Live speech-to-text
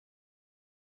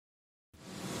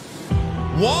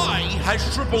Why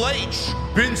has Triple H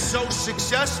been so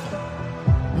successful?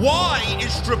 Why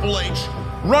is Triple H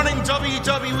running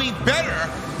WWE better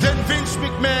than Vince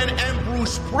McMahon and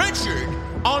Bruce Pritchard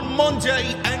on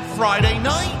Monday and Friday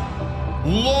night?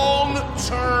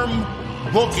 Long-term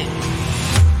booking.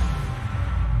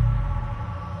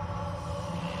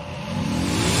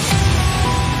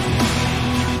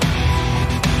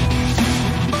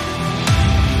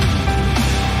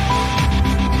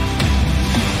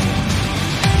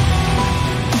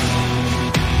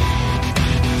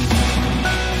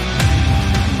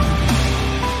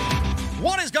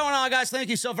 Thank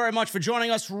you so very much for joining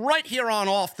us right here on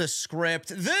Off the Script.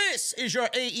 This is your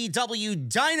AEW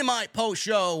Dynamite post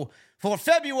show for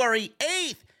February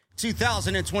 8th,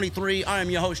 2023. I am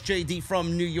your host, JD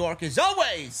from New York, as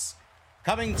always,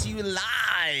 coming to you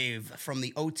live from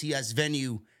the OTS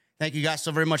venue. Thank you guys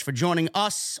so very much for joining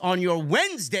us on your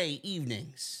Wednesday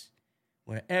evenings,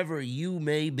 wherever you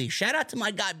may be. Shout out to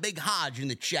my guy, Big Hodge, in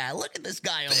the chat. Look at this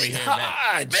guy over here,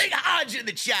 man. Big Hodge in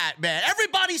the chat, man.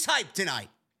 Everybody's hyped tonight.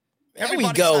 There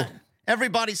we go.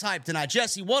 Everybody's hyped tonight.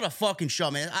 Jesse, what a fucking show,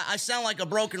 man. I sound like a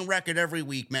broken record every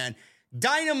week, man.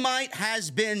 Dynamite has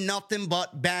been nothing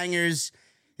but bangers.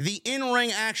 The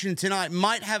in-ring action tonight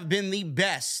might have been the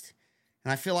best,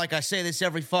 and I feel like I say this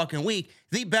every fucking week,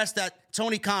 the best that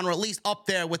Tony Khan, or at least up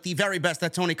there with the very best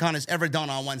that Tony Khan has ever done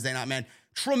on Wednesday night, man.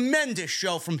 Tremendous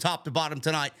show from top to bottom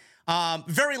tonight.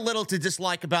 Very little to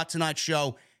dislike about tonight's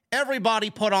show. Everybody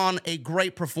put on a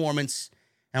great performance.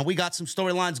 And we got some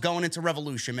storylines going into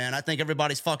Revolution, man. I think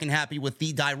everybody's fucking happy with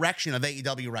the direction of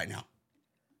AEW right now.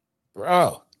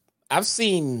 Bro, I've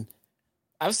seen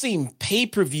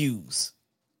pay-per-views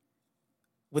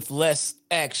with less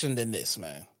action than this,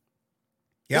 man.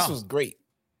 Yeah. This was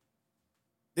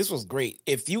great.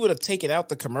 If you would have taken out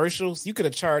the commercials, you could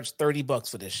have charged $30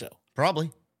 for this show. Probably.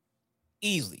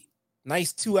 Easily.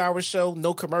 Nice 2-hour show,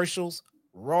 no commercials,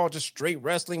 raw, just straight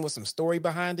wrestling with some story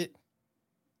behind it.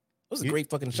 It was a great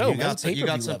fucking show, man. You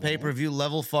got some pay-per-view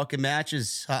level fucking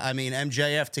matches. I mean,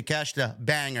 MJF, Takeshita,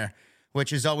 banger,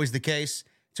 which is always the case.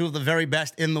 Two of the very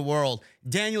best in the world.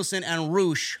 Danielson and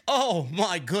Roosh. Oh,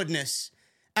 my goodness.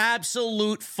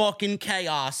 Absolute fucking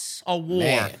chaos. A war.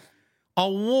 Man. A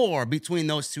war between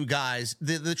those two guys.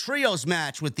 The trios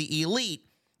match with the Elite,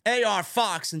 AR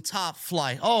Fox and Top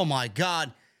Flight. Oh, my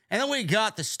God. And then we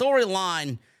got the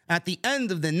storyline at the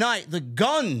end of the night. The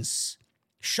Guns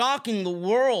shocking the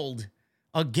world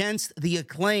against the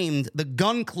Acclaimed. The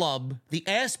Gunn Club, the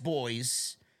Ass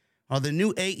Boys, are the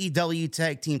new AEW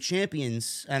Tag Team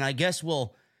Champions. And I guess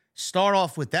we'll start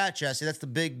off with that, Jesse. That's the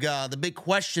big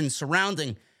question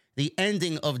surrounding the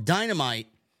ending of Dynamite.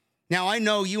 Now, I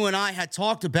know you and I had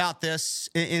talked about this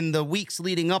in the weeks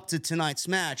leading up to tonight's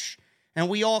match, and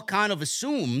we all kind of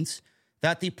assumed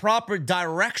that the proper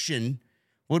direction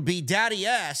would be Daddy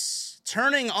Ass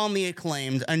turning on the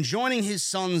Acclaimed and joining his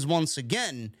sons once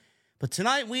again. But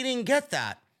tonight, we didn't get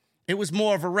that. It was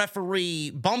more of a referee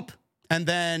bump and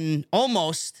then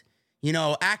almost,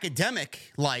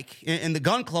 academic-like in the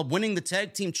Gun Club winning the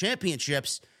Tag Team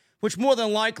Championships, which more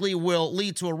than likely will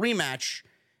lead to a rematch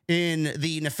in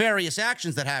the nefarious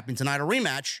actions that happened tonight, a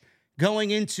rematch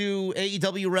going into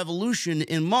AEW Revolution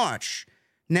in March.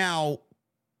 Now,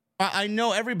 I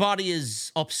know everybody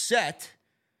is upset.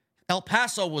 El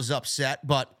Paso was upset,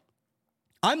 but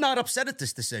I'm not upset at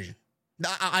this decision.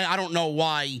 I don't know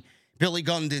why Billy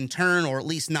Gunn didn't turn, or at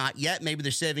least not yet. Maybe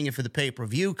they're saving it for the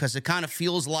pay-per-view because it kind of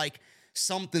feels like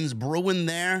something's brewing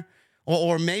there,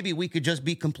 or maybe we could just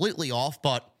be completely off,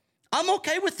 but I'm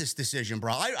okay with this decision,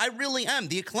 bro. I really am.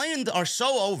 The Acclaimed are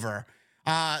so over.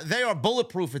 They are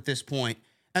bulletproof at this point,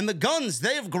 and the Guns,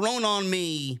 they have grown on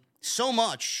me so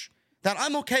much that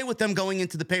I'm okay with them going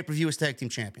into the pay-per-view as tag team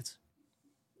champions.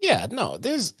 Yeah, no,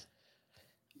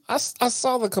 I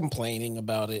saw the complaining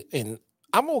about it, and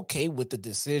I'm okay with the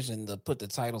decision to put the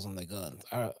titles on the Guns.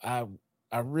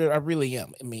 I really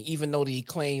am. I mean, even though the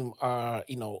Acclaim are,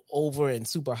 over and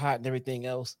super hot and everything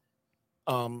else,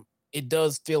 it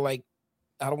does feel like,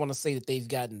 I don't want to say that they've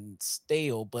gotten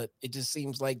stale, but it just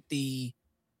seems like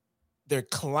their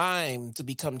climb to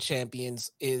become champions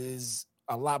is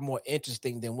a lot more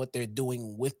interesting than what they're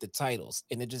doing with the titles.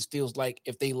 And it just feels like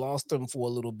if they lost them for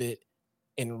a little bit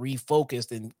and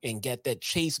refocused and get that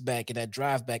chase back and that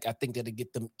drive back, I think that'll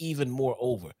get them even more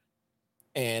over.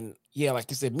 And yeah, like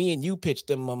you said, me and you pitched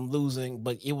them losing,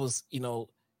 but it was,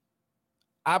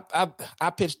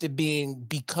 I pitched it being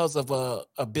because of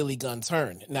a Billy Gunn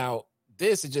turn. Now,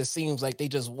 it just seems like they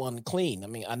just won clean. I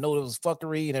mean, I know there was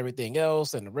fuckery and everything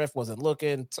else, and the ref wasn't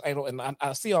looking, and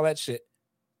I see all that shit.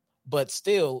 But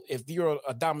still, if you're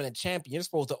a dominant champion, you're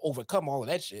supposed to overcome all of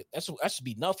that shit. That should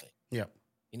be nothing. Yeah.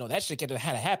 that shit could have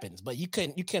happened, but you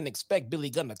couldn't expect Billy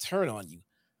Gunn to turn on you.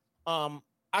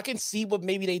 I can see what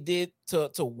maybe they did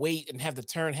to wait and have the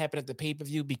turn happen at the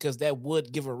pay-per-view, because that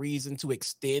would give a reason to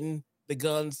extend the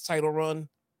Gunn's title run,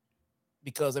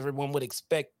 because everyone would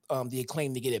expect the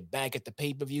Acclaim to get it back at the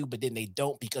pay-per-view, but then they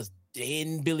don't, because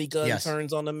then Billy Gunn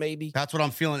turns on them maybe. That's what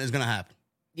I'm feeling is going to happen.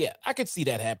 Yeah, I could see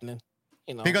that happening.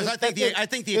 Because I think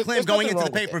the Acclaim going into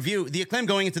the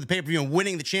pay-per-view, and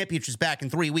winning the championships back in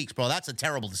 3 weeks, bro, that's a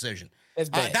terrible decision.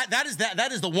 That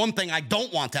is the one thing I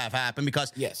don't want to have happen,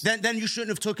 because then you shouldn't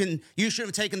have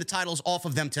taken the titles off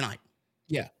of them tonight.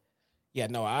 Yeah. Yeah,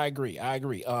 no, I agree.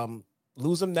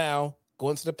 Lose them now, go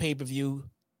into the pay-per-view,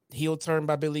 heel turn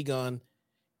by Billy Gunn,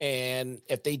 and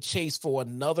if they chase for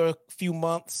another few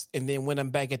months and then win them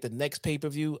back at the next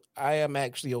pay-per-view, I am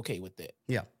actually okay with that.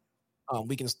 Yeah.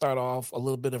 We can start off a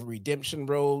little bit of a redemption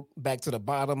road back to the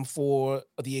bottom for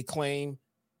the Acclaim,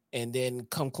 and then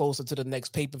come closer to the next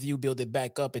pay-per-view, build it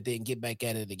back up, and then get back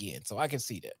at it again. So I can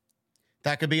see that.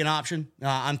 That could be an option.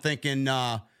 I'm thinking,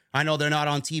 I know they're not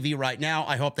on TV right now.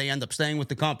 I hope they end up staying with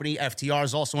the company. FTR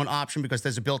is also an option, because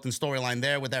there's a built-in storyline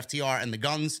there with FTR and the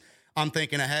Guns. I'm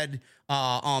thinking ahead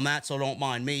on that, so don't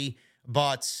mind me.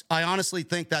 But I honestly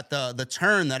think that the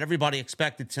turn that everybody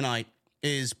expected tonight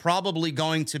is probably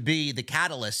going to be the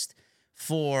catalyst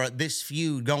for this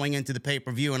feud going into the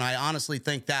pay-per-view. And I honestly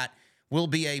think that will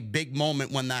be a big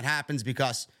moment when that happens,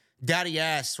 because Daddy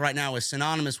Ass right now is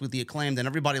synonymous with the Acclaimed, and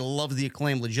everybody loves the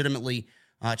Acclaimed legitimately,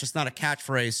 just not a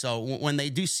catchphrase. So when they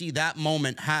do see that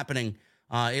moment happening,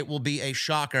 it will be a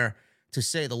shocker, to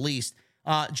say the least.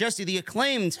 Jesse, the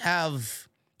Acclaimed have,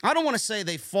 I don't want to say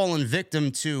they've fallen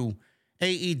victim to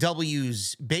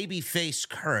AEW's babyface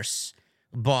curse,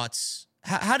 but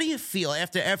how do you feel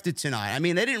after tonight? I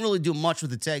mean, they didn't really do much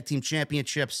with the tag team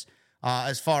championships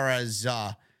as far as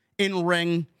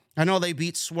in-ring. I know they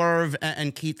beat Swerve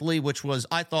and Keith Lee, which was,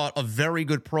 I thought, a very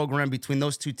good program between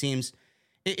those two teams.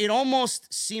 It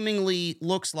almost seemingly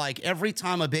looks like every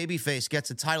time a babyface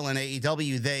gets a title in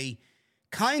AEW, they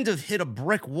kind of hit a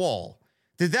brick wall.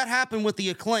 Did that happen with the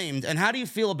Acclaimed? And how do you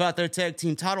feel about their tag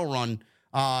team title run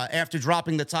after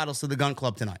dropping the titles to the Gun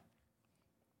Club tonight?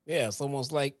 Yeah, it's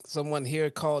almost like someone here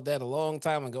called that a long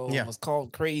time ago. Yeah. Was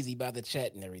called crazy by the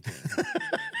chat and everything.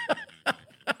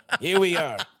 Here we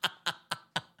are.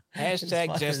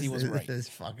 Hashtag Jesse was right. This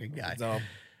fucking guy.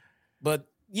 But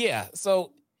yeah,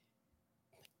 so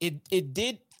it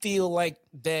did feel like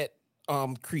that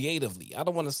creatively. I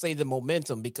don't want to say the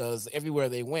momentum, because everywhere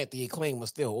they went, the Acclaim was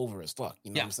still over as fuck.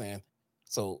 You know what I'm saying?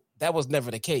 So that was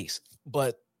never the case.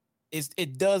 But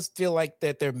it does feel like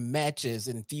that their matches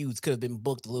and feuds could have been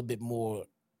booked a little bit more,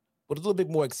 with a little bit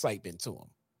more excitement to them.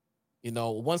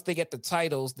 Once they get the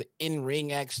titles, the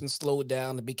in-ring action slowed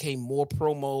down. It became more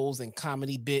promos and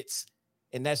comedy bits,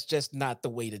 and that's just not the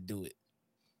way to do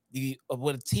it.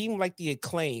 With a team like the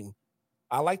Acclaim,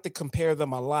 I like to compare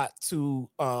them a lot to,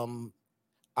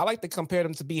 I like to compare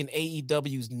them to being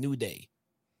AEW's New Day.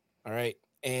 All right.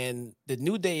 And the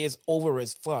New Day is over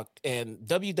as fuck, and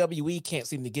WWE can't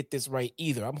seem to get this right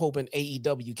either. I'm hoping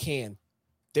AEW can.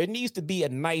 There needs to be a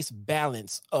nice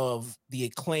balance of the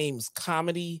Acclaim's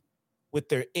comedy with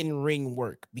their in-ring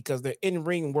work, because their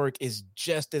in-ring work is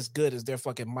just as good as their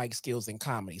fucking mic skills and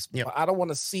comedies. Yep. I don't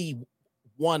want to see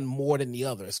one more than the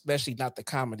other, especially not the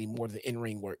comedy more than the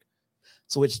in-ring work.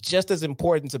 So it's just as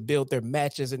important to build their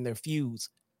matches and their feuds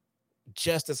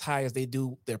just as high as they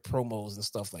do their promos and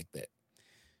stuff like that.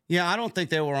 Yeah, I don't think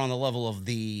they were on the level of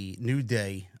the New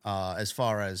Day as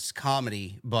far as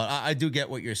comedy, but I do get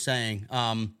what you're saying.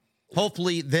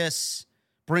 Hopefully this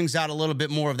brings out a little bit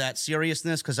more of that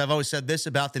seriousness, because I've always said this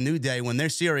about the New Day. When they're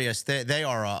serious, they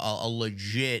are a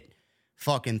legit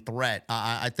fucking threat.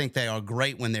 I think they are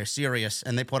great when they're serious,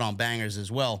 and they put on bangers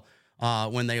as well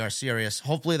when they are serious.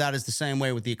 Hopefully that is the same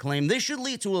way with the Acclaim. They should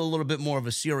lead to a little bit more of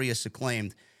a serious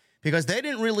Acclaimed, because they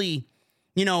didn't really...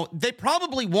 they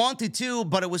probably wanted to,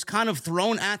 but it was kind of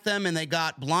thrown at them, and they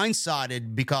got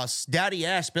blindsided because Daddy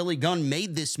Ass Billy Gunn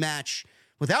made this match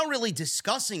without really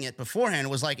discussing it beforehand.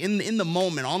 It was like in the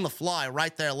moment, on the fly,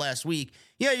 right there last week.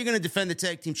 Yeah, you're going to defend the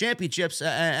tag team championships,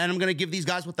 and I'm going to give these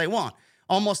guys what they want.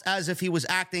 Almost as if he was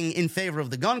acting in favor of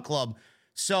the Gun Club.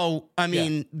 So, I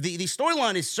mean, the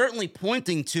storyline is certainly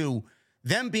pointing to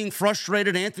them being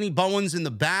frustrated. Anthony Bowen's in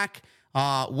the back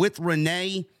with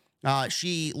Renee.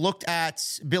 She looked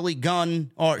at Billy Gunn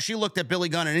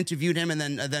and interviewed him, and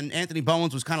then Anthony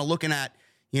Bowens was kind of looking at,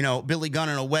 Billy Gunn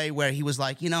in a way where he was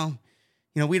like, we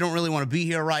don't really want to be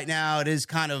here right now. It is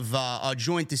kind of a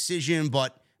joint decision,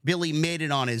 but Billy made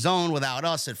it on his own without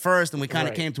us at first, and we kind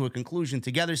of Right. came to a conclusion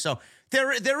together. So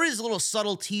there is little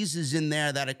subtle teases in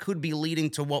there that it could be leading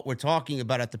to what we're talking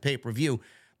about at the pay-per-view.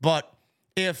 But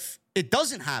if it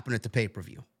doesn't happen at the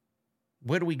pay-per-view,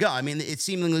 where do we go? I mean, it's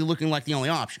seemingly looking like the only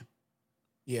option.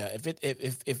 Yeah,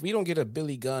 if we don't get a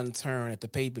Billy Gunn turn at the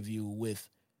pay-per-view with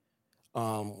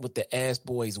the Ass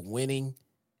Boys winning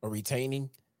or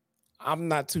retaining, I'm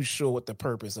not too sure what the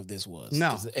purpose of this was.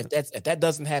 No. If that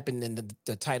doesn't happen, then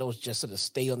the titles just sort of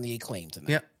stay on the Acclaimed tonight.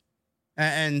 Yep.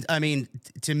 And I mean,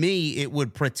 to me, it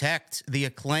would protect the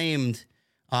Acclaimed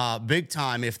big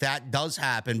time if that does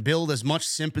happen. Build as much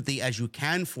sympathy as you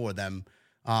can for them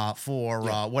for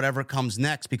whatever comes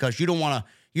next, because you don't want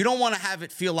to have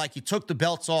it feel like you took the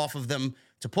belts off of them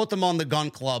to put them on the Gun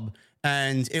Club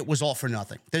and it was all for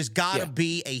nothing. There's got to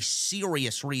be a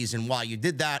serious reason why you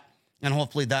did that. And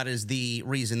hopefully that is the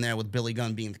reason there with Billy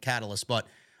Gunn being the catalyst. But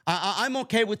I'm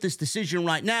okay with this decision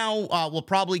right now. We'll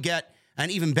probably get an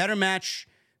even better match.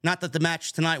 Not that the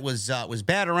match tonight was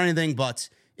bad or anything, but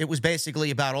it was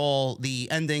basically about all the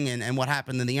ending and what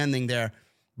happened in the ending there.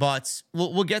 But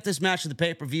we'll get this match to the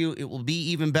pay-per-view. It will be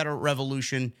even better at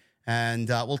Revolution. And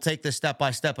we'll take this step by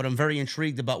step. But I'm very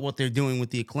intrigued about what they're doing with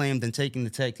the Acclaimed and taking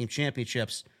the tag team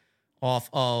championships off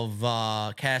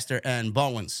of Caster and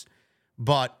Bowens.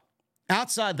 But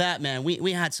outside that, man,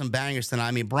 we had some bangers tonight.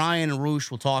 I mean, Bryan and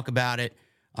Roosh will talk about it.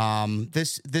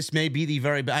 This may be the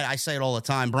very best. I say it all the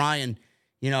time. Bryan,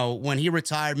 when he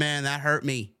retired, man, that hurt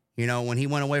me. When he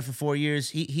went away for 4 years,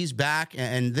 he's back,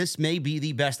 and this may be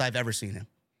the best I've ever seen him.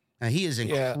 And he is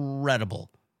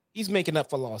incredible. He's making up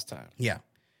for lost time. Yeah.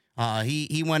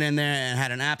 He went in there and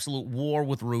had an absolute war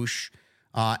with Roosh.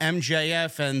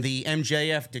 MJF and the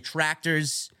MJF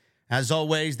detractors, as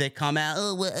always, they come out,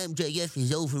 oh, well, MJF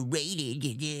is overrated,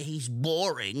 he's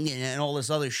boring, and all this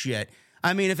other shit.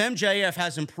 I mean, if MJF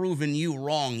hasn't proven you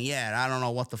wrong yet, I don't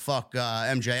know what the fuck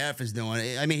MJF is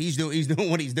doing. I mean, he's doing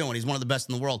what he's doing. He's one of the best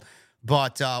in the world.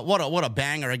 But what a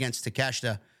banger against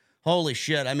Takeshita. Holy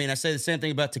shit. I mean, I say the same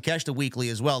thing about Takeshita Weekly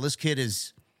as well. This kid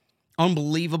is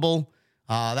unbelievable.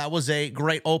 That was a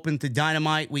great open to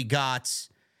Dynamite. We got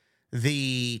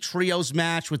the trios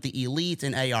match with the Elite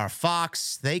and AR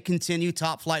Fox. They continue,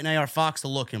 Top Flight and AR Fox, to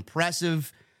look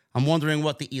impressive. I'm wondering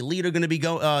what the Elite are going to be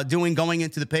doing going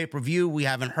into the pay-per-view. We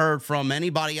haven't heard from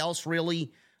anybody else,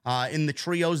 really, in the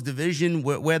trios division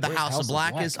where the House of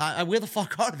Black is. Where the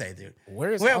fuck are they, dude?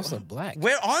 Where's House of Black?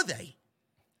 Where are they?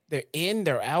 They're in,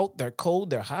 they're out, they're cold,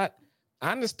 they're hot.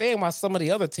 I understand why some of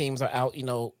the other teams are out,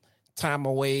 time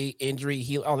away, injury,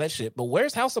 heal, all that shit. But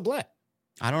where's House of Black?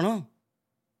 I don't know.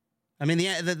 I mean,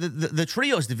 the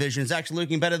trios division is actually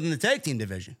looking better than the tag team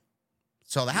division.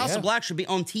 So the House of Black should be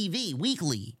on TV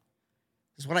weekly.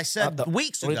 That's what I said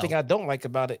weeks ago. The only thing I don't like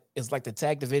about it is like the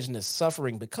tag division is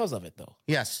suffering because of it, though.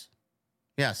 Yes.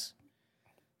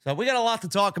 So we got a lot to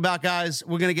talk about, guys.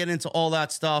 We're going to get into all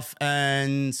that stuff.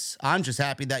 And I'm just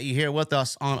happy that you're here with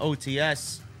us on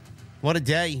OTS. What a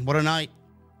day. What a night.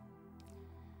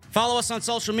 Follow us on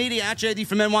social media at JD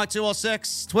from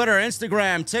NY206, Twitter,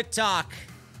 Instagram, TikTok,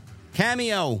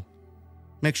 Cameo.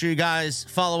 Make sure you guys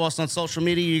follow us on social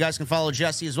media. You guys can follow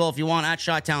Jesse as well if you want, at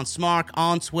Chi-Town Smark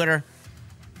on Twitter.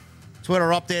 Twitter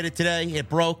updated today. It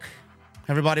broke.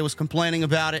 Everybody was complaining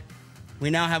about it. We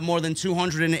now have more than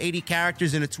 280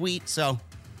 characters in a tweet. So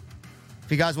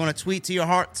if you guys want to tweet to your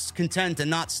heart's content and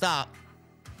not stop,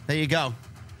 there you go.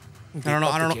 I don't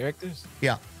know. Characters?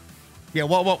 Yeah.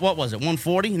 What was it?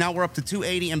 140? Now we're up to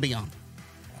 280 and beyond.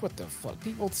 What the fuck?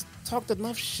 People talked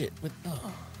enough shit with.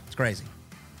 It's crazy.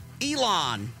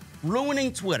 Elon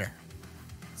ruining Twitter.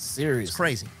 Seriously. It's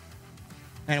crazy.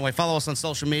 Anyway, follow us on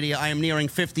social media. I am nearing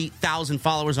 50,000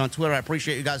 followers on Twitter. I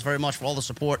appreciate you guys very much for all the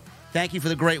support. Thank you for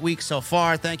the great week so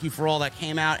far. Thank you for all that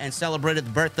came out and celebrated the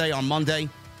birthday on Monday.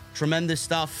 Tremendous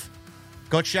stuff.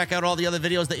 Go check out all the other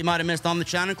videos that you might have missed on the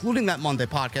channel, including that Monday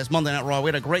podcast, Monday Night Raw. We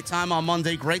had a great time on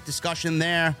Monday. Great discussion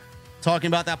there, talking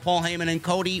about that Paul Heyman and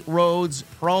Cody Rhodes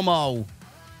promo.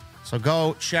 So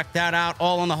go check that out,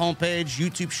 all on the homepage.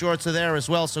 YouTube shorts are there as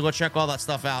well, so go check all that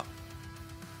stuff out.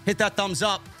 Hit that thumbs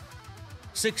up.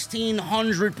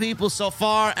 1,600 people so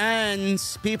far, and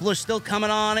people are still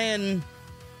coming on in.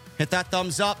 Hit that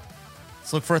thumbs up.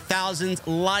 Let's look for 1,000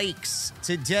 likes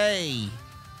today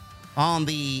on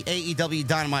the AEW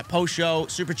Dynamite post show.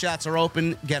 Super chats are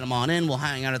open. Get them on in. We'll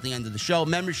hang out at the end of the show.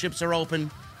 Memberships are open.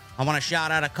 I want to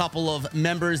shout out a couple of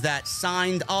members that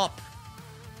signed up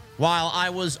while I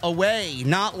was away,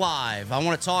 not live. I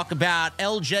want to talk about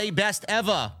LJ Best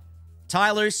Ever,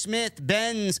 Tyler Smith,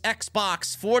 Ben's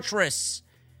Xbox Fortress,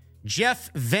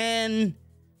 Jeff Van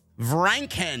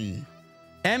Vranken,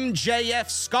 MJF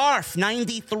Scarf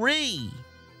 93,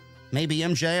 Maybe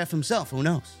MJF himself, who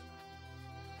knows?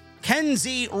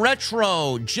 Kenzie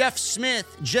Retro, Jeff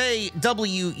Smith,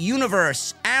 JW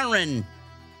Universe, Aaron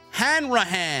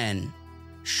Hanrahan,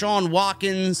 Sean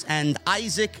Watkins, and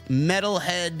Isaac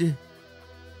Metalhead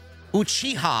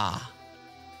Uchiha.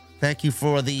 Thank you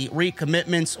for the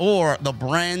recommitments or the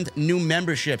brand new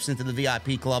memberships into the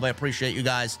VIP club. I appreciate you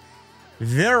guys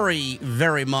very,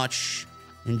 very much.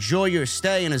 Enjoy your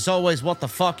stay. And as always, what the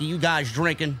fuck are you guys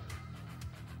drinking?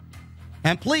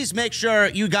 And please make sure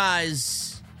you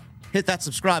guys hit that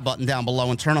subscribe button down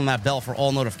below and turn on that bell for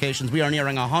all notifications. We are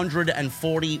nearing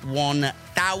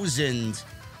 141,000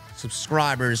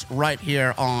 subscribers right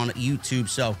here on YouTube.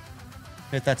 So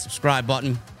hit that subscribe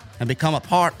button and become a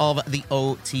part of the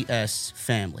OTS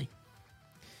family.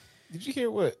 Did you hear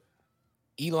what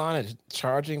Elon is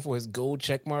charging for his gold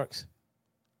check marks?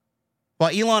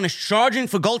 Well, Elon is charging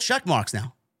for gold check marks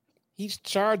now. He's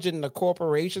charging the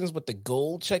corporations with the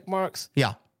gold check marks.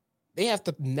 Yeah. They have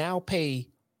to now pay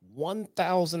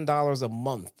 $1,000 a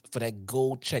month for that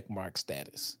gold check mark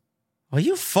status. Are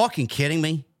you fucking kidding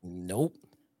me? Nope.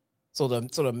 So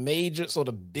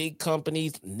the big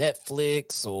companies,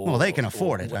 Netflix, or well, they can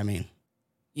afford it. I mean,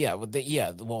 yeah, well,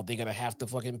 they're gonna have to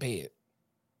fucking pay it.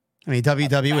 I mean,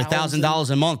 WWE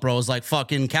 $1,000 a month, bro, is like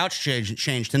fucking couch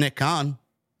change to Nick Khan.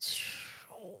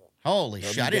 Holy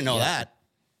shit! I didn't know that.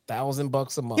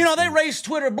 $1,000 a month. You know, they raised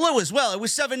Twitter blue as well. It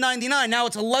was $7.99. Now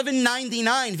it's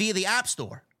 $11.99 via the App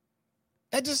Store.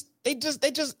 They just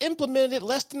implemented it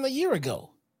less than a year ago.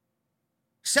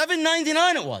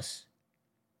 $7.99 it was.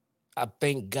 I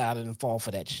thank God I didn't fall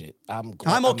for that shit. I'm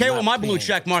okay with my blue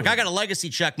check mark. I got a legacy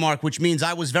check mark, which means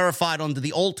I was verified under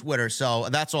the old Twitter. So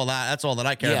that's all that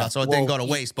I care about. So it didn't go to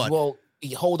waste. But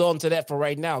hold on to that for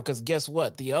right now, because guess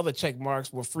what? The other check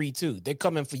marks were free too. They're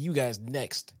coming for you guys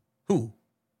next.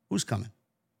 Who's coming?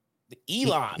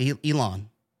 Elon.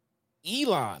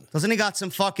 Elon. Doesn't he got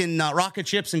some fucking rocket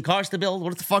ships and cars to build?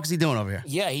 What the fuck is he doing over here?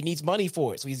 Yeah, he needs money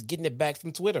for it. So he's getting it back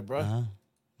from Twitter, bro.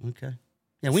 Okay.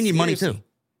 Yeah, we need money too.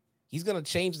 He's going to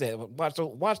change that.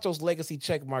 Watch those legacy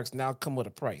check marks now come with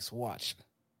a price. Watch.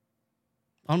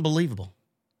 Unbelievable.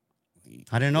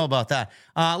 I didn't know about that.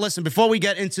 Listen, before we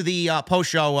get into the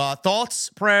post-show, thoughts,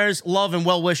 prayers, love, and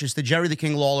well wishes to Jerry the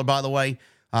King Lawler, by the way,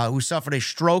 who suffered a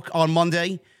stroke on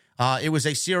Monday. It was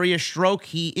a serious stroke.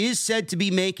 He is said to be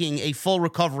making a full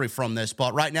recovery from this,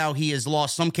 but right now he has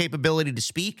lost some capability to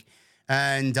speak,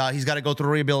 and he's got to go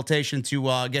through rehabilitation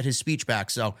to get his speech back.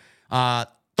 So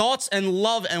thoughts and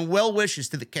love and well wishes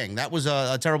to the King. That was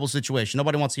a terrible situation.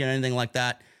 Nobody wants to hear anything like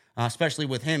that, especially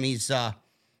with him. He's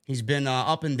been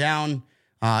up and down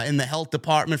in the health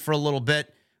department for a little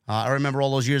bit. I remember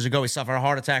all those years ago, he suffered a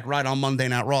heart attack right on Monday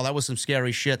Night Raw. That was some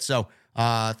scary shit. So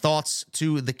thoughts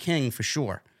to the King for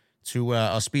sure, to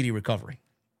a speedy recovery.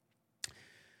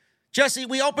 Jesse,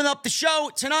 we open up the show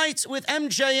tonight with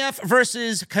MJF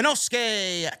versus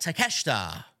Konosuke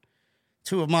Takeshita.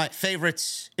 Two of my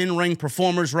favorites in-ring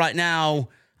performers right now,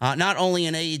 not only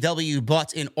in AEW,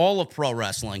 but in all of pro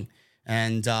wrestling.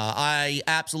 And I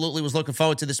absolutely was looking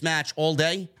forward to this match all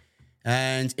day.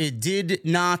 And it did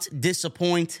not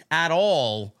disappoint at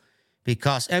all,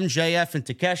 because MJF and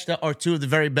Takeshita are two of the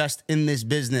very best in this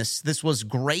business. This was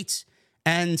great,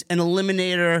 and an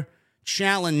eliminator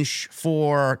challenge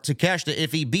for Takeshita.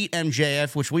 If he beat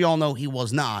MJF, which we all know he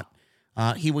was not,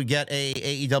 he would get a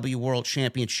AEW World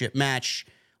Championship match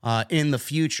in the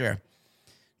future.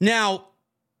 Now,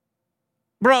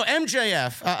 bro,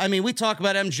 MJF, I mean, we talk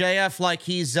about MJF like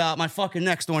he's my fucking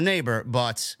next-door neighbor,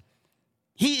 but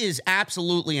he is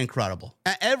absolutely incredible.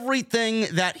 Everything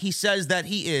that he says that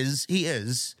he is.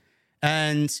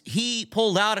 And he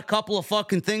pulled out a couple of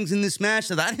fucking things in this match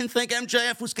that I didn't think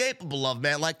MJF was capable of,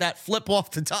 man. Like that flip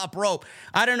off the top rope.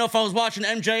 I don't know if I was watching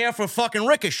MJF or fucking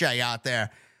Ricochet out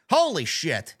there. Holy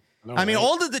shit. No, I mean,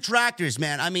 all the detractors,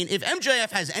 man. I mean, if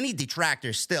MJF has any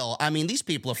detractors still, I mean, these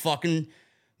people are fucking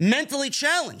mentally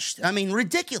challenged. I mean,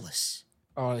 ridiculous.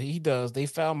 Oh, he does. They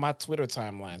found my Twitter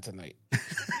timeline tonight.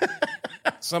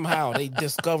 Somehow they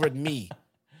discovered me.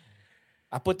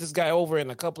 I put this guy over in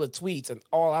a couple of tweets, and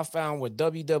all I found were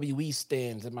WWE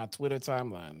stands in my Twitter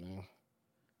timeline, man.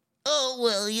 Oh,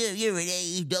 well, you're an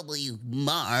AEW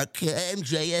mark.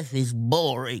 MJF is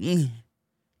boring.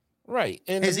 Right.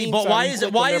 And is he? Why is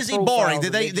he boring?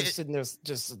 Did they just sitting there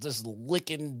just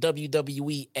licking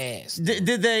WWE ass?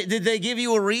 Did they give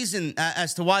you a reason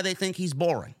as to why they think he's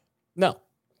boring? No.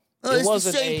 It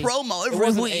wasn't the same promo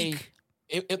every week.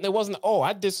 It wasn't. Oh,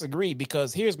 I disagree,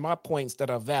 because here's my points that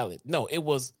are valid. No, it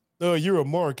was. Oh, you're a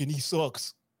mark and he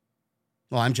sucks.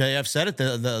 Well, MJF said it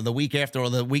the week after, or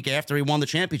the week after he won the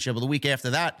championship, or the week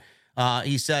after that.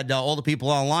 He said all the people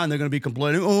online, they're going to be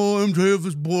complaining, oh, MJF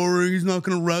is boring. He's not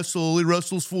going to wrestle. He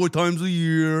wrestles 4 times a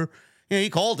year. Yeah, he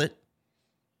called it.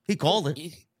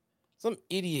 Some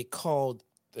idiot called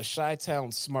the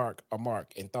Chi-Town Smart a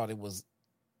mark and thought it was,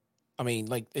 what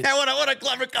a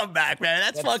clever comeback, man.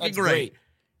 That's fucking great.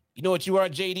 You know what you are,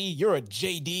 JD? You're a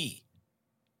JD.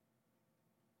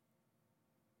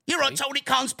 You're on Tony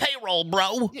Khan's payroll,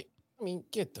 bro. Yeah,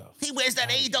 get the... He wears that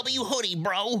AEW hoodie,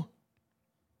 bro.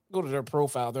 Go to their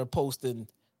profile. They're posting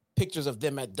pictures of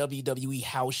them at WWE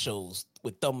house shows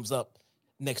with thumbs up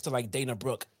next to, like, Dana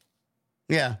Brooke.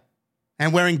 Yeah.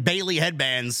 And wearing Bailey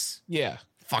headbands. Yeah.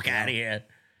 Fuck out of here.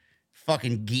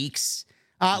 Fucking geeks.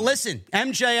 Listen,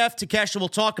 MJF, Takeshita, we'll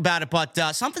talk about it, but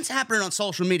something's happening on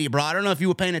social media, bro. I don't know if you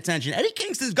were paying attention. Eddie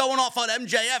Kingston's going off on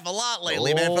MJF a lot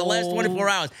lately, man, for the last 24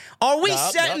 hours. Are we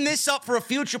setting this up for a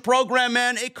future program,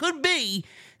 man? It could be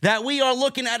that we are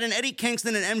looking at an Eddie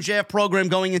Kingston and MJF program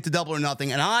going into Double or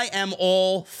Nothing, and I am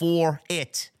all for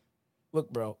it.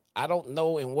 Look, bro, I don't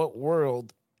know in what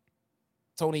world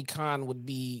Tony Khan would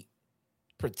be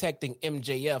protecting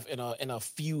MJF in a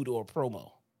feud or a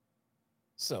promo.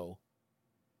 So...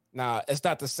 Now, it's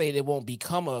not to say it won't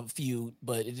become a feud,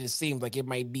 but it just seems like it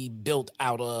might be built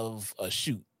out of a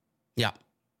shoot. Yeah.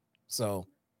 So,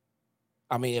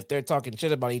 if they're talking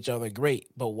shit about each other, great.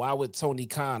 But why would Tony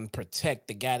Khan protect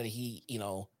the guy that he's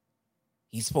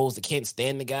supposed to can't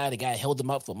stand the guy? The guy held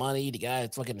him up for money. The guy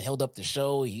fucking held up the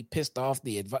show. He pissed off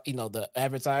the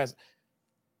advertiser.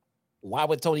 Why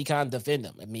would Tony Khan defend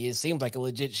him? It seems like a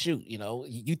legit shoot.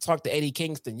 You talk to Eddie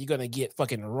Kingston, you're going to get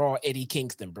fucking raw Eddie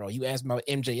Kingston, bro. You ask him about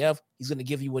MJF, he's going to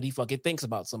give you what he fucking thinks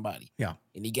about somebody. Yeah.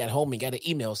 And he got home and got an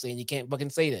email saying you can't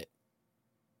fucking say that.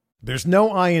 There's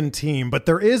no I in team, but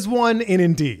there is one in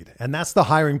Indeed, and that's the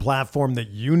hiring platform that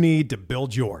you need to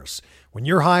build yours. When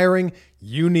you're hiring,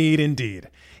 you need Indeed.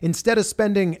 Instead of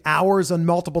spending hours on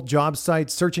multiple job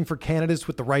sites searching for candidates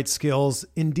with the right skills,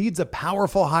 Indeed's a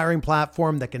powerful hiring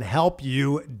platform that can help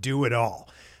you do it all.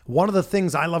 One of the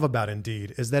things I love about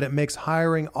Indeed is that it makes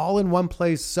hiring all in one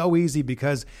place so easy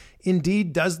because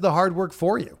Indeed does the hard work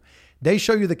for you. They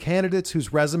show you the candidates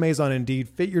whose resumes on Indeed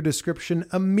fit your description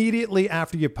immediately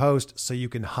after you post so you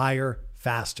can hire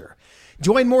faster.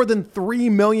 Join more than 3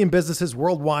 million businesses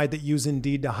worldwide that use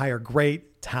Indeed to hire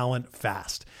great talent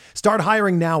fast. Start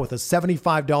hiring now with a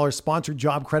 $75 sponsored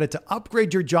job credit to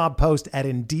upgrade your job post at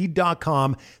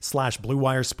Indeed.com/Blue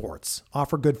Wire Sports.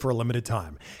 Offer good for a limited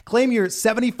time. Claim your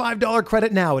 $75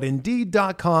 credit now at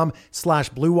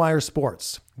Indeed.com/Blue Wire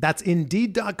Sports. That's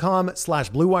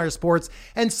Indeed.com/Blue Wire Sports,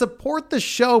 and support the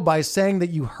show by saying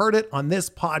that you heard it on this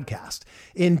podcast.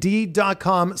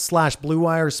 Indeed.com/Blue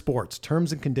Wire Sports.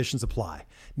 Terms and conditions apply.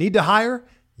 Need to hire?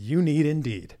 You need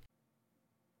Indeed.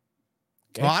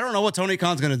 Okay. Well, I don't know what Tony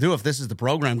Khan's going to do if this is the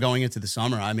program going into the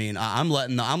summer. I'm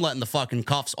letting the fucking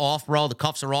cuffs off, bro. The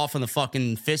cuffs are off and the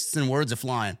fucking fists and words are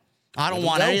flying. I don't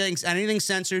want anything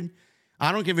censored.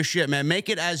 I don't give a shit, man. Make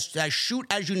it as shoot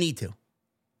as you need to.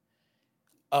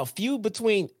 A feud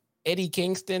between Eddie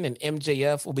Kingston and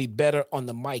MJF will be better on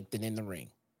the mic than in the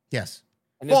ring. Yes.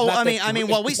 Well,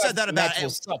 we said that about it.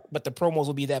 Suck, but the promos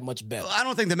will be that much better. I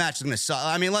don't think the match is going to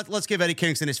suck. Let's give Eddie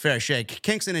Kingston his fair shake.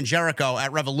 Kingston and Jericho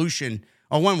at Revolution.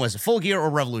 Or when was it? Full Gear or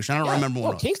Revolution? I don't remember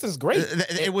one. Kingston's great.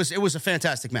 It was a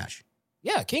fantastic match.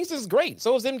 Yeah, Kingston's great.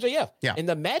 So is MJF. Yeah. And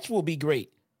the match will be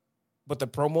great, but the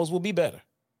promos will be better.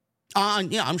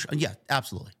 Yeah, I'm sure. Yeah,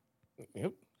 absolutely.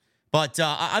 Yep. But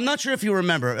I'm not sure if you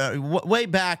remember, way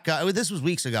back, this was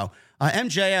weeks ago,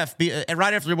 MJF,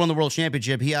 right after he won the World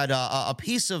Championship, he had a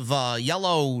piece of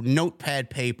yellow notepad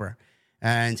paper,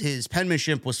 and his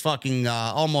penmanship was fucking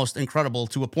almost incredible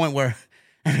to a point where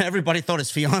everybody thought his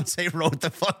fiance wrote the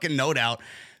fucking note out.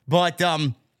 But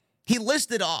he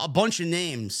listed a bunch of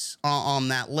names on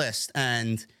that list,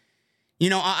 and,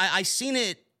 I seen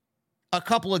it a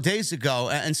couple of days ago,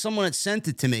 and someone had sent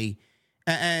it to me.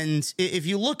 And if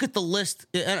you look at the list,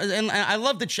 and I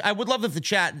love I would love if the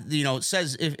chat,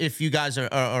 says if you guys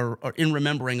are in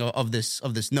remembering of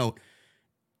this note.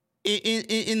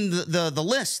 In the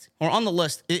list or on the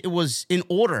list, it was in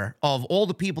order of all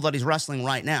the people that he's wrestling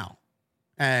right now,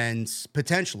 and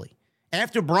potentially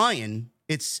after Bryan,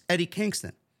 it's Eddie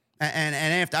Kingston. And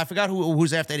after, I forgot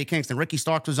who's after Eddie Kingston. Ricky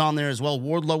Starks was on there as well.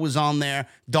 Wardlow was on there.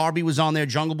 Darby was on there.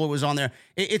 Jungle Boy was on there.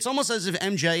 It's almost as if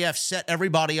MJF set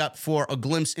everybody up for a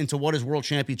glimpse into what his World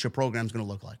Championship program is going to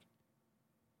look like.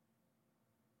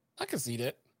 I can see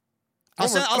that. I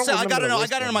got it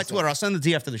on my Twitter. I'll send it to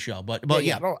you after the show. But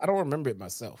yeah. I don't remember it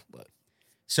myself. But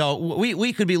so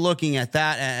we could be looking at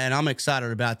that, and I'm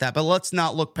excited about that. But let's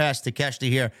not look past Takeshita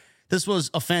here. This was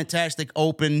a fantastic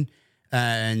open.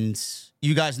 And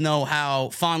you guys know how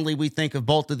fondly we think of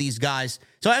both of these guys.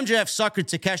 So MJF suckered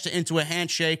Takeshita into a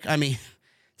handshake. I mean,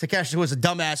 Takeshita was a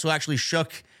dumbass who actually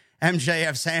shook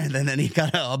MJF's hand, and then he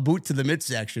got a boot to the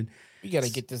midsection. You got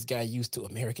to get this guy used to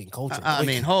American culture. I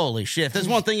mean, holy shit. If there's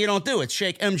one thing you don't do, it's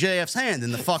shake MJF's hand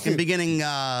in the fucking beginning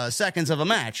seconds of a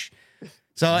match.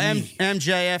 So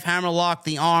MJF hammerlocked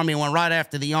the arm. He went right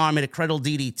after the arm, hit a cradle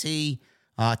DDT.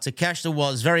 Takeshita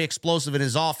was very explosive in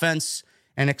his offense.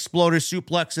 An exploder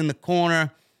suplex in the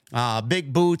corner.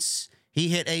 Big boots. He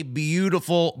hit a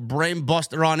beautiful brain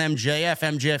buster on MJF.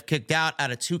 MJF kicked out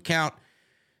at a 2 count.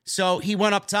 So he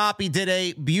went up top. He did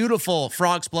a beautiful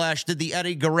frog splash, did the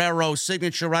Eddie Guerrero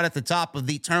signature right at the top of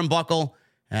the turnbuckle,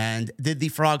 and did the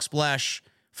frog splash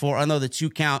for another 2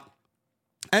 count.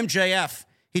 MJF,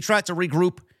 he tried to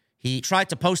regroup. He tried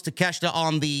to post Takeshita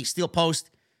on the steel post.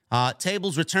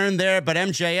 Tables returned there, but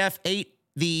MJF ate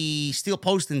the steel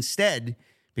post instead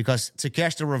because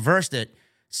Takeshita reversed it.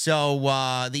 So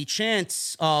the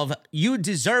chants of "You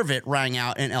deserve it" rang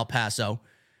out in El Paso.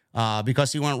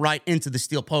 Because he went right into the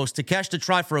steel post. Takeshita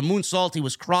tried for a moonsault. He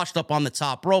was crotched up on the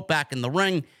top rope back in the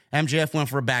ring. MJF went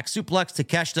for a back suplex.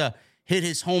 Takeshita hit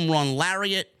his home run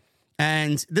lariat.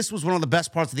 And this was one of the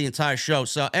best parts of the entire show.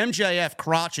 So MJF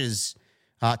crotches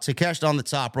Takeshita on the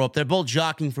top rope. They're both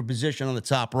jockeying for position on the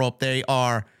top rope. They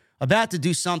are about to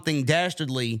do something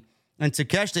dastardly. And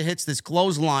Takeshita hits this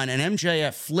clothesline. And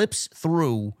MJF flips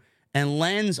through and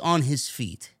lands on his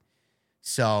feet.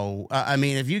 So, I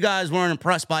mean, if you guys weren't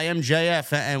impressed by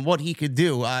MJF and what he could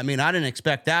do, I mean, I didn't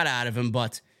expect that out of him,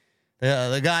 but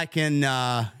the guy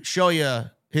can show you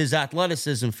his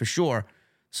athleticism for sure.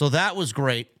 So that was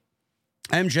great.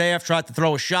 MJF tried to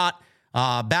throw a shot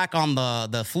back on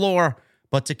the floor,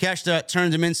 but Takeshita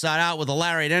turned him inside out with a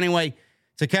lariat anyway.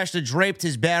 Takeshita draped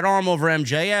his bad arm over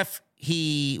MJF.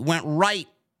 He went right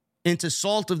into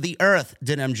salt of the earth,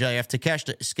 did MJF.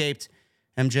 Takeshita escaped.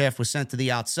 MJF was sent to the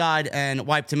outside and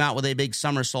wiped him out with a big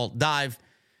somersault dive.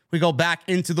 We go back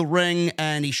into the ring,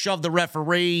 and he shoved the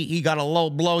referee. He got a low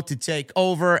blow to take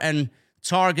over and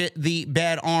target the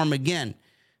bad arm again.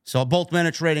 So both men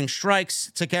are trading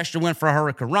strikes. Takeshita went for a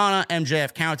hurricanrana.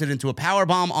 MJF countered into a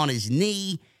powerbomb on his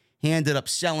knee. He ended up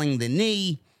selling the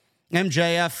knee.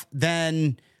 MJF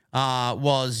then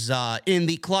was in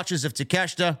the clutches of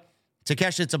Takeshita.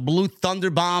 Takeshita, it's a blue thunder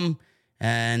bomb.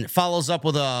 And follows up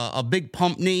with a big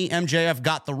pump knee. MJF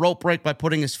got the rope break by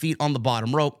putting his feet on the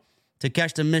bottom rope.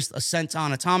 Takeshita missed a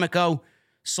senton atomico.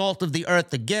 Salt of the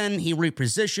earth again. He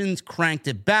repositioned, cranked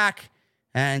it back,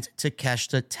 and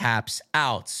Takeshita taps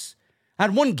out. I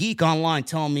had one geek online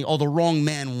telling me, the wrong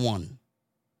man won.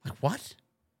 Like, what?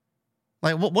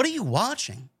 Like, what are you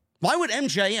watching? Why would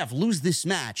MJF lose this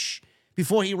match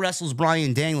before he wrestles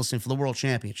Bryan Danielson for the World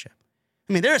Championship?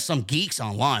 I mean, there are some geeks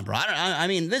online, bro. I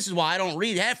mean, this is why I don't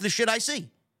read half the shit I see.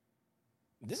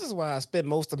 This is why I spend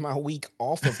most of my week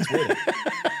off of Twitter.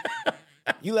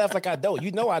 You laugh like I don't.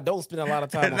 You know I don't spend a lot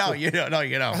of time on Twitter. No,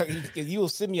 you don't. You will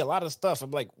send me a lot of stuff.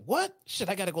 I'm like, what? Shit,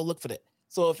 I got to go look for that.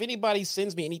 So if anybody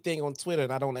sends me anything on Twitter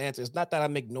and I don't answer, it's not that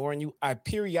I'm ignoring you. I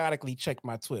periodically check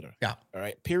my Twitter. Yeah. All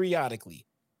right? Periodically.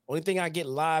 Only thing I get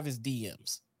live is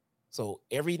DMs. So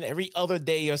every other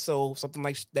day or so, something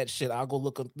like that shit, I'll go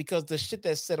look up because the shit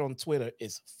that's said on Twitter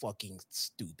is fucking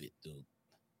stupid, dude.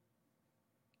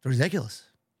 Ridiculous.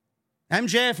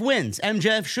 MJF wins.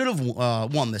 MJF should have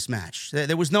won this match.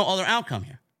 There was no other outcome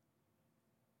here.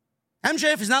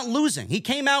 MJF is not losing. He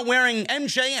came out wearing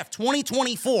MJF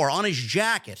 2024 on his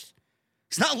jacket.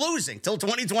 He's not losing till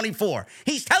 2024.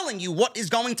 He's telling you what is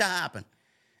going to happen.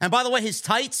 And by the way, his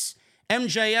tights,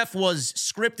 MJF was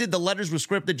scripted. The letters were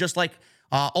scripted just like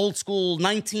old school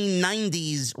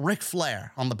 1990s Ric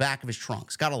Flair on the back of his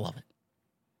trunks. Gotta love it.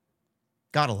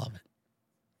 Gotta love it.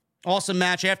 Awesome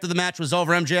match. After the match was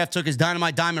over, MJF took his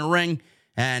Dynamite diamond ring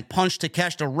and punched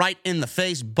Takeshita right in the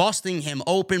face, busting him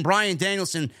open. Bryan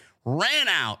Danielson ran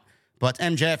out, but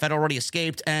MJF had already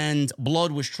escaped, and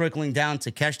blood was trickling down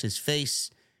Takeshita's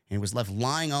face, and he was left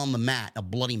lying on the mat, a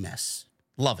bloody mess.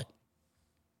 Love it.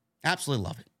 Absolutely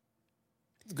love it.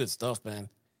 It's good stuff, man.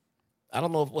 I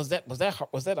don't know if was that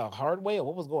a hard way or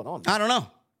what was going on? I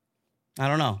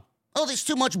don't know. Oh, there's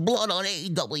too much blood on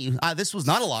AEW. This was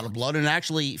not a lot of blood, and it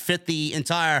actually fit the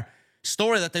entire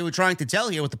story that they were trying to tell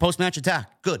here with the post-match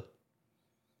attack. Good.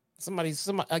 Someone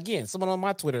on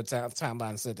my Twitter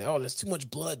timeline said that, there's too much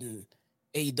blood in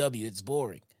AEW. It's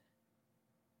boring.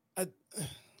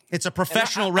 It's a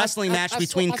professional wrestling match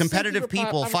between competitive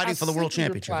people fighting for the world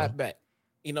championship. Back.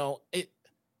 You know, if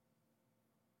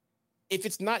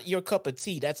it's not your cup of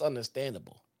tea, that's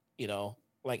understandable. You know,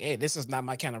 like, hey, this is not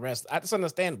my kind of wrestling. It's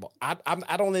understandable. I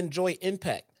don't enjoy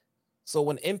Impact, So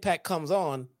when Impact comes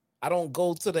on, I don't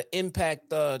go to the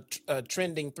Impact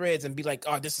trending threads and be like,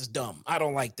 oh, this is dumb. I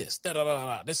don't like this.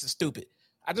 This is stupid.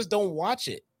 I just don't watch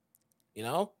it. You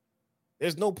know?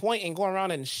 There's no point in going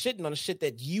around and shitting on shit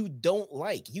that you don't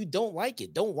like. You don't like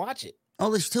it. Don't watch it. Oh,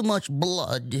 there's too much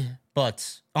blood.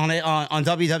 But on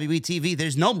WWE TV,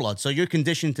 there's no blood. So you're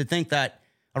conditioned to think that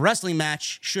a wrestling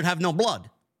match should have no blood.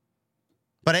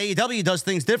 But AEW does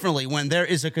things differently. When there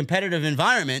is a competitive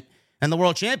environment and the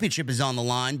World Championship is on the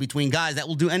line between guys that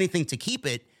will do anything to keep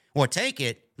it or take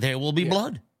it, there will be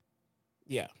blood.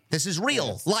 Yeah. This is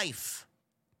real life.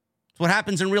 It's what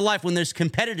happens in real life when there's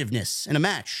competitiveness in a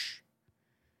match.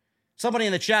 Somebody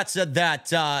in the chat said that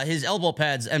his elbow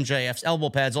pads, MJF's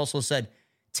elbow pads, also said,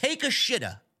 take a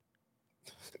shitter.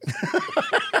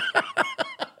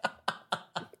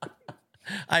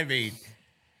 I mean,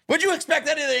 would you expect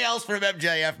anything else from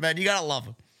MJF, man? You gotta love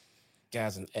him.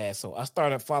 Guy's an asshole. I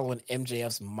started following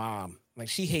MJF's mom. Like,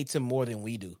 she hates him more than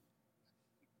we do.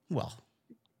 Well,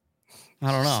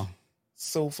 I don't know.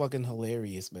 So fucking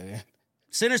hilarious, man.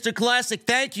 Sinister Classic,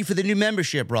 thank you for the new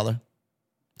membership, brother.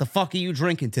 The fuck are you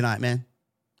drinking tonight, man?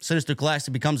 Sinister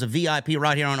Classic becomes a VIP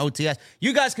right here on OTS.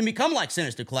 You guys can become like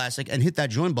Sinister Classic and hit that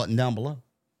join button down below.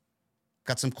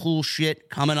 Got some cool shit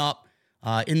coming up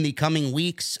in the coming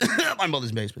weeks. My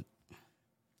mother's basement.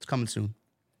 It's coming soon.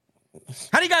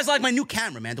 How do you guys like my new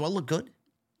camera, man? Do I look good?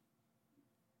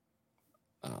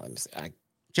 Let me see.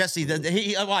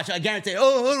 Jesse, watch. I guarantee.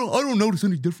 Oh, I don't notice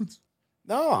any difference.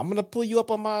 No, I'm gonna pull you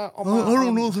up on my I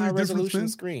don't know if high there's a resolution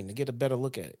difference, screen to get a better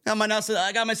look at it.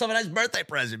 I got myself a nice birthday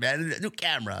present, man. A new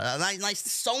camera, a nice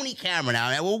Sony camera now,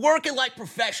 man. We're working like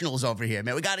professionals over here,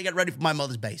 man. We got to get ready for my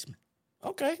mother's basement.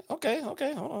 Okay. Hold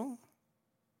on.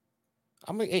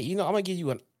 I'm gonna give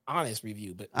you an honest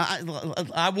review, but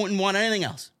I wouldn't want anything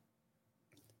else.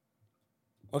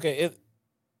 Okay,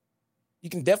 you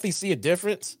can definitely see a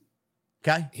difference.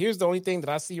 Okay. Here's the only thing that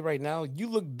I see right now. You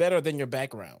look better than your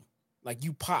background. Like,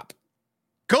 you pop.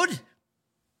 Good.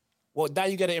 Well, now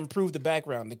you got to improve the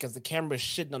background because the camera's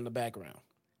shitting on the background.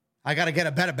 I got to get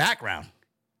a better background.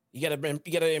 You got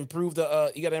to improve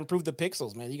the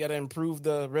pixels, man. You got to improve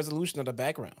the resolution of the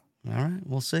background. All right,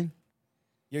 we'll see.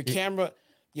 Your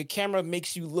camera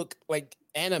makes you look like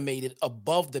animated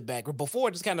above the background. Before,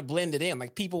 it just kind of blended in.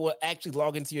 Like, people would actually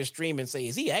log into your stream and say,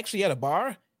 "Is he actually at a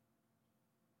bar?"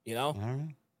 You know. All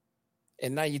right.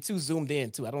 And now you're too zoomed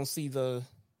in too. I don't see the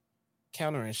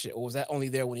counter and shit. Or was that only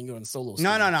there when you're in solo?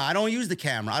 No. I don't use the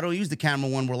camera. I don't use the camera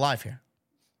when we're live here.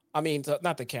 I mean,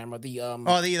 not the camera. The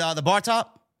the bar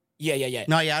top. Yeah.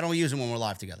 No, I don't use it when we're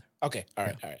live together. Okay. All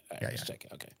right. Yeah. Let's check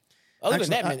it. Okay. Other than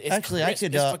that, man, it's crisp.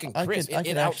 It's fucking crisp.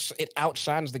 It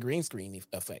outshines the green screen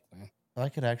effect, man. I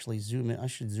could actually zoom in. I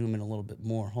should zoom in a little bit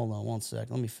more. Hold on one sec.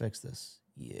 Let me fix this.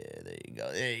 Yeah, there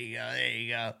you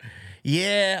go.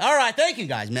 Yeah. All right. Thank you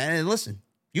guys, man. And listen,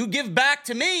 you give back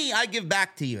to me, I give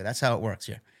back to you. That's how it works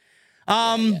here.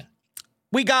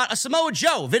 We got a Samoa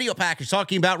Joe video package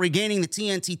talking about regaining the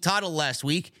TNT title last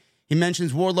week. He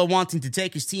mentions Wardlow wanting to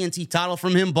take his TNT title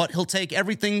from him, but he'll take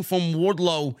everything from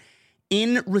Wardlow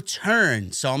in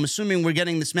return. So I'm assuming we're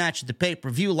getting this match at the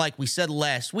pay-per-view like we said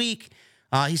last week.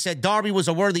 He said Darby was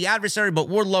a worthy adversary, but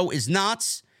Wardlow is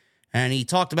not. And he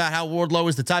talked about how Wardlow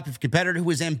is the type of competitor who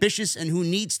is ambitious and who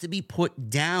needs to be put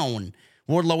down.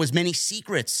 Wardlow has many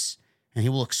secrets, and he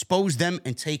will expose them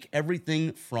and take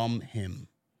everything from him.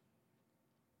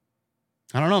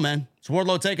 I don't know, man. Is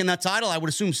Wardlow taking that title? I would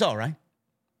assume so, right?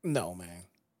 No, man.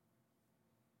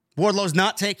 Wardlow's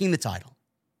not taking the title.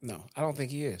 No, I don't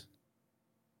think he is.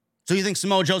 So you think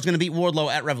Samoa Joe's going to beat Wardlow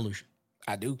at Revolution?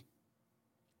 I do.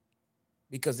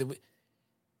 Because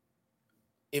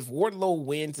if Wardlow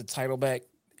wins the title back,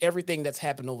 everything that's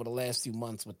happened over the last few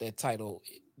months with that title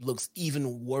looks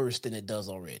even worse than it does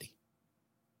already.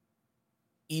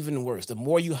 Even worse. The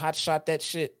more you hotshot that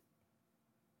shit,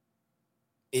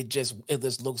 it just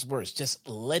looks worse. Just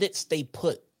let it stay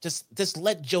put. Just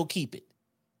let Joe keep it.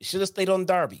 It should have stayed on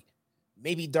Darby.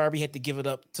 Maybe Darby had to give it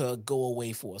up to go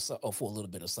away for a little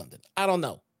bit or something. I don't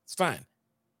know. It's fine.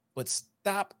 But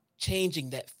stop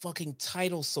changing that fucking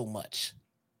title so much.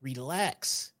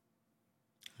 Relax.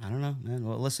 I don't know, man.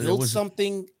 Well, listen, build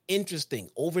something interesting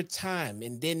over time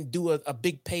and then do a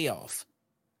big payoff.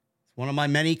 One of my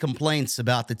many complaints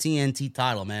about the TNT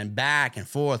title, man. Back and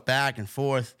forth.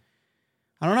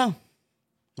 I don't know.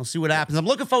 We'll see what happens. I'm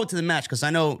looking forward to the match because I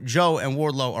know Joe and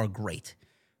Wardlow are great.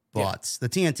 But the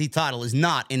TNT title is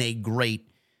not in a great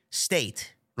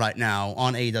state right now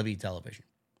on AEW television.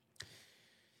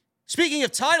 Speaking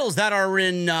of titles that are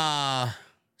in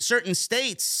certain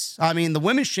states, I mean, the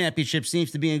women's championship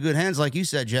seems to be in good hands, like you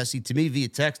said, Jesse, to me via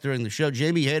text during the show.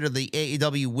 Jamie Hayter, the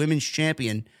AEW women's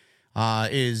champion,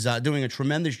 is doing a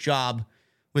tremendous job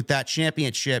with that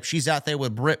championship. She's out there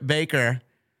with Britt Baker.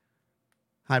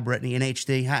 Hi, Brittany in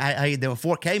HD. How you doing?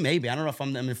 4K, maybe. I don't know if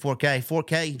I'm in 4K.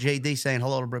 4K, JD saying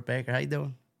hello to Britt Baker. How you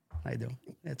doing? How you doing?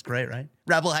 That's great, right?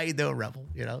 Rebel, how you doing, Rebel?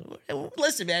 You know,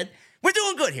 listen, man, we're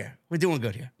doing good here. We're doing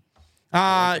good here.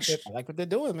 I like what they're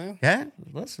doing, man. Yeah,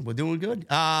 listen, we're doing good.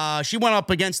 She went up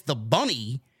against the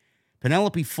Bunny.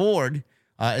 Penelope Ford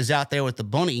is out there with the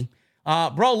Bunny.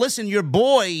 Bro, listen, your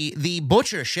boy, the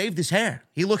Butcher, shaved his hair.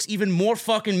 He looks even more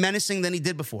fucking menacing than he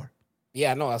did before.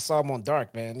 Yeah, I know. I saw him on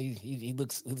Dark, man. He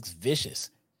looks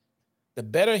vicious. The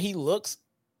better he looks,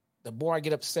 the more I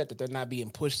get upset that they're not being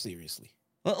pushed seriously.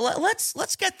 Well,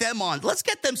 let's get them on. Let's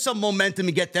get them some momentum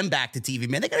and get them back to TV,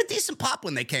 man. They got a decent pop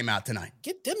when they came out tonight.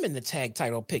 Get them in the tag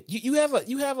title pick. You have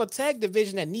a tag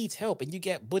division that needs help, and you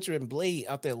got Butcher and Blade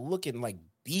out there looking like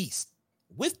beasts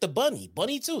with the Bunny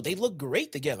too. They look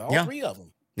great together, all three of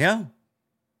them. Yeah.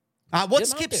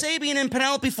 What's Kip Sabian and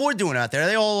Penelope Ford doing out there?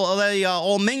 Are they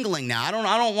all mingling now? I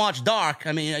don't watch Dark.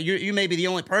 I mean, you may be the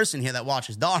only person here that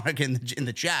watches Dark in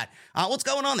the chat. What's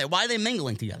going on there? Why are they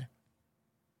mingling together?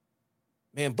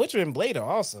 Man, Butcher and Blade are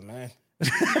awesome, man.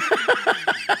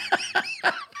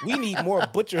 We need more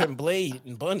Butcher and Blade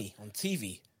and Bunny on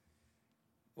TV.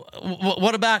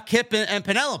 What about Kip and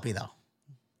Penelope though?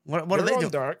 What are they doing?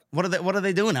 Dark. What are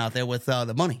they doing out there with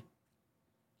the Bunny?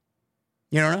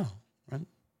 You don't know, right?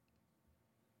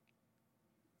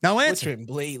 No answer. Butcher and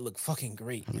Blade look fucking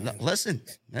great, man. Listen,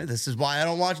 this is why I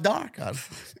don't watch Dark.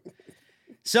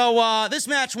 So this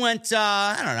match went,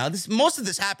 I don't know. Most of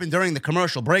this happened during the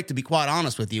commercial break, to be quite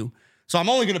honest with you. So I'm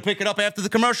only going to pick it up after the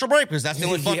commercial break because that's the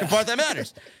only fucking part that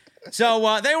matters.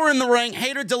 So they were in the ring.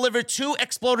 Hayter delivered 2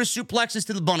 exploder suplexes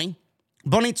to the Bunny.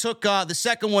 Bunny took the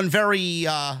second one very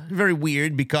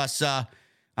weird because,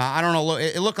 I don't know,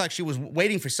 it looked like she was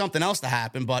waiting for something else to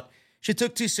happen, but she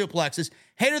took 2 suplexes.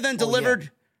 Hayter then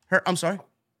delivered her, I'm sorry?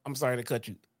 I'm sorry to cut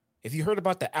you. If you heard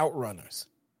about the Outrunners.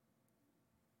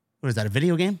 What is that, a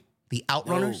video game? The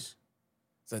Outrunners?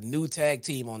 No, it's a new tag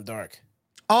team on Dark.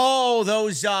 Oh,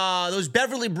 those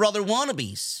Beverly Brother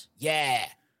wannabes. Yeah.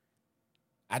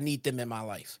 I need them in my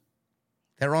life.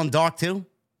 They're on Dark too?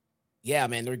 Yeah,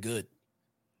 man, they're good.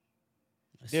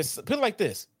 Put it like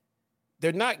this.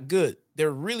 They're not good. They're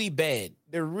really bad.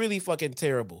 They're really fucking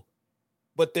terrible.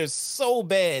 But they're so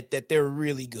bad that they're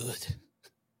really good.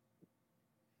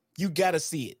 You got to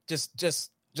see it. Just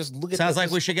look at it. Sounds like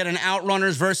we should get an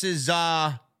Outrunners versus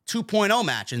 2.0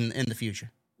 match in the future.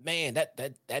 Man,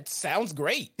 that sounds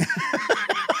great.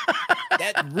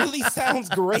 That really sounds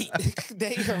great.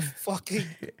 They are fucking.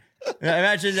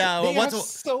 Imagine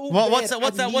what's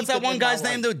that one guy's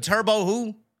name? The Turbo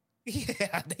who?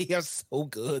 Yeah, they are so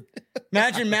good.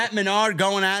 Imagine Matt Menard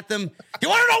going at them. You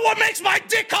want to know what makes my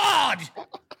dick hard?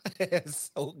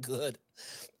 It's so good.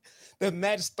 The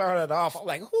match started off, I'm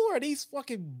like, who are these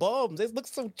fucking bums? They look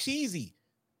so cheesy.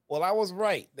 Well, I was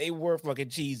right. They were fucking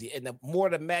cheesy. And the more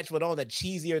the match went on, the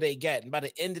cheesier they got. And by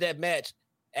the end of that match,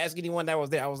 ask anyone that was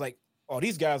there, I was like, oh,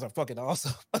 these guys are fucking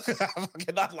awesome. I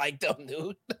fucking not like them,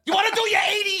 dude. You want to do your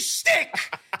 80s stick?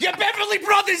 Your Beverly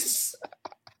Brothers.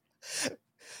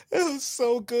 It was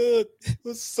so good. It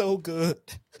was so good.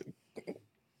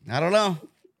 I don't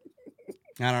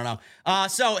know.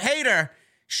 So Hayter,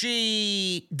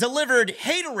 she delivered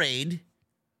Haterade.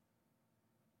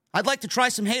 I'd like to try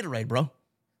some Haterade, bro.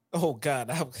 Oh, God.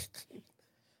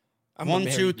 I'm 1,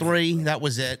 2, 3. That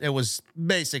was it. It was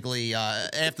basically,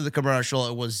 after the commercial,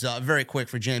 it was very quick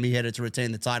for Jamie Hayter to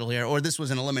retain the title here. Or this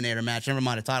was an eliminator match. Never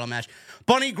mind a title match.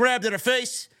 Bunny grabbed at her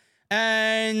face.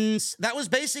 And that was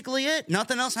basically it.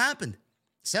 Nothing else happened.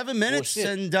 7 minutes,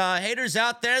 and Hayter's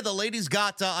out there. The ladies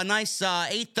got a nice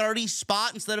 8:30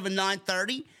 spot instead of a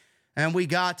 9:30. And we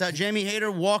got Jamie Hayter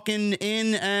walking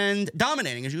in and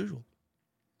dominating as usual.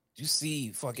 You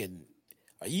see fucking...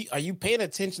 Are you paying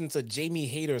attention to Jamie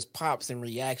Hayter's pops and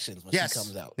reactions when she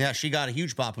comes out? Yeah, she got a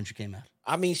huge pop when she came out.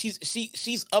 I mean,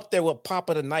 she's up there with Pop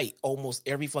of the Night almost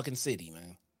every fucking city,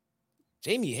 man.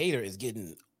 Jamie Hayter is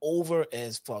getting over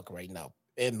as fuck right now,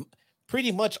 and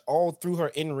pretty much all through her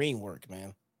in-ring work,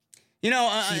 man. You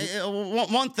know,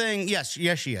 one thing, yes,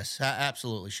 she is.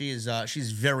 Absolutely. She is,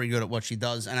 she's very good at what she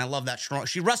does, and I love that strong.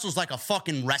 She wrestles like a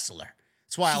fucking wrestler.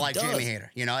 That's why I like Jamie Hayter.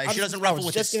 You know, she doesn't wrestle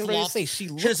with this fluff. She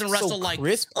doesn't wrestle so like,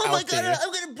 oh my God,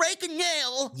 I'm going to break a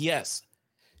nail. Yes.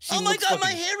 Oh my God,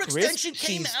 my hair extension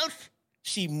came out.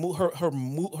 Her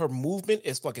movement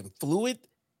is fucking fluid.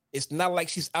 It's not like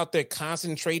she's out there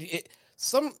concentrated.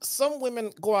 Some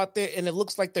women go out there and it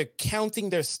looks like they're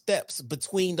counting their steps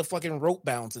between the fucking rope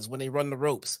bounces when they run the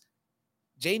ropes.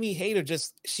 Jamie Hayter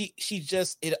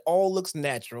it all looks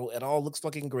natural. It all looks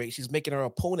fucking great. She's making her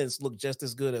opponents look just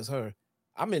as good as her.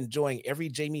 I'm enjoying every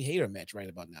Jamie Hayter match right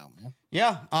about now, man.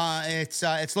 Yeah,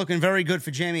 it's looking very good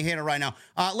for Jamie Hayter right now.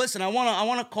 Listen, I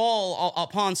want to call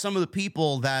upon some of the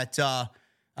people that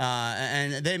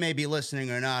and they may be listening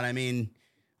or not. I mean,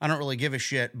 I don't really give a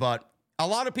shit, but a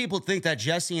lot of people think that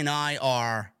Jesse and I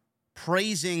are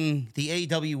praising the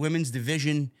AEW women's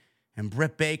division and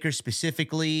Britt Baker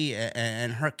specifically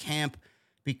and her camp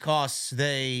because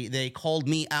they called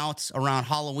me out around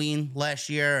Halloween last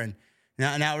year, and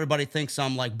now everybody thinks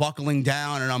I'm like buckling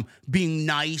down and I'm being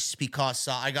nice because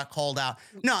I got called out.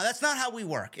 No, that's not how we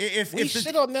work. We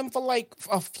shit on them for like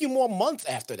a few more months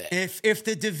after that. If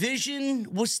the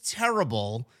division was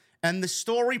terrible and the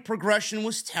story progression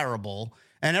was terrible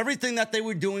and everything that they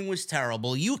were doing was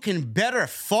terrible, you can better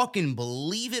fucking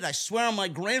believe it. I swear on my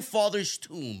grandfather's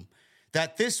tomb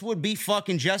that this would be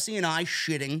fucking Jesse and I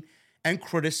shitting and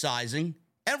criticizing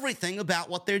everything about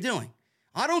what they're doing.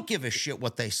 I don't give a shit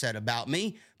what they said about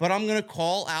me, but I'm going to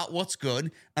call out what's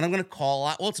good, and I'm going to call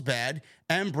out what's bad,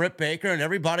 and Britt Baker and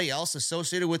everybody else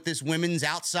associated with this women's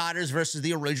outsiders versus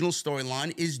the original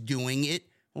storyline is doing it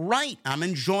right. I'm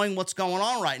enjoying what's going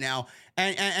on right now.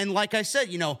 And like I said,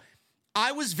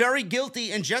 I was very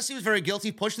guilty, and Jesse was very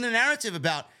guilty, pushing the narrative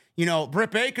about,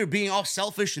 Britt Baker being all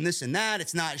selfish and this and that.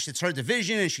 It's her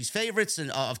division, and she's favorites and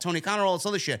of Tony Khan, all this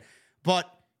other shit. But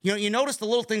you notice the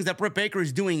little things that Britt Baker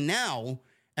is doing now,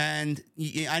 and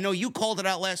I know you called it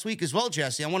out last week as well,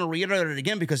 Jesse. I want to reiterate it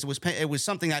again because it was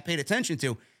something I paid attention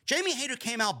to. Jamie Hayter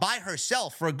came out by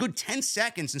herself for a good 10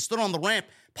 seconds and stood on the ramp,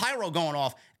 pyro going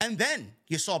off, and then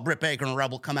you saw Britt Baker and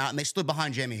Rebel come out, and they stood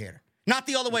behind Jamie Hayter. Not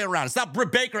the other way around. It's not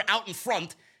Britt Baker out in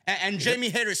front, and Jamie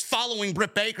Hayter is following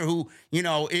Britt Baker, who,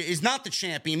 is not the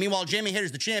champion. Meanwhile, Jamie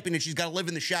Hayter's the champion, and she's got to live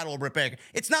in the shadow of Britt Baker.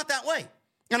 It's not that way.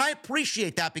 And I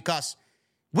appreciate that because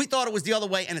we thought it was the other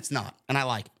way, and it's not. And I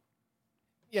like it.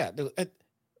 Yeah, dude,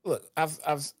 look,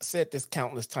 I've said this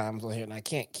countless times on here, and I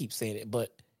can't keep saying it, but,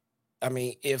 I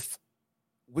mean, if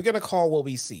we're going to call what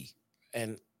we see,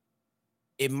 and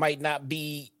it might not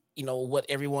be, what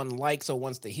everyone likes or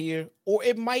wants to hear, or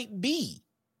it might be.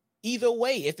 Either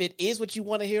way, if it is what you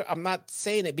want to hear, I'm not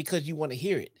saying it because you want to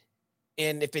hear it.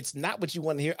 And if it's not what you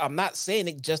want to hear, I'm not saying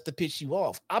it just to piss you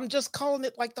off. I'm just calling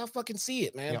it like I fucking see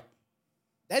it, man. Yep.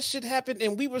 That shit happened,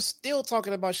 and we were still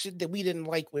talking about shit that we didn't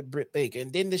like with Britt Baker.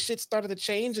 And then the shit started to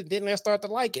change, and then I started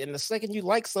to like it. And the second you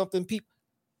like something, people...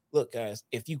 Look, guys,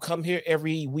 if you come here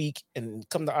every week and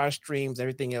come to our streams,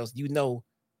 everything else,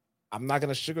 I'm not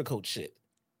going to sugarcoat shit.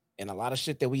 And a lot of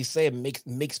shit that we say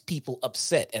makes people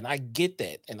upset. And I get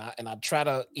that. And I try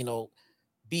to,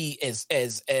 be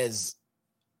as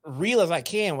real as I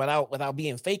can without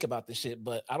being fake about this shit.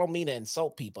 But I don't mean to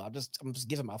insult people. I'm just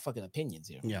giving my fucking opinions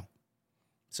here. Yeah.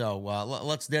 So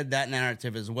let's dead that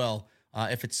narrative as well.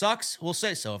 If it sucks, we'll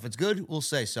say so. If it's good, we'll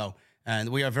say so. And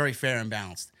we are very fair and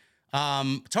balanced.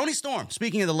 Toni Storm,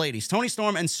 speaking of the ladies, Toni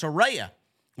Storm and Saraya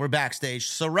were backstage.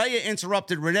 Saraya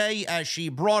interrupted Renee as she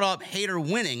brought up Hayter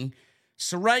winning.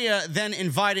 Saraya then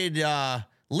invited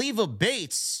Leva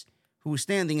Bates, who was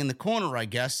standing in the corner, I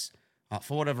guess,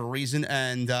 for whatever reason,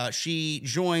 and she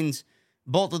joined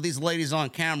both of these ladies on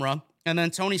camera. And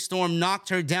then Toni Storm knocked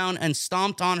her down and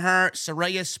stomped on her.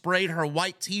 Saraya sprayed her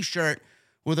white T-shirt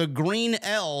with a green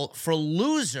L for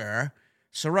loser.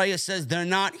 Saraya says they're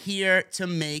not here to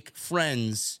make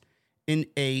friends in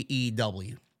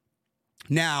AEW.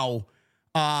 Now,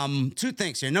 two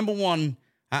things here. Number one,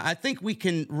 I think we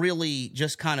can really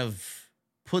just kind of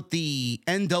put the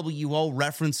NWO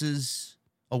references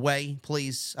away,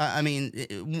 please. I mean,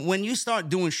 when you start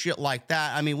doing shit like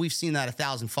that, I mean, we've seen that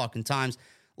 1,000 fucking times.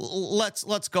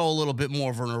 Let's go a little bit more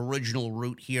of an original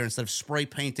route here instead of spray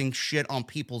painting shit on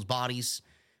people's bodies.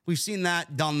 We've seen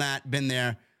that, done that, been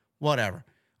there, whatever.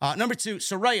 Number two,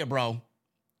 Saraya, bro,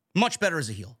 much better as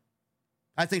a heel.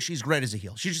 I think she's great as a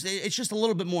heel. It's just a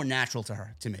little bit more natural to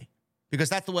her, to me, because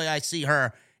that's the way I see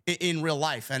her in real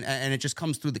life, and it just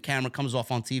comes through the camera, comes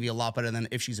off on TV a lot better than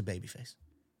if she's a babyface.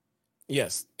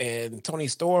 Yes, and Toni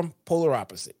Storm, polar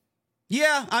opposite.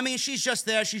 Yeah, I mean, she's just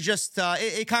there. She's just,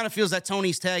 it kind of feels that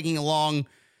Toni's tagging along.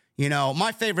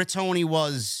 My favorite Toni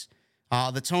was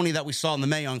the Toni that we saw in the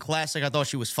Mae Young Classic. I thought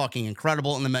she was fucking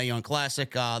incredible in the Mae Young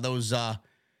Classic. Those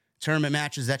tournament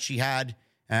matches that she had.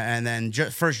 And then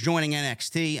first joining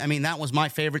NXT. I mean, that was my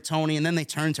favorite Toni. And then they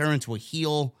turned her into a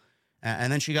heel. And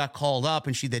then she got called up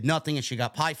and she did nothing. And she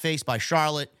got pie-faced by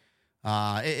Charlotte.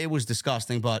 It was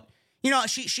disgusting. But,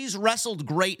 she's wrestled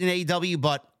great in AEW.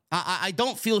 But I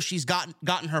don't feel she's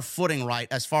gotten her footing right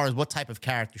as far as what type of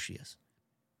character she is.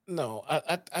 No,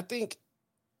 I think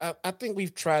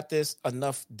we've tried this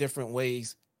enough different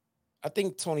ways. I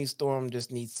think Toni Storm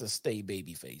just needs to stay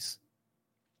babyface.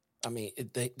 I mean,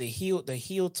 the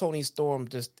heel Toni Storm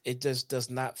just does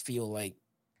not feel like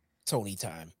Tony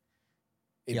time.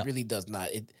 It really does not.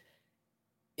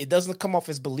 It doesn't come off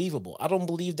as believable. I don't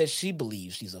believe that she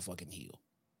believes she's a fucking heel.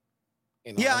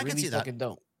 You know, I can see that.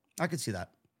 Don't. I can see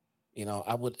that. You know,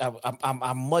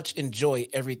 I much enjoy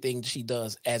everything she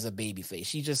does as a babyface.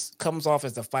 She just comes off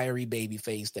as a fiery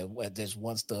babyface that just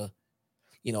wants to,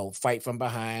 you know, fight from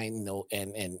behind, you know,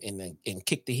 and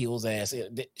kick the heel's ass.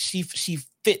 She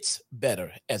fits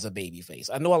better as a babyface.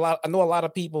 I know a lot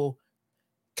of people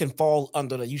can fall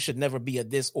under the you should never be a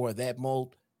this or that mode,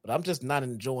 but I'm just not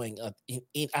enjoying.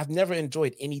 I've never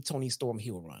enjoyed any Toni Storm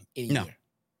heel run anywhere.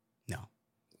 No,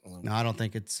 I don't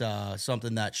think it's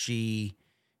something that she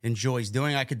enjoys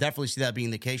doing. I could definitely see that being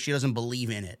the case. She doesn't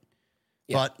believe in it.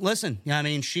 Yeah. But listen, I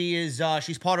mean, she's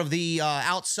part of the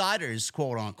outsiders,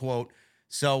 quote unquote.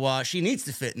 So she needs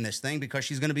to fit in this thing because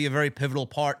she's going to be a very pivotal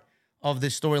part of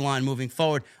this storyline moving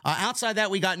forward. Outside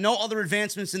that, we got no other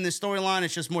advancements in this storyline.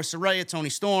 It's just more Saraya, Toni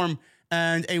Storm,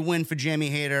 and a win for Jamie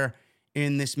Hayter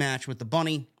in this match with the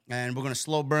Bunny. And we're going to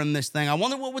slow burn this thing. I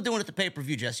wonder what we're doing at the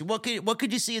pay-per-view, Jesse. What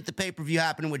could you see at the pay-per-view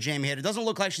happening with Jamie Hayter? It doesn't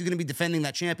look like she's going to be defending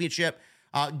that championship.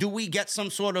 Do we get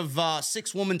some sort of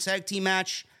 6-woman tag team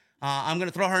match? I'm going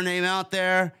to throw her name out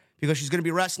there because she's going to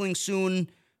be wrestling soon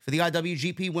for the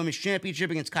IWGP Women's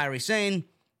Championship against Kairi Sane.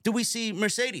 Do we see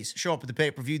Mercedes show up at the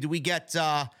pay-per-view? Do we get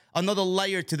another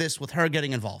layer to this with her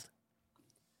getting involved?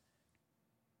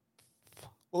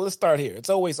 Well, let's start here. It's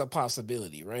always a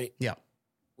possibility, right? Yeah.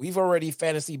 We've already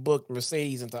fantasy booked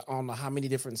Mercedes into I don't know how many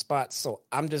different spots, so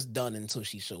I'm just done until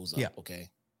she shows up, okay?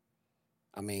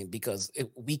 I mean, because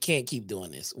we can't keep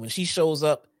doing this. When she shows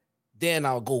up, then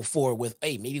I'll go forward with,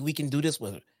 hey, maybe we can do this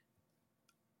with her.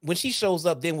 When she shows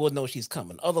up, then we'll know she's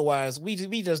coming. Otherwise, we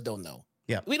just don't know.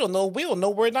 Yeah. We don't know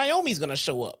where Naomi's going to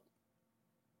show up.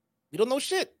 We don't know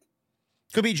shit.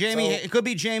 Could be Jamie. It could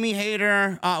be Jamie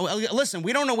Hayter. Listen,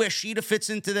 we don't know where Sheeta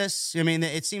fits into this. I mean,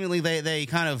 it seemingly they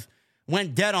kind of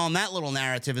went dead on that little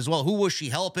narrative as well. Who was she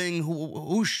helping?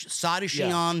 Whose side is she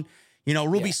on? You know,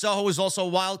 Ruby Soho is also a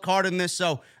wild card in this.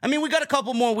 So, I mean, we got a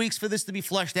couple more weeks for this to be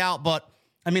fleshed out. But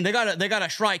I mean, they got to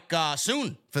strike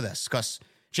soon for this because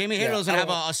Jamie Hayter doesn't have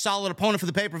a solid opponent for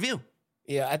the pay per view.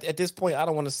 Yeah, at this point, I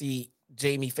don't want to see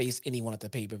Jamie face anyone at the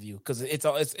pay per view because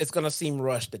it's going to seem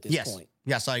rushed at this point.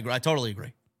 Yes, I agree. I totally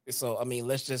agree. So, I mean,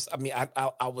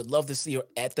 I would love to see her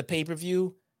at the pay per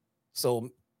view. So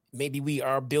maybe we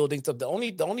are building to the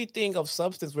only thing of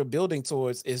substance we're building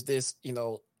towards is this, you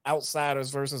know,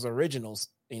 outsiders versus originals,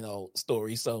 you know,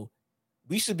 story. So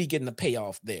we should be getting a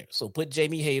payoff there. So put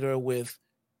Jamie Hayter with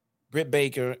Britt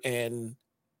Baker and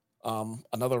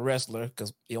another wrestler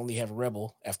because you only have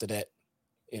Rebel after that,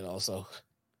 you know. So,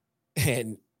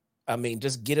 and I mean,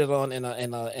 just get it on in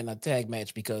a tag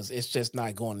match because it's just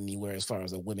not going anywhere as far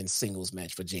as a women's singles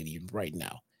match for Jamie right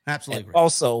now. Absolutely. And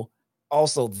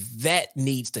also, that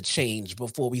needs to change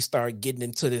before we start getting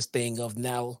into this thing of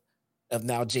now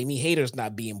Jamie Hayter's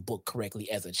not being booked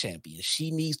correctly as a champion.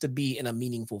 She needs to be in a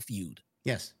meaningful feud.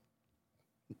 Yes.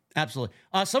 Absolutely.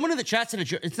 Someone in the chat said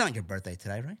it's not your birthday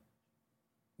today, right?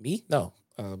 Me? No.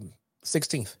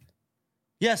 16th.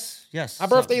 Yes. My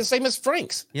birthday is the same as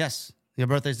Frank's. Yes. Your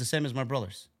birthday is the same as my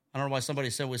brother's. I don't know why somebody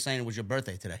was saying it was your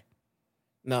birthday today.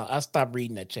 No, I stopped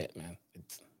reading that chat, man.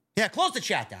 Yeah, close the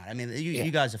chat down. I mean,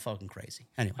 you guys are fucking crazy.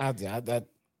 Anyway. You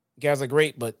guys are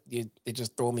great, but it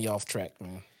just throw me off track,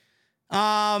 man.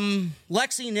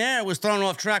 Lexi Nair was thrown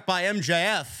off track by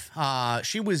MJF.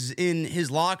 She was in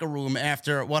his locker room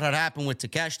after what had happened with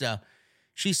Takeshita.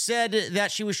 She said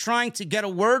that she was trying to get a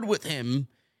word with him.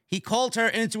 He called her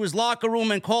into his locker room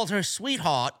and called her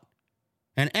sweetheart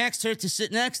and asked her to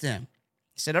sit next to him.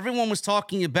 He said everyone was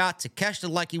talking about Takeshita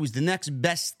like he was the next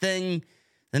best thing,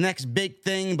 the next big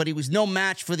thing, but he was no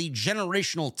match for the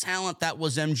generational talent that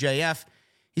was MJF.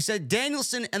 He said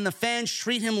Danielson and the fans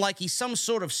treat him like he's some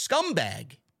sort of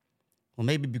scumbag. Well,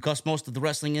 maybe because most of the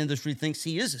wrestling industry thinks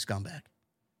he is a scumbag.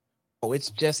 Oh, it's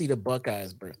Jesse the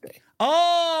Buckeye's birthday.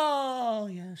 Oh,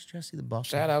 yes, Jesse the Buckeye.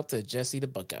 Shout out to Jesse the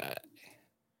Buckeye.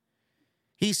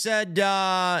 He said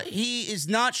he is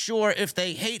not sure if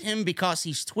they hate him because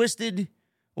he's twisted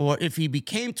or if he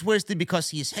became twisted because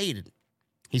he is hated.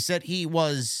 He said he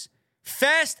was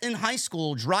fast in high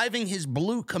school driving his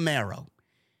blue Camaro.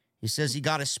 He says he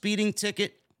got a speeding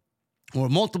ticket or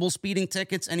multiple speeding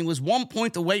tickets, and he was 1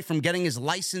 point away from getting his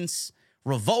license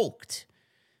revoked.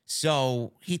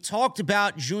 So he talked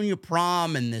about junior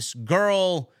prom and this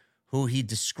girl who he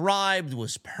described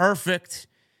was perfect.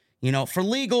 You know, for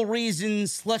legal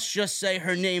reasons, let's just say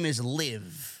her name is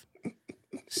Liv.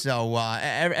 So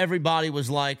everybody was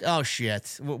like, oh,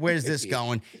 shit, where's this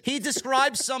going? He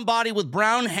described somebody with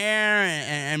brown hair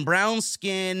and brown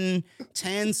skin,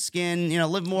 tan skin. You know,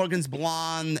 Liv Morgan's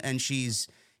blonde, and she's,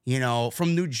 you know,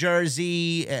 from New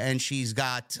Jersey, and she's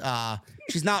got,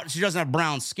 she doesn't have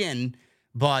brown skin.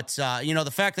 But, you know,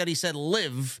 the fact that he said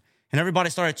Liv, and everybody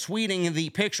started tweeting the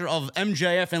picture of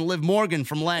MJF and Liv Morgan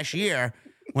from last year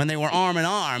when they were arm in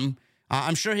arm.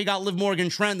 I'm sure he got Liv Morgan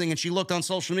trending, and she looked on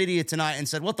social media tonight and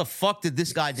said, what the fuck did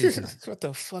this guy do tonight? What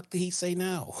the fuck did he say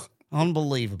now?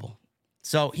 Unbelievable.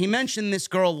 So he mentioned this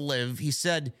girl, Liv. He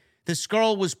said this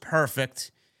girl was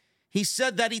perfect. He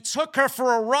said that he took her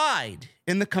for a ride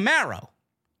in the Camaro,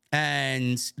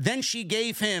 and then she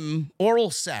gave him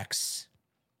oral sex,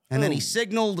 and then he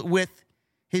signaled with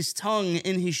his tongue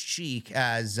in his cheek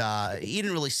as, he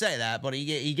didn't really say that, but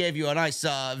he gave you a nice,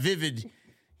 vivid,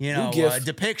 you know,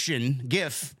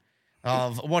 GIF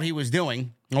of what he was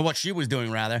doing, or what she was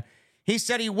doing, rather. He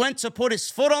said he went to put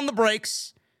his foot on the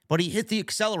brakes, but he hit the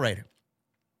accelerator.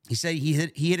 He said he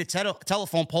hit a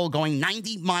telephone pole going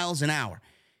 90 miles an hour.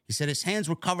 He said his hands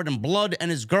were covered in blood, and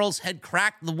his girl's head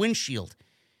cracked the windshield.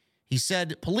 He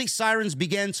said police sirens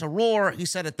began to roar. He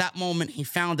said at that moment he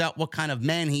found out what kind of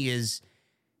man he is.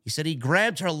 He said he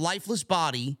grabbed her lifeless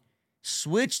body,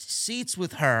 switched seats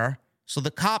with her, so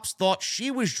the cops thought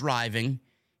she was driving.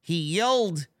 He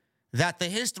yelled that the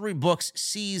history books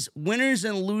sees winners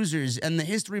and losers, and the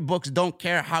history books don't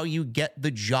care how you get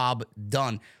the job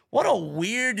done. What a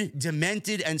weird,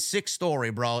 demented, and sick story,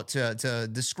 bro, to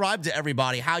describe to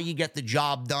everybody how you get the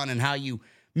job done and how you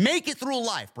make it through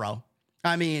life, bro.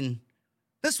 I mean,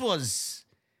 this was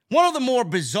one of the more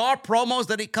bizarre promos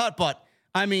that he cut, but,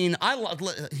 I mean,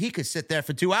 he could sit there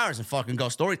for 2 hours and fucking go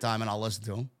story time, and I'll listen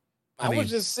to him. I was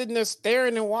just sitting there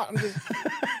staring and watching.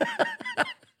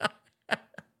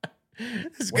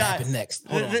 This what guy happened next?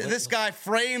 This guy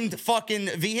framed fucking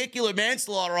vehicular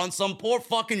manslaughter on some poor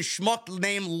fucking schmuck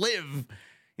named Liv.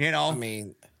 You know, I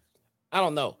mean, I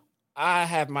don't know. I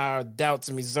have my doubts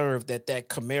and reserve that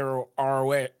Camaro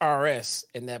RS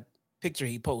in that picture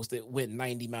he posted went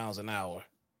 90 miles an hour.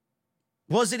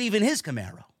 Was it even his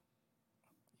Camaro?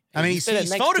 I mean, he's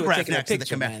photographed next to the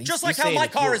Camaro. Man. Just like how my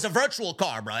car is a virtual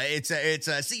car, bro. It's a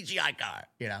CGI car,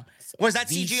 you know. Was that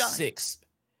V6.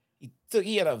 CGI?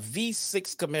 He had a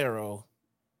V6 Camaro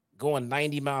going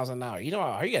 90 miles an hour. You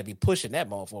know, you got to be pushing that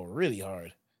motherfucker really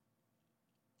hard.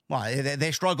 Why?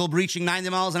 They struggle reaching 90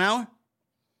 miles an hour?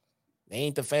 They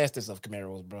ain't the fastest of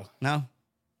Camaros, bro. No?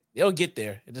 They'll get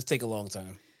there. It just take a long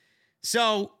time.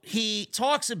 So he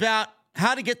talks about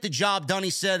how to get the job done. He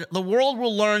said, the world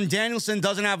will learn Danielson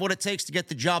doesn't have what it takes to get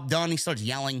the job done. He starts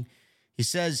yelling. He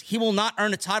says he will not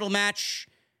earn a title match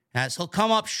as he'll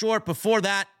come up short before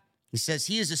that. He says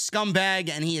he is a scumbag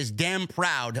and he is damn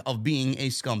proud of being a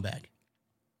scumbag.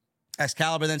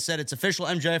 Excalibur then said it's official.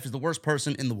 MJF is the worst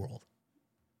person in the world.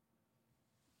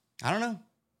 I don't know.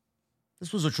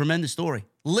 This was a tremendous story.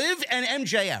 Liv and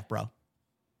MJF, bro.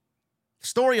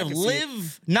 Story of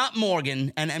Liv, not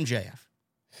Morgan, and MJF.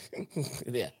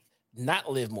 Yeah,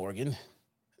 not Liv Morgan.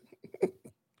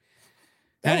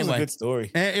 That was a good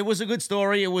story. It was a good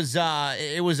story. It was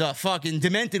a fucking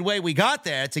demented way we got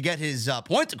there to get his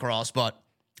point across, but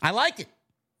I liked it.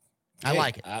 I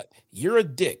like it. You're a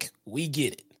dick. We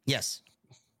get it. Yes.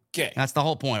 Okay. That's the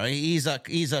whole point. He's a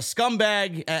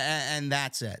scumbag, and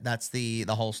that's it. That's the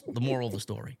moral of the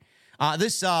story.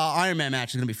 This Iron Man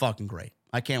match is gonna be fucking great.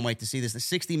 I can't wait to see this. The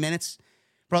 60 minutes,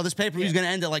 bro. This pay-per-view is gonna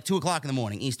end at like 2:00 in the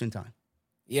morning Eastern time.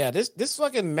 Yeah, this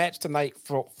fucking match tonight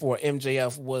for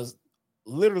MJF was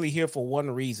literally here for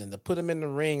one reason: to put him in the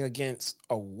ring against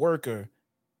a worker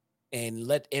and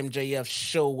let MJF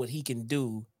show what he can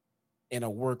do in a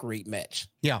work rate match.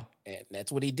 Yeah. And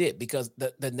that's what he did, because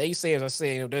the naysayers are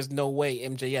saying there's no way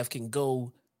MJF can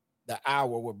go the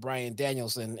hour with Bryan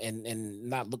Danielson and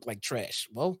not look like trash.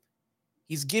 Well,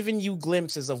 he's giving you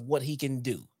glimpses of what he can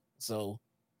do. So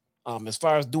as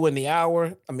far as doing the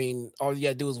hour, I mean, all you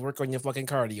gotta do is work on your fucking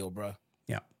cardio, bro.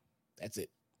 Yeah. That's it.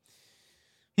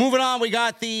 Moving on, we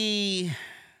got the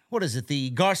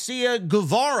Garcia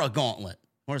Guevara gauntlet.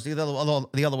 Or is the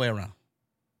other way around?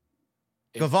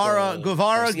 Garcia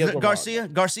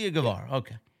Guevara.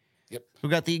 Okay. Yep. We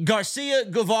got the Garcia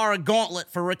Guevara gauntlet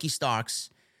for Ricky Starks.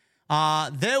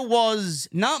 There was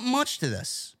not much to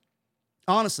this.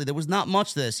 Honestly, there was not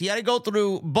much to this. He had to go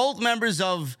through both members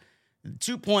of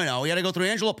 2.0. He had to go through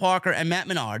Angelo Parker and Matt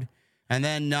Menard. And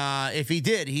then if he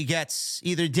did, he gets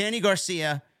either Danny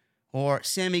Garcia or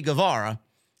Sammy Guevara.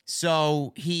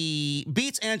 So he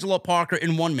beats Angelo Parker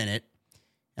in 1 minute,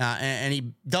 and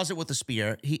he does it with a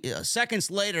spear.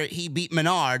 Seconds later, he beat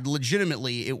Menard.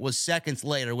 Legitimately, it was seconds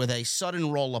later with a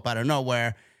sudden roll-up out of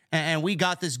nowhere. And we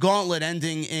got this gauntlet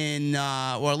ending in,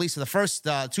 or at least the first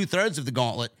 2/3 of the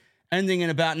gauntlet, ending in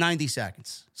about 90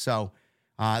 seconds. So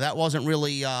that wasn't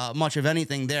really much of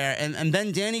anything there. And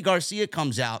then Danny Garcia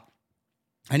comes out,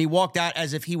 and he walked out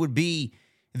as if he would be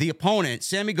the opponent.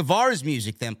 Sammy Guevara's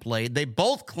music then played. They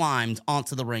both climbed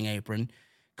onto the ring apron.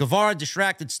 Guevara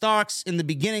distracted Starks in the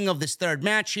beginning of this third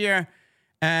match here,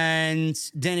 and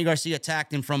Danny Garcia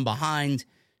attacked him from behind.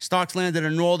 Starks landed a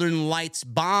Northern Lights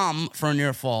bomb for a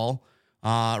near fall.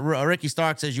 Ricky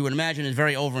Starks, as you would imagine, is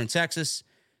very over in Texas.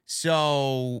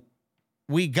 So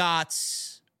we got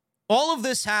all of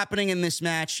this happening in this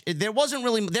match. They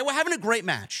were having a great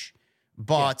match,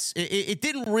 but it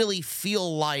didn't really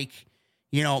feel like,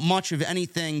 much of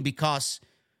anything, because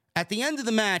at the end of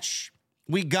the match,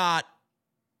 we got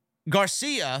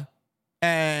Garcia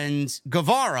and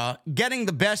Guevara getting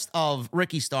the best of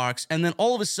Ricky Starks, and then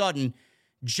all of a sudden,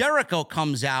 Jericho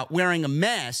comes out wearing a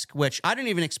mask, which I didn't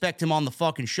even expect him on the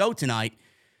fucking show tonight.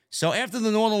 So after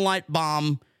the Northern Light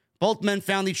bomb, both men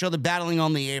found each other battling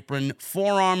on the apron.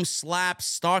 Forearm slaps.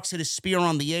 Starks hit a spear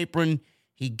on the apron.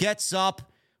 He gets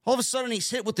up. All of a sudden, he's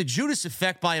hit with the Judas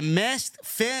effect by a masked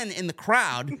fan in the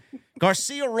crowd.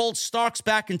 Garcia rolled Starks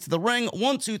back into the ring.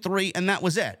 1, 2, 3, and that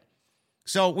was it.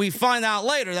 So we find out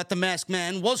later that the masked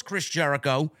man was Chris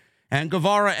Jericho, and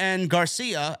Guevara and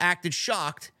Garcia acted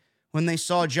shocked when they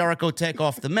saw Jericho take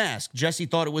off the mask. Jesse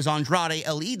thought it was Andrade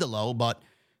El Idolo, but,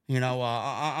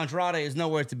 Andrade is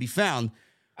nowhere to be found.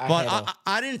 But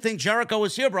I didn't think Jericho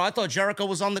was here, bro. I thought Jericho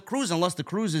was on the cruise, unless the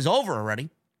cruise is over already.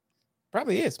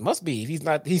 Probably is. Must be. He's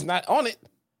not on it.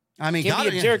 I mean,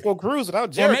 can't be a Jericho cruise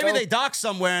without Jericho. Or maybe they docked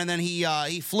somewhere and then he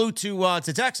flew to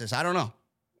Texas. I don't know.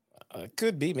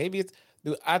 Could be. Maybe it's.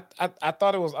 Dude, I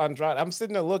thought it was Andrade. I'm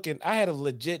sitting there looking. I had a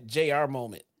legit JR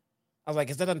moment. I was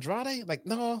like, "Is that Andrade?" Like,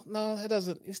 no, it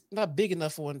doesn't. It's not big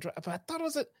enough for Andrade. But I thought it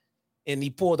was it. And he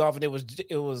pulled off, and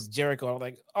it was Jericho. I was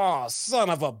like, "Oh,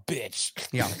 son of a bitch!"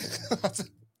 Yeah.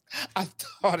 I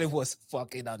thought it was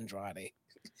fucking Andrade.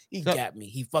 He got me.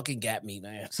 He fucking got me,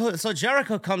 man. So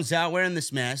Jericho comes out wearing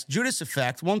this mask, Judas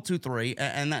effect, 1, 2, 3,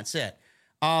 and that's it.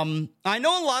 I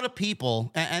know a lot of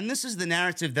people, and this is the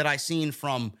narrative that I seen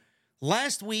from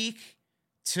last week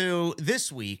to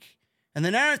this week, and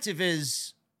the narrative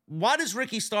is, why does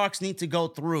Ricky Starks need to go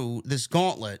through this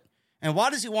gauntlet, and why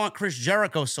does he want Chris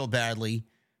Jericho so badly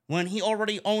when he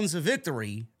already owns a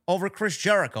victory over Chris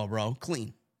Jericho, bro?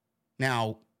 Clean.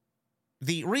 Now,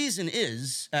 the reason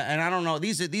is, and I don't know,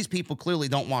 these people clearly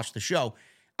don't watch the show.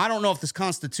 I don't know if this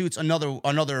constitutes another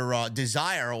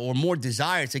desire or more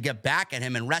desire to get back at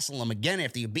him and wrestle him again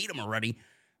after you beat him already.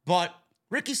 But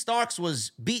Ricky Starks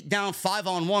was beat down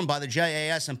 5-on-1 by the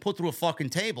JAS and put through a fucking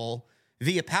table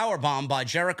via powerbomb by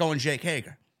Jericho and Jake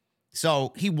Hager.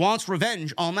 So he wants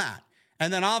revenge on that.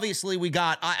 And then obviously we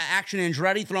got Action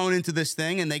Andretti thrown into this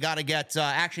thing, and they got to get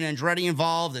Action Andretti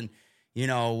involved and,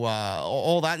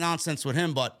 all that nonsense with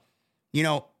him. But,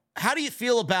 how do you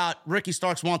feel about Ricky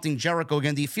Starks wanting Jericho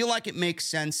again? Do you feel like it makes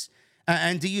sense?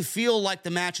 And do you feel like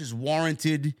the match is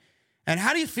warranted? And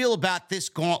how do you feel about this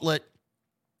gauntlet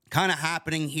kind of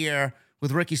happening here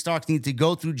with Ricky Starks need to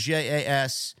go through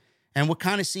JAS? And we're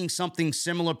kind of seeing something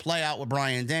similar play out with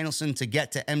Bryan and Danielson to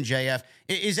get to MJF.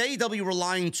 Is AEW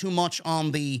relying too much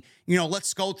on the,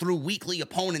 let's go through weekly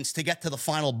opponents to get to the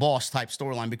final boss type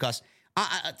storyline? Because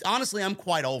honestly, I'm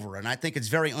quite over it, and I think it's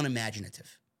very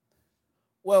unimaginative.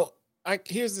 Well,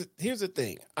 here's the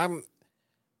thing.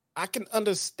 I can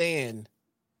understand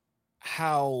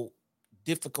how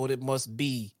difficult it must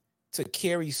be to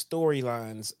carry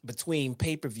storylines between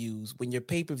pay-per-views when your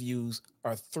pay-per-views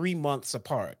are 3 months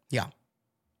apart. Yeah.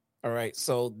 All right.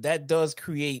 So that does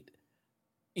create,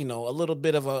 a little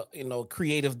bit of a,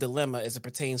 creative dilemma as it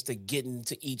pertains to getting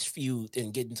to each feud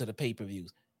and getting to the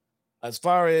pay-per-views. As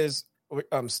far as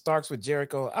Starks with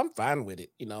Jericho, I'm fine with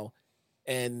it,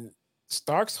 and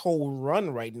Starks' whole run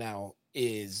right now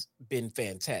is been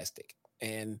fantastic.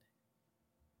 And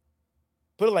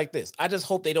put it like this, I just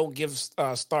hope they don't give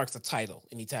Starks a title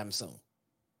anytime soon.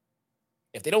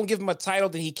 If they don't give him a title,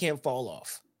 then he can't fall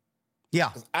off.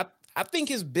 Yeah. I think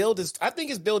his build is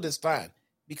fine.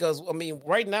 Because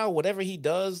right now, whatever he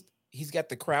does, he's got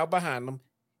the crowd behind him.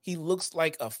 He looks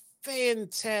like a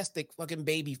fantastic fucking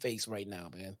baby face right now,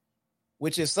 man.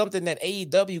 Which is something that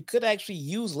AEW could actually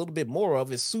use a little bit more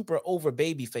of, is super over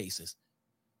baby faces.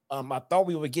 I thought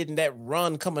we were getting that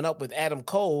run coming up with Adam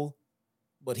Cole,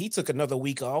 but he took another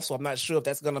week off, so I'm not sure if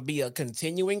that's going to be a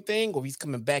continuing thing or he's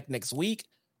coming back next week.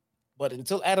 But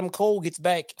until Adam Cole gets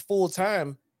back full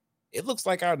time, it looks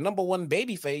like our number one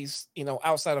babyface,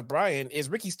 outside of Bryan, is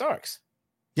Ricky Starks.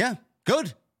 Yeah,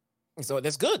 good. So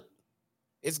that's good.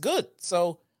 It's good.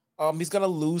 So he's gonna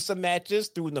lose some matches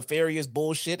through nefarious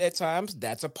bullshit at times.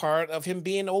 That's a part of him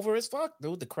being over as fuck,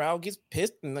 dude. The crowd gets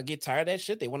pissed and they get tired of that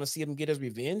shit. They want to see him get his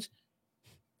revenge.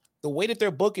 The way that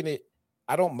they're booking it,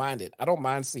 I don't mind it. I don't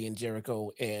mind seeing Jericho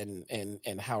and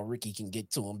how Ricky can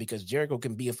get to him, because Jericho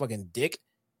can be a fucking dick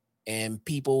and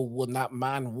people will not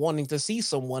mind wanting to see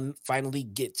someone finally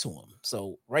get to him.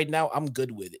 So right now I'm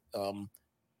good with it.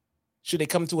 Should they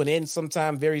come to an end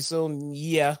sometime very soon?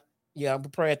 Yeah, we're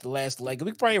probably at the last leg.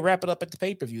 We could probably wrap it up at the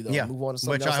pay-per-view, though. Yeah, move on to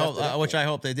something else. Which I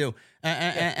hope they do.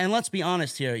 And let's be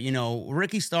honest here.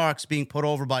 Ricky Starks being put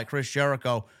over by Chris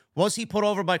Jericho. Was he put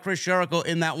over by Chris Jericho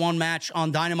in that one match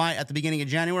on Dynamite at the beginning of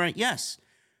January? Yes.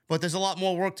 But there's a lot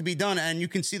more work to be done, and you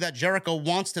can see that Jericho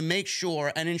wants to make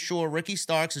sure and ensure Ricky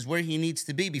Starks is where he needs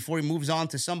to be before he moves on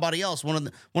to somebody else, one of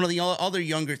the other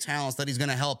younger talents that he's going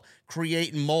to help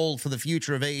create and mold for the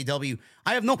future of AEW.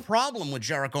 I have no problem with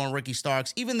Jericho and Ricky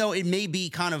Starks, even though it may be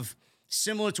kind of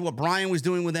similar to what Bryan was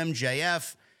doing with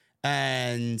MJF.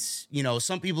 And,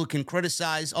 some people can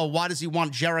criticize, why does he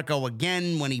want Jericho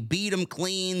again when he beat him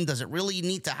clean? Does it really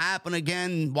need to happen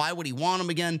again? Why would he want him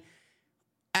again?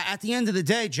 At the end of the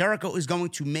day, Jericho is going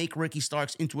to make Ricky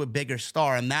Starks into a bigger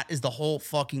star, and that is the whole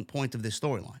fucking point of this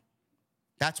storyline.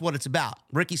 That's what it's about.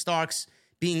 Ricky Starks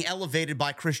being elevated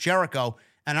by Chris Jericho,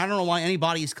 and I don't know why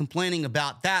anybody is complaining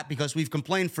about that, because we've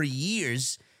complained for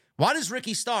years. Why does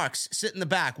Ricky Starks sit in the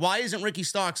back? Why isn't Ricky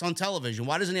Starks on television?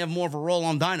 Why doesn't he have more of a role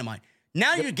on Dynamite?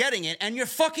 Now you're getting it, and you're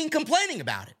fucking complaining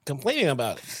about it.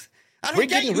 I don't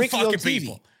get you Ricky fucking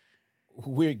people.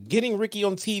 We're getting Ricky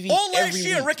on TV. All last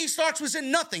year, Ricky Starks was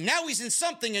in nothing. Now he's in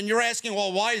something, and you're asking,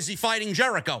 well, why is he fighting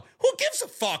Jericho? Who gives a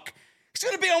fuck? He's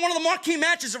going to be on one of the marquee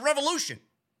matches of Revolution.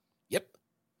 Yep.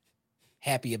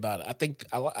 Happy about it. I think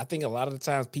a lot of the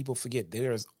times people forget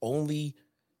there's only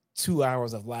 2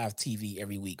 hours of live TV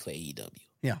every week for AEW.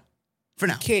 Yeah. For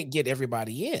now. You can't get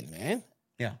everybody in, man.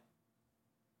 Yeah.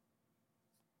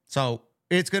 So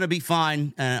it's going to be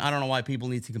fine. And I don't know why people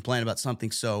need to complain about something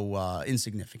so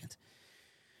insignificant.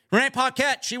 Renee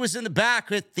Paquette, she was in the back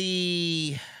with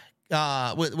the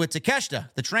with Takeshita,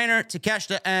 the trainer,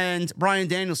 Takeshita, and Bryan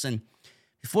Danielson.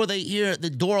 Before they hear the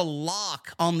door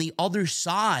lock on the other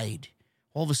side,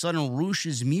 all of a sudden,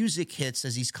 Rush's music hits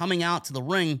as he's coming out to the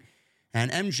ring,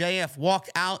 and MJF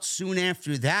walked out soon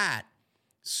after that.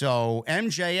 So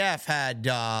MJF had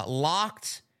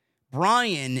locked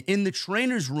Bryan in the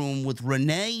trainer's room with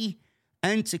Renee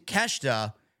and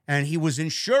Takeshita, and he was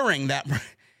ensuring that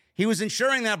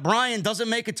Bryan doesn't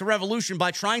make it to Revolution by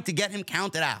trying to get him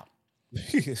counted out.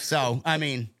 So, I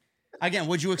mean, again,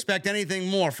 would you expect anything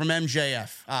more from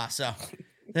MJF? So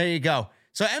there you go.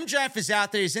 So MJF is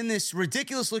out there. He's in this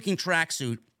ridiculous-looking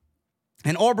tracksuit,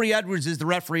 and Aubrey Edwards is the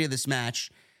referee of this match,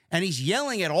 and he's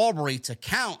yelling at Aubrey to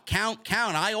count.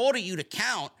 I order you to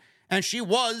count, and she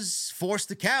was forced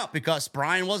to count because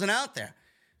Bryan wasn't out there.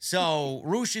 So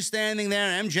Rush is standing there,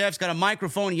 and MJF's got a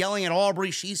microphone yelling at Aubrey.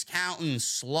 She's counting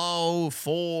slow,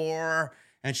 4,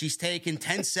 and she's taking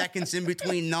 10 seconds in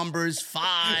between numbers,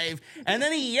 5. And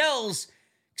then he yells,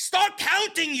 "Start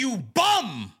counting, you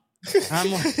bum!"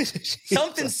 I'm like,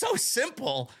 something so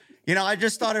simple. I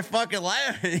just started fucking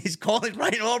laughing. He's calling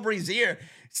right in Aubrey's ear,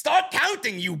 "Start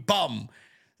counting, you bum!"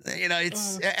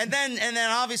 And then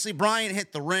obviously Bryan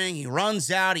hit the ring. He runs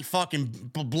out. He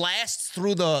fucking blasts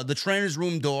through the trainer's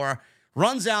room door,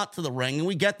 runs out to the ring, and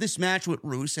we get this match with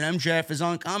Roos, and MJF is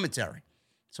on commentary.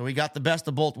 So we got the best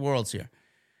of both worlds here.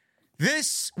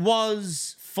 This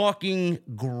was fucking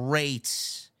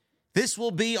great. This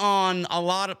will be on a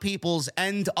lot of people's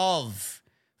end of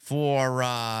for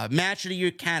Match of the Year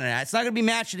Canada. It's not going to be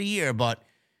Match of the Year, but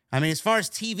I mean, as far as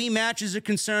TV matches are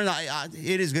concerned,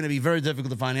 it is going to be very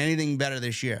difficult to find anything better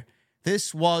this year.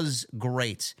 This was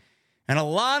great. And a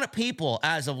lot of people,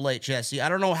 as of late, Jesse, I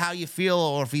don't know how you feel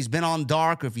or if he's been on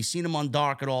Dark or if you've seen him on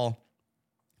Dark at all.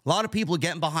 A lot of people are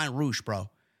getting behind Rush, bro.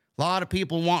 A lot of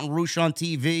people wanting Rush on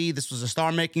TV. This was a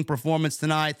star-making performance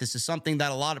tonight. This is something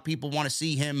that a lot of people want to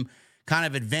see him kind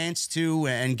of advance to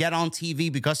and get on TV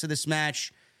because of this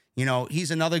match. He's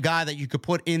another guy that you could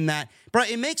put in that. Bro,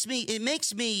 it makes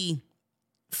me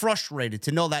frustrated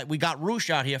to know that we got Rush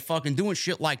out here fucking doing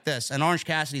shit like this, and Orange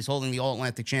Cassidy's holding the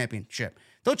All-Atlantic Championship.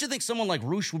 Don't you think someone like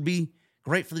Rush would be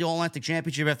great for the All-Atlantic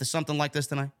Championship after something like this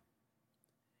tonight?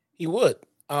 He would.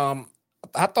 I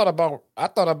thought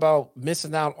about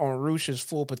missing out on Rush's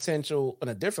full potential in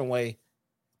a different way.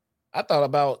 I thought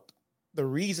about the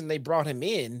reason they brought him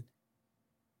in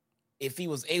if he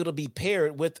was able to be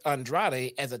paired with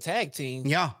Andrade as a tag team,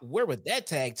 where would that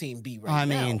tag team be right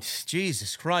now? I mean,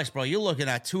 Jesus Christ, bro. You're looking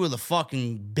at two of the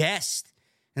fucking best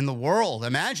in the world.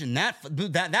 Imagine that.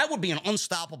 That would be an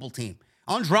unstoppable team.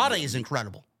 Andrade is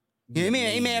incredible. He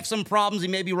may have some problems. He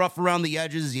may be rough around the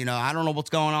edges. You know, I don't know what's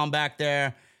going on back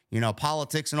there. You know,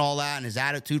 politics and all that, and his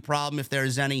attitude problem, if there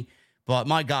is any. But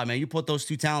my God, man, you put those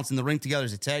two talents in the ring together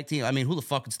as a tag team. I mean, who the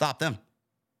fuck could stop them?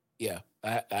 Yeah,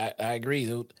 I agree,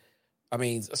 dude. I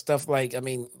mean, stuff like,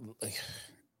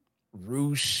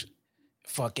 Roosh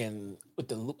fucking with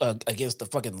the against the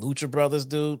fucking Lucha Brothers,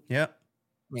 dude. Yep.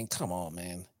 I mean, come on,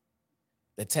 man.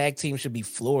 The tag team should be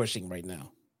flourishing right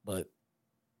now. But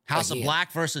House of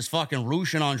Black versus fucking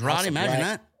Roosh and Andrade. Imagine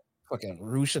that. Fucking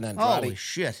Roosh and Andrade. Holy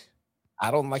shit.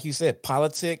 I don't, like you said,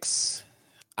 politics.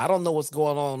 I don't know what's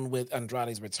going on with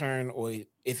Andrade's return or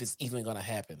if it's even going to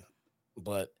happen.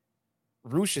 But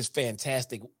Roosh is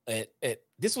fantastic at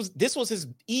this was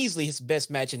easily his best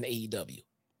match in AEW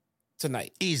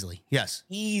tonight. Easily, yes.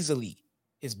 Easily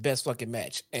his best fucking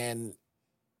match. And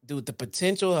dude, the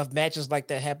potential of matches like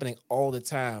that happening all the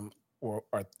time or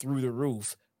are through the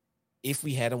roof if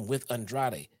we had him with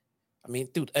Andrade. I mean,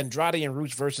 dude, Andrade and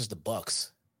Roosh versus the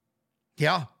Bucks.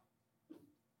 Yeah.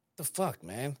 The fuck,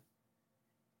 man.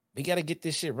 We got to get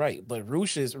this shit right. But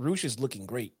Roosh is looking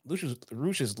great.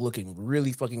 Roosh is looking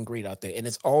really fucking great out there. And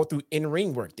it's all through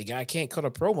in-ring work. The guy can't cut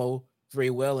a promo very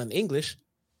well in English.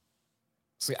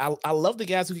 So I love the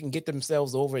guys who can get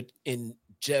themselves over in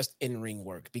just in-ring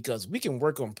work because we can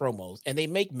work on promos and they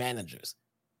make managers.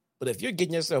 But if you're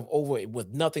getting yourself over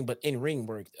with nothing but in-ring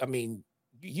work, I mean,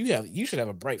 you should have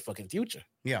a bright fucking future.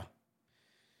 Yeah.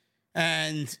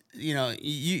 And, you know,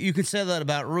 you could say that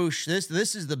about Roosh. This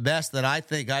is the best that I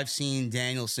think I've seen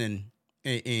Danielson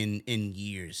in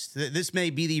years. This may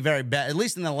be the very best, at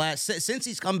least in the last, since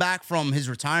he's come back from his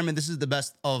retirement, this is the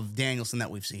best of Danielson that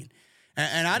we've seen.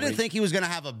 And I didn't think he was going to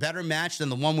have a better match than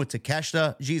the one with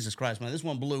Takeshita. Jesus Christ, man. This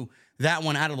one blew that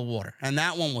one out of the water. And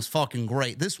that one was fucking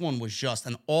great. This one was just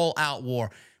an all-out war.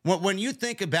 When you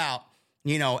think about,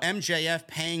 you know, MJF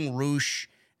paying Roosh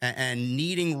and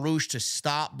needing Roosh to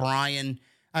stop Bryan.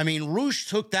 I mean, Roosh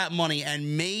took that money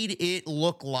and made it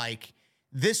look like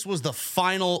this was the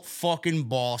final fucking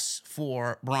boss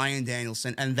for Bryan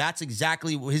Danielson, and that's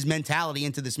exactly his mentality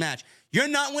into this match. You're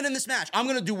not winning this match. I'm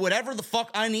going to do whatever the fuck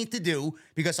I need to do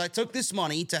because I took this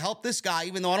money to help this guy,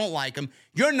 even though I don't like him.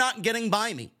 You're not getting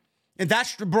by me. And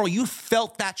that's, bro, you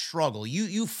felt that struggle.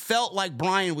 You felt like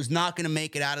Bryan was not going to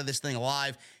make it out of this thing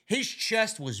alive. His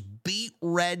chest was beat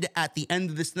red at the end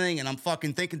of this thing, and I'm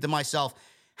fucking thinking to myself,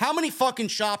 how many fucking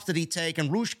chops did he take? And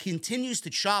Roosh continues to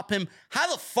chop him. How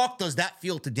the fuck does that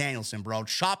feel to Danielson, bro?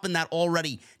 Chopping that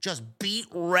already just beat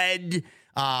red,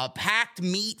 packed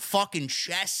meat fucking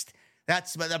chest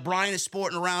that Bryan is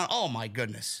sporting around. Oh, my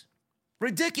goodness.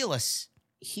 Ridiculous.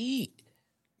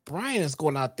 Bryan is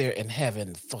going out there and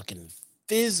having fucking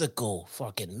physical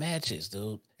fucking matches,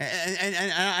 dude.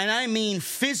 And I mean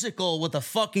physical with a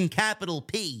fucking capital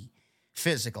P.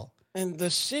 Physical. And the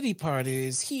shitty part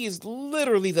is he is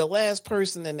literally the last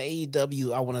person in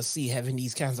AEW I want to see having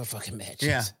these kinds of fucking matches.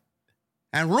 Yeah.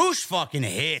 And Roosh fucking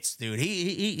hits, dude.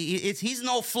 He's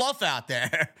no fluff out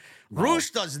there. No.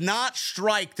 Roosh does not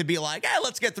strike to be like, hey,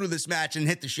 let's get through this match and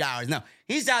hit the showers. No,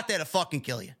 he's out there to fucking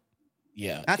kill you.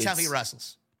 Yeah. That's how he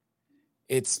wrestles.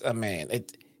 It's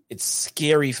it's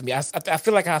scary for me. I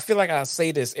feel like I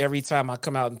say this every time I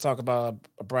come out and talk about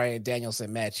a Bryan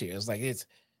Danielson match here. It's like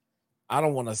I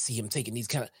don't want to see him taking these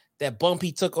kind of that bump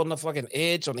he took on the fucking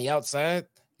edge on the outside.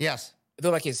 Yes. It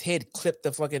looked like his head clipped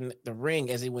the ring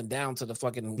as he went down to the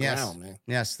fucking ground, man.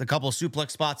 Yes, the couple of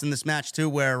suplex spots in this match too,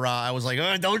 where I was like,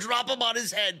 oh, don't drop him on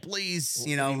his head, please.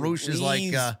 You know, Roosh is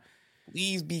like,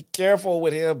 please be careful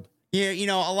with him. Yeah, you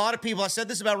know, a lot of people, I said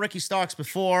this about Ricky Starks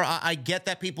before. I get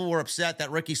that people were upset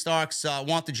that Ricky Starks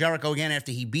wanted Jericho again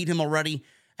after he beat him already.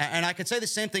 And I could say the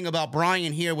same thing about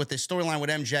Bryan here with this storyline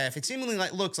with MJF. It seemingly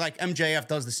looks like MJF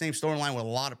does the same storyline with a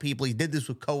lot of people. He did this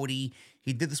with Cody.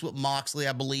 He did this with Moxley,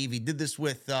 I believe. He did this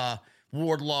with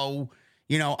Wardlow.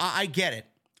 You know, I get it.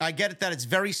 I get it that it's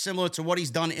very similar to what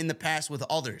he's done in the past with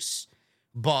others.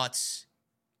 But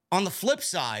on the flip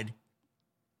side,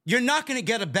 you're not going to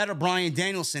get a better Bryan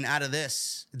Danielson out of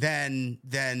this than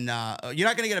you're not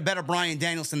going to get a better Bryan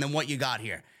Danielson than what you got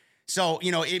here. So,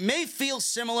 you know, it may feel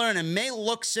similar and it may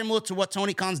look similar to what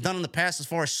Tony Khan's done in the past as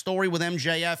far as story with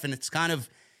MJF, and it's kind of,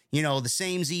 you know, the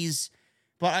samesies.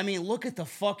 But, I mean, look at the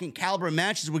fucking caliber of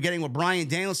matches we're getting with Bryan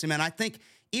Danielson, man. I think,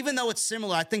 even though it's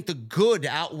similar, I think the good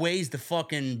outweighs the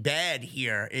fucking bad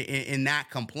here in that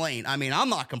complaint. I mean, I'm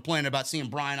not complaining about seeing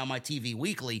Bryan on my TV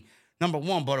weekly, number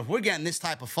one, but if we're getting this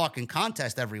type of fucking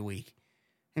contest every week,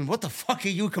 And what the fuck are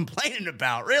you complaining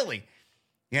about, really?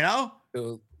 You know?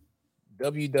 So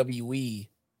WWE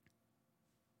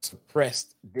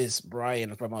suppressed this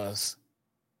Bryan from us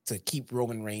to keep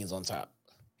Roman Reigns on top.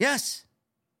 Yes.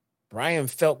 Bryan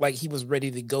felt like he was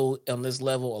ready to go on this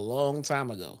level a long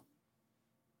time ago.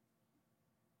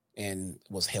 And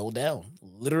was held down.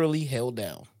 Literally held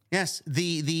down. Yes,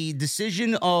 the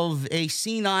decision of a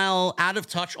senile,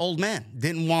 out-of-touch old man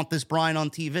didn't want this Bryan on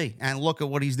TV. And look at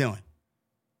what he's doing.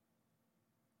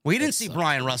 We didn't see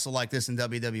Bryan wrestle like this in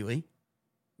WWE.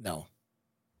 No.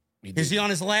 Is he on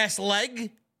his last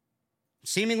leg?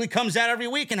 Seemingly comes out every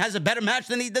week and has a better match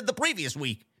than he did the previous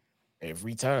week.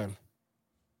 Every time.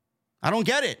 I don't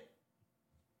get it.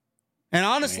 And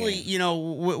honestly, you know,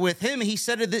 with him, he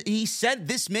said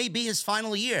this may be his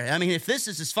final year. I mean, if this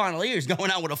is his final year, he's going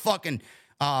out with a fucking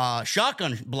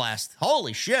shotgun blast.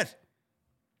 Holy shit.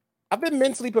 I've been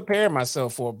mentally preparing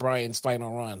myself for Bryan's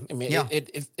final run. I mean,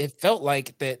 it felt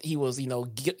like that he was, you know,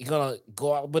 gonna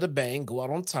go out with a bang, go out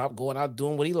on top, going out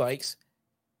doing what he likes.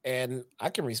 And I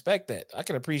can respect that. I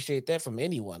can appreciate that from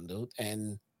anyone, dude.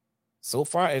 And so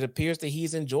far, it appears that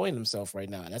he's enjoying himself right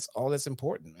now. And that's all that's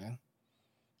important, man.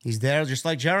 He's there just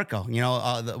like Jericho. You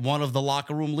know, one of the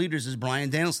locker room leaders is Bryan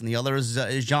Danielson. The other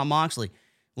is Jon Moxley.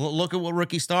 Look at what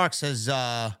Ricky Starks has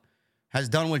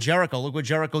done with Jericho. Look what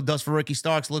Jericho does for Ricky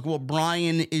Starks. Look what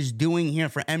Bryan is doing here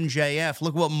for MJF.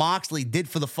 Look what Moxley did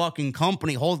for the fucking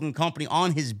company, holding the company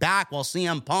on his back while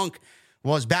CM Punk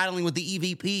was battling with the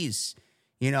EVPs.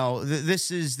 You know, this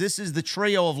is the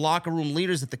trio of locker room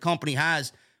leaders that the company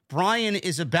has. Bryan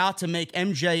is about to make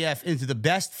MJF into the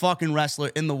best fucking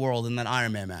wrestler in the world in that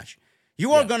Iron Man match.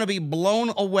 You are going to be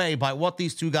blown away by what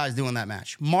these two guys do in that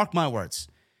match. Mark my words.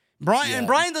 Bryan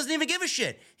doesn't even give a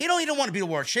shit. He don't want to be the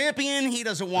world champion. He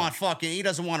doesn't want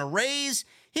a raise.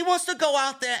 He wants to go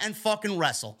out there and fucking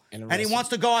wrestle. And he wants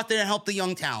to go out there and help the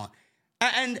young talent.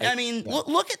 And I mean,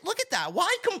 look at that.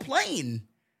 Why complain?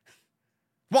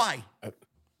 Why?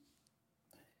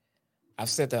 I've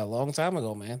said that a long time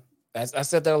ago, man. I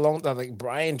said that a long time. Like,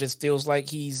 Bryan just feels like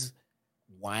he's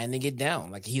winding it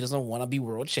down. Like, he doesn't want to be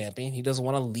world champion. He doesn't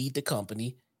want to lead the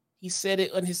company. He said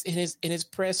it in his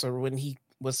presser when he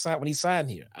signed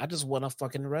here. I just want to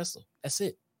fucking wrestle. That's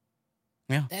it.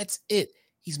 Yeah, that's it.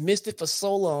 He's missed it for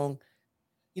so long.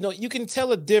 You know, you can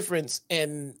tell a difference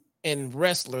in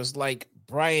wrestlers like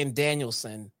Bryan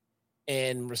Danielson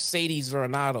and Mercedes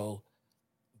Vernado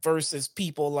versus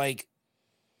people like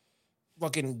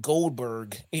fucking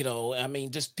Goldberg, you know, I mean,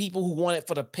 just people who want it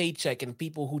for the paycheck and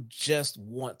people who just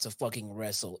want to fucking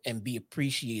wrestle and be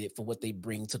appreciated for what they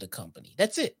bring to the company.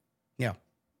 That's it. Yeah.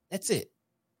 That's it.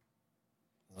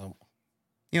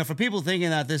 You know, for people thinking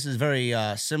that this is very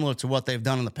similar to what they've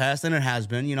done in the past, and it has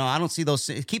been, you know, I don't see those.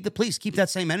 Keep that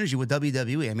same energy with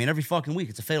WWE. I mean, every fucking week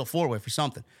it's a fatal four-way for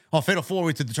something. Oh, fatal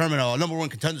four-way to determine number one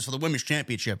contenders for the women's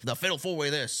championship. The fatal four-way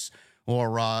this.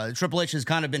 Or Triple H has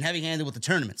kind of been heavy-handed with the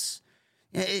tournaments.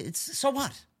 It's so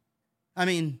what? I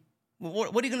mean,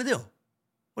 what are you going to do?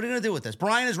 What are you going to do with this?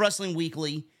 Bryan is wrestling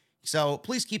weekly, so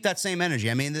please keep that same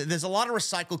energy. I mean, there's a lot of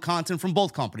recycled content from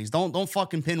both companies. Don't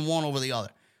fucking pin one over the other.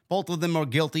 Both of them are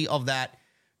guilty of that,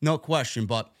 no question.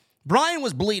 But Bryan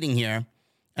was bleeding here,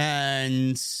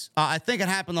 and I think it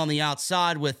happened on the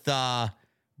outside with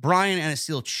Bryan and a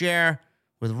steel chair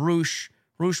with Roosh.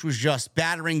 Roosh was just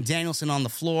battering Danielson on the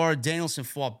floor. Danielson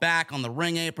fought back on the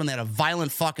ring apron. They had a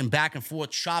violent fucking back and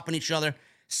forth, chopping each other,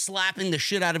 slapping the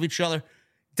shit out of each other.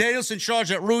 Danielson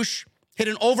charged at Roosh, hit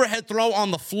an overhead throw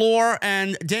on the floor,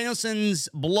 and Danielson's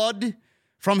blood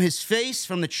from his face,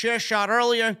 from the chair shot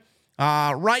earlier,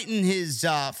 right in his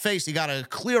face. He got a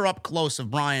clear up close of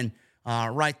Bryan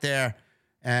right there,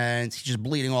 and he's just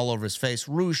bleeding all over his face.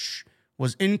 Roosh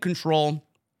was in control,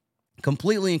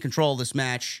 completely in control of this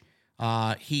match.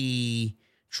 He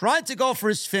tried to go for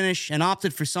his finish and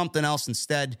opted for something else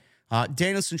instead.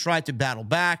 Danielson tried to battle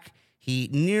back. He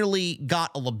nearly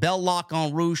got a label lock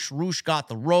on Roosh. Roosh got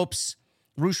the ropes.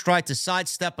 Roosh tried to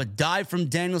sidestep a dive from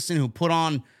Danielson, who put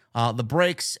on the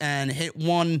brakes and hit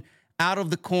one out of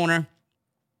the corner.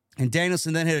 And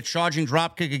Danielson then hit a charging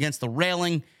dropkick against the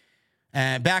railing.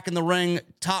 Back in the ring,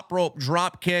 top rope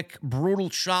drop kick, brutal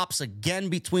chops again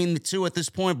between the two at this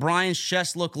point. Bryan's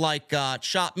chest looked like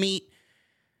chopped meat.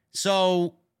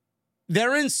 So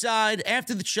they're inside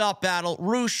after the chop battle.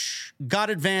 Roosh got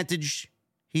advantage.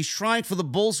 He's trying for the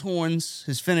bull's horns,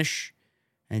 his finish.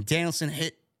 And Danielson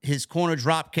hit his corner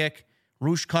drop kick.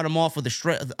 Roosh cut him off with a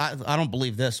straight, I don't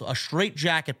believe this, a straight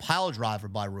jacket pile driver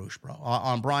by Roosh, bro,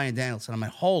 on Bryan Danielson. I'm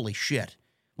like, holy shit.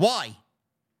 Why?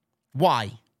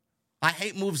 I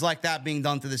hate moves like that being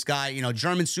done to this guy. You know,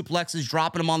 German suplexes,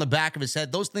 dropping him on the back of his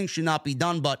head. Those things should not be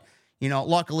done, but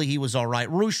luckily he was all right.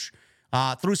 Roosh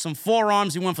threw some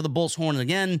forearms. He went for the bull's horn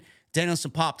again.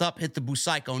 Danielson popped up, hit the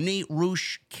Busaiku knee.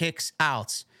 Roosh kicks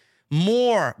out.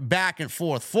 More back and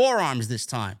forth. Forearms this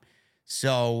time.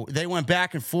 So they went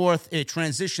back and forth. It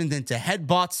transitioned into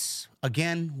headbutts.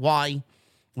 Again, why?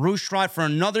 Roosh tried for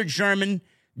another German.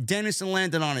 Danielson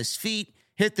landed on his feet,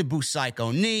 hit the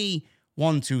Busaiku knee.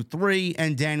 1, 2, 3,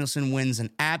 and Danielson wins an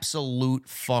absolute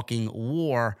fucking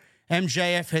war.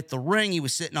 MJF hit the ring. He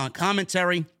was sitting on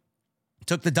commentary.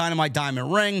 Took the Dynamite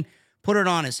Diamond ring, put it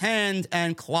on his hand,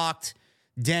 and clocked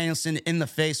Danielson in the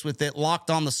face with it. Locked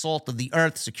on the salt of the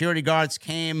earth. Security guards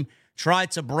came,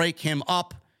 tried to break him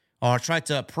up, or tried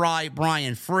to pry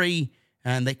Bryan free,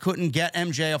 and they couldn't get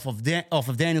MJF off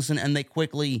of Danielson, and they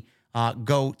quickly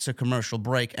go to commercial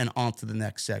break and on to the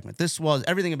next segment.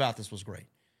 Everything about this was great.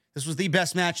 This was the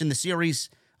best match in the series,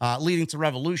 leading to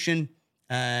Revolution,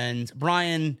 and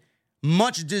Bryan,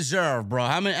 much deserved, bro.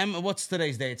 What's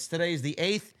today's date? Today's the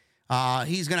 8th.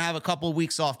 He's going to have a couple of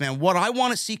weeks off, man. What I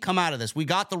want to see come out of this, we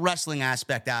got the wrestling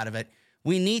aspect out of it.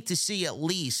 We need to see at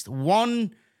least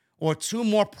 1 or 2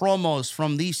 more promos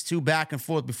from these two back and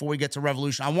forth before we get to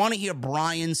Revolution. I want to hear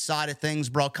Bryan's side of things,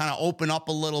 bro, kind of open up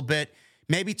a little bit.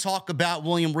 Maybe talk about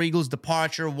William Regal's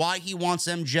departure, why he wants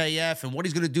MJF, and what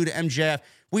he's going to do to MJF.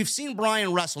 We've seen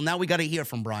Bryan wrestle. Now we got to hear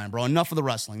from Bryan, bro. Enough of the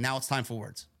wrestling. Now it's time for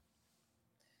words.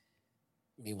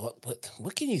 I mean,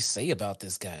 what can you say about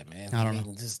this guy, man? I don't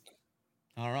know.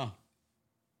 I don't know.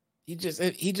 He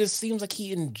just seems like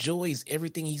he enjoys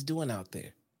everything he's doing out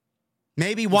there.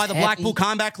 Maybe why the Blackpool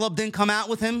Combat Club didn't come out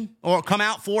with him or come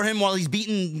out for him while he's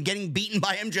getting beaten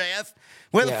by MJF.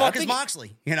 Where the fuck is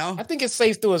Moxley? I think it's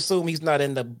safe to assume he's not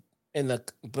in the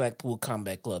Blackpool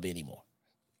Combat Club anymore.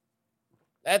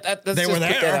 Let's they were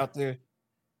there. Put that out there.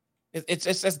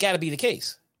 It's got to be the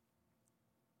case.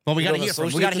 Well, we got to hear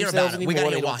from. We got to hear about it. We got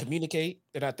to hear why. Communicate.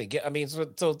 They're not together. I mean,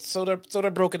 so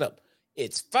they're broken up.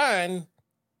 It's fine.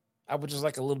 I would just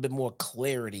like a little bit more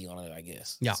clarity on it, I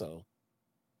guess. Yeah. So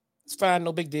it's fine.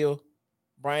 No big deal.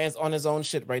 Bryan's on his own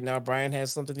shit right now. Bryan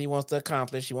has something he wants to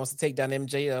accomplish. He wants to take down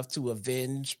MJF to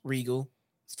avenge Regal.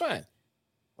 It's fine.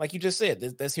 Like you just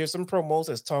said, let's hear some promos.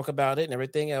 Let's talk about it and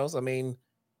everything else. I mean,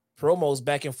 promos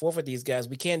back and forth with these guys.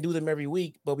 We can't do them every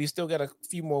week, but we still got a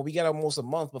few more. We got almost a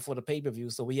month before the pay-per-view,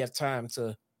 so we have time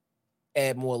to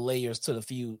add more layers to the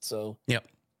feud. So yep.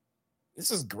 This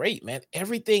is great, man.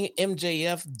 Everything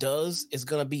MJF does is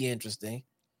going to be interesting.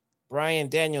 Bryan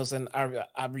Danielson,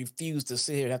 I refuse to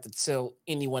sit here and have to tell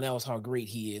anyone else how great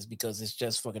he is because it's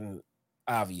just fucking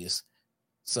obvious.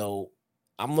 So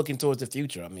I'm looking towards the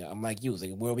future. I mean, I'm like you.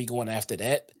 Like, where are we going after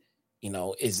that?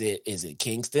 Is it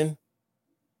Kingston?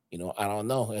 I don't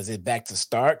know. Is it back to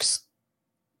Starks?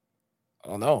 I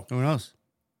don't know. Who knows?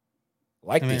 I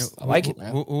like it,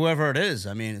 man. Whoever it is,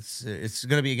 I mean, it's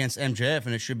going to be against MJF,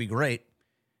 and it should be great.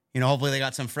 Hopefully they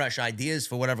got some fresh ideas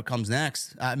for whatever comes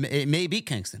next. It may be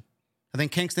Kingston. I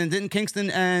think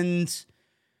Kingston and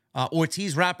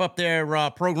Ortiz wrap up their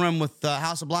program with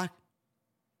House of Black?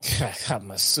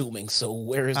 I'm assuming so.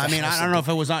 Where is? I don't know if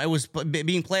it was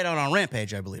being played out on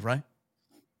Rampage, I believe, right?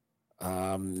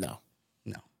 No.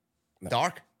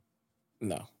 Dark?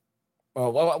 No.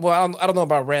 Well, I don't know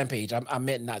about Rampage. I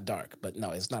meant not Dark, but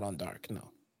no, it's not on Dark. No.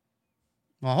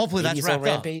 Well, hopefully that's wrapped on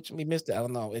Rampage. We missed it. I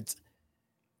don't know.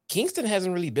 Kingston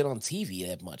hasn't really been on TV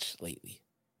that much lately.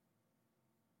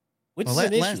 Which is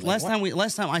an issue.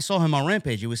 Last time I saw him on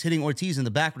Rampage, he was hitting Ortiz in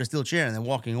the back with a steel chair and then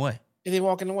walking away. And then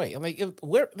walking away. I'm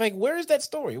like, where is that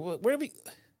story? Where we?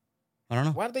 I don't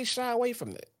know. Why did they shy away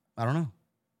from that? I don't know.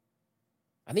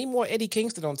 I need more Eddie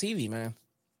Kingston on TV, man.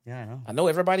 Yeah, I know. I know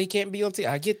everybody can't be on TV.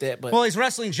 I get that, but he's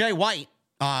wrestling Jay White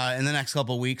in the next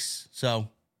couple of weeks. So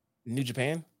New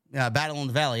Japan, Battle in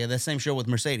the Valley, the same show with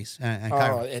Mercedes and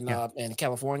Cairo. In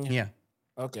California. Yeah.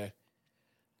 Okay.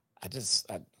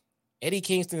 Eddie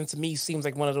Kingston to me seems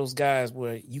like one of those guys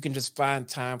where you can just find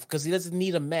time because he doesn't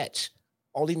need a match.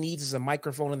 All he needs is a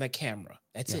microphone and a camera.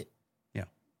 That's it. Yeah.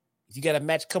 If you got a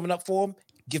match coming up for him,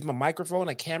 give him a microphone,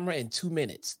 a camera, in 2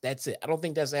 minutes. That's it. I don't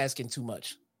think that's asking too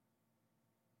much.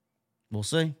 We'll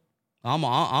see.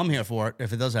 I'm here for it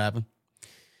if it does happen.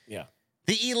 Yeah.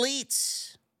 The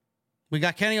Elites. We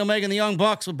got Kenny Omega and the Young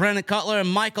Bucks with Brandon Cutler and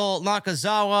Michael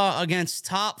Nakazawa against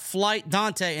Top Flight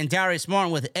Dante and Darius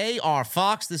Martin with AR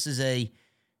Fox. This is a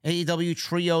AEW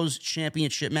Trios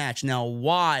Championship match. Now,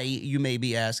 why, you may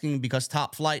be asking, because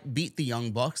Top Flight beat the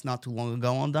Young Bucks not too long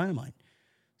ago on Dynamite.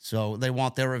 So they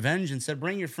want their revenge and said,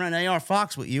 bring your friend AR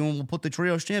Fox with you and we'll put the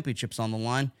Trios Championships on the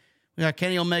line. We got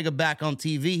Kenny Omega back on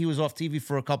TV. He was off TV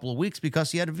for a couple of weeks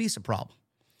because he had a visa problem.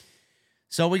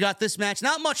 So we got this match.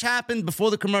 Not much happened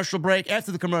before the commercial break.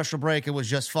 After the commercial break, it was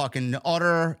just fucking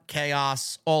utter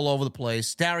chaos all over the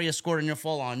place. Darius scored a near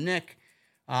fall on Nick.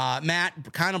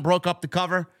 Matt kind of broke up the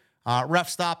cover. Ref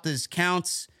stopped his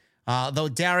counts, though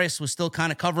Darius was still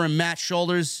kind of covering Matt's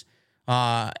shoulders.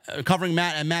 Covering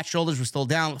Matt, and Matt's shoulders were still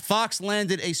down. Fox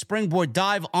landed a springboard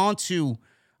dive onto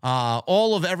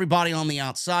all of everybody on the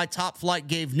outside. Top Flight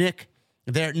gave Nick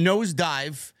their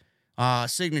nosedive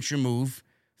signature move.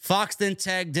 Fox then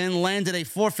tagged in, landed a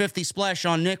 450 splash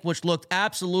on Nick, which looked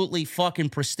absolutely fucking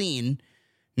pristine.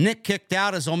 Nick kicked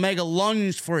out as Omega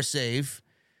lunged for a save.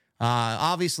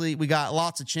 Obviously, we got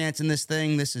lots of chance in this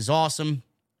thing. This is awesome.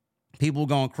 People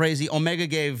going crazy. Omega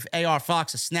gave AR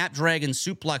Fox a Snapdragon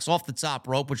suplex off the top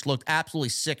rope, which looked absolutely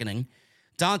sickening.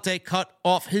 Dante cut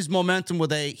off his momentum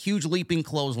with a huge leaping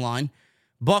clothesline.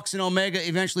 Bucks and Omega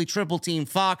eventually triple team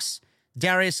Fox.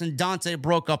 Darius and Dante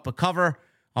broke up a cover.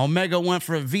 Omega went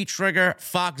for a V-trigger.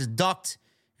 Fox ducked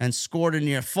and scored a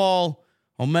near fall.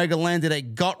 Omega landed a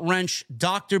gut-wrench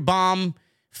Dr. Bomb,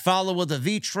 followed with a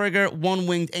V-trigger,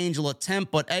 one-winged angel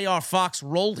attempt, but AR Fox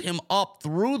rolled him up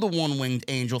through the one-winged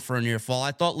angel for a near fall.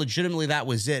 I thought legitimately that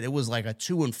was it. It was like a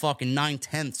 2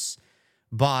 9/10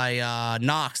 by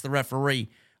Knox, the referee.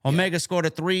 Omega scored a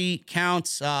 3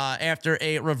 counts after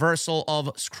a reversal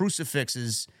of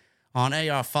crucifixes on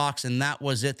AR Fox, and that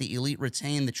was it. The Elite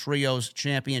retained the Trios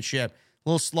Championship. A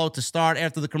little slow to start.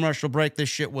 After the commercial break, this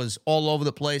shit was all over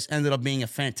the place. Ended up being a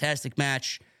fantastic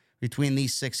match between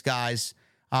these 6 guys.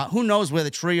 Who knows where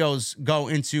the Trios go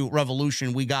into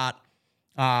Revolution? We got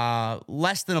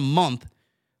less than a month.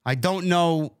 I don't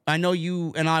know. I know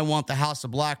you and I want the House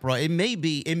of Black, bro. It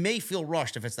may feel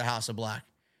rushed if it's the House of Black.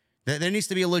 There needs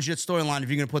to be a legit storyline if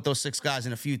you're going to put those 6 guys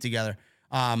in a feud together.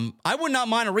 I would not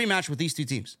mind a rematch with these 2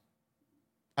 teams.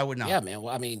 I would not. Yeah, man.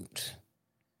 Well, I mean,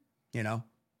 you know,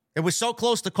 it was so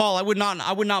close to call. I would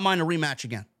not mind a rematch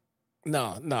again.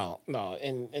 No.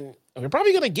 And we're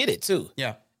probably going to get it too.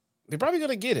 Yeah. They're probably going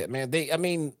to get it, man.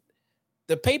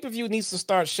 The pay-per-view needs to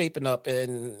start shaping up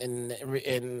and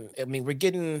I mean,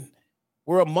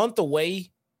 we're a month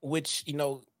away, which, you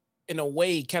know, in a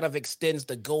way kind of extends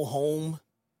the go home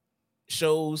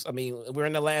shows. I mean, we're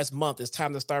in the last month. It's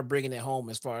time to start bringing it home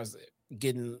as far as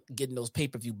getting those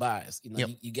pay-per-view buys. You know, Yep.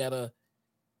 you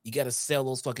gotta sell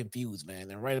those fucking feuds,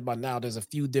 man. And right about now, there's a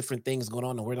few different things going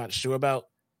on that we're not sure about.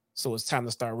 So it's time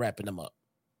to start wrapping them up.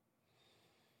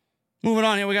 Moving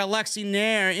on here, we got Lexi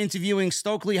Nair interviewing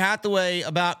Stokely Hathaway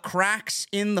about cracks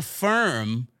in the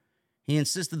firm. He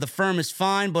insisted the firm is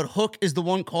fine, but Hook is the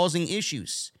one causing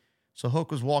issues. So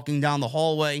Hook was walking down the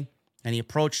hallway, and he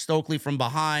approached Stokely from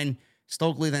behind.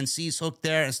 Stokely then sees Hook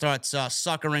there and starts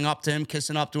suckering up to him,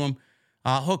 kissing up to him.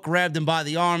 Hook grabbed him by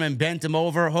the arm and bent him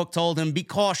over. Hook told him, "Be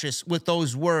cautious with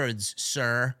those words,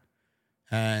 sir."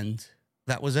 And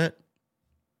that was it.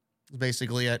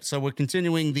 Basically it. So we're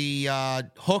continuing the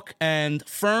Hook and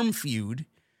Firm feud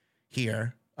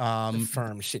here. The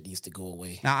Firm shit needs to go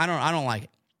away. Now I don't like it.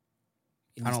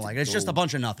 I don't like it. It's just a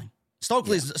bunch of nothing.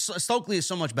 Stokely is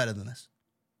so much better than this.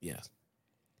 Yes.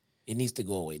 It needs to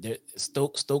go away.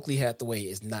 Stokely Hathaway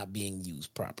is not being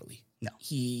used properly. No.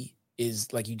 He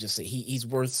is, like you just said, he's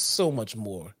worth so much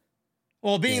more.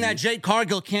 Well, being that Jade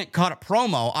Cargill can't cut a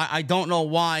promo, I don't know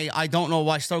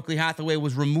why Stokely Hathaway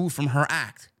was removed from her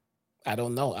act. I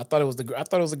don't know. I thought it was a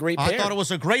great pairing. I thought it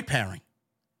was a great pairing.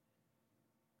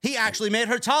 He actually made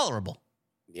her tolerable.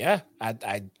 Yeah, I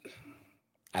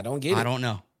don't get it. I don't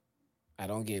know. I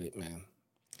don't get it, man.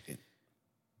 It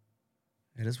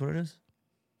is what it is.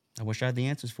 I wish I had the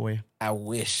answers for you. I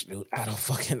wish, dude.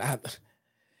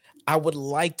 I would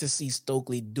like to see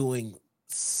Stokely doing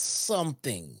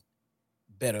something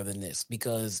better than this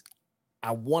because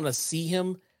I want to see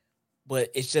him.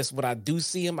 But it's just when I do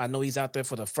see him, I know he's out there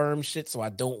for the Firm shit, so I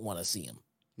don't want to see him.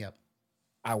 Yep.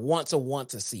 I want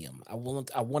to see him. I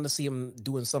want to see him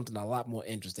doing something a lot more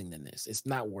interesting than this. It's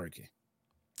not working.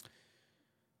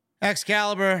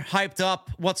 Excalibur hyped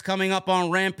up what's coming up on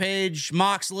Rampage.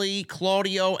 Moxley,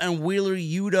 Claudio, and Wheeler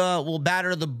Yuta will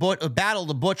battle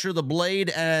the Butcher, the Blade,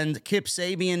 and Kip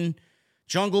Sabian.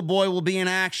 Jungle Boy will be in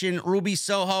action. Ruby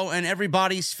Soho and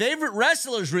everybody's favorite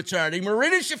wrestlers returning.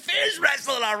 Marina Shafir's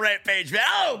wrestling on Rampage, man.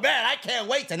 Oh, man, I can't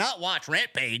wait to not watch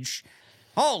Rampage.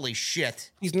 Holy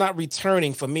shit. He's not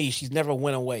returning for me. She's never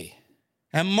went away.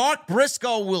 And Mark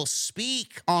Briscoe will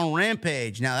speak on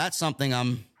Rampage. Now, that's something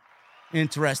I'm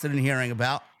interested in hearing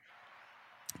about.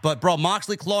 But, bro,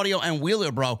 Moxley, Claudio, and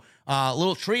Wheeler, bro,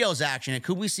 little trios action. And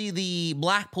could we see the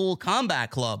Blackpool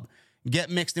Combat Club get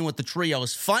mixed in with the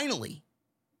trios finally?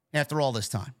 After all this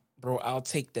time. Bro, I'll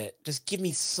take that. Just give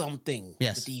me something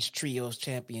with these trios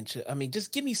championship. I mean,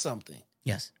 just give me something.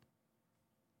 Yes.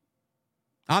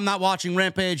 I'm not watching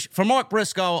Rampage. For Mark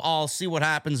Briscoe, I'll see what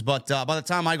happens. But by the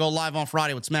time I go live on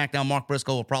Friday with SmackDown, Mark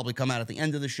Briscoe will probably come out at the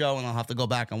end of the show, and I'll have to go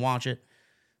back and watch it.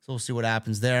 So we'll see what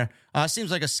happens there.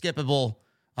 Seems like a skippable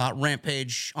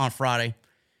Rampage on Friday.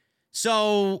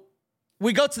 So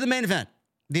we go to the main event,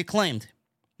 the Acclaimed.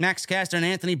 Max Caster and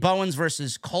Anthony Bowens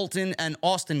versus Colton and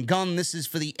Austin Gunn. This is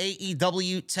for the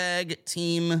AEW Tag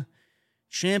Team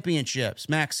Championships.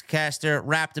 Max Caster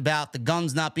rapped about the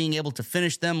Guns not being able to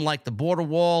finish them like the border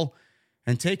wall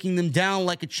and taking them down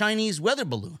like a Chinese weather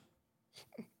balloon.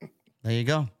 There you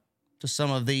go. Just some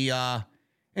of the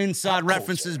inside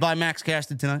references by Max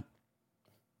Caster tonight.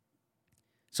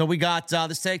 So we got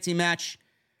this tag team match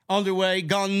underway.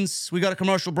 Guns, we got a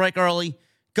commercial break early.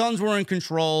 Guns were in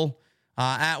control.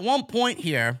 At one point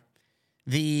here,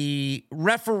 the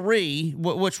referee,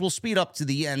 which will speed up to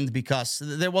the end because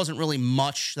there wasn't really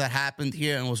much that happened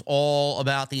here and it was all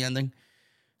about the ending.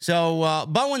 So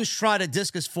Bowens tried a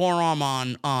discus forearm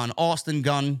on Austin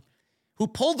Gunn, who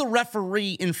pulled the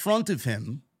referee in front of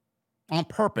him on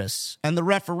purpose, and the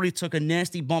referee took a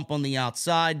nasty bump on the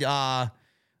outside.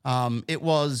 It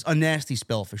was a nasty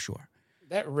spill for sure.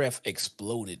 That ref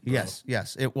exploded, bro.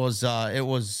 Yes. It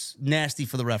was nasty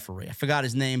for the referee. I forgot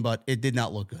his name, but it did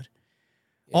not look good.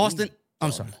 Yeah, Austin,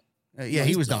 I'm sorry.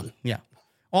 He was done. Yeah.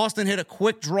 Austin hit a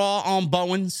quick draw on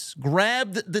Bowens,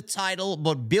 grabbed the title,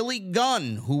 but Billy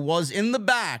Gunn, who was in the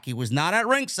back, he was not at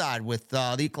ringside with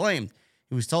the Acclaimed.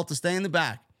 He was told to stay in the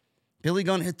back. Billy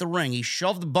Gunn hit the ring. He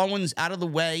shoved Bowens out of the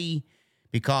way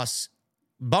because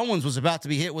Bowens was about to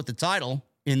be hit with the title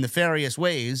in nefarious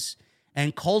ways,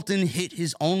 and Colton hit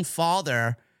his own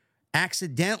father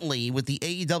accidentally with the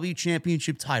AEW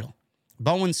Championship title.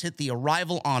 Bowens hit the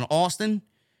arrival on Austin.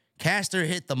 Caster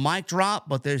hit the mic drop,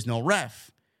 but there's no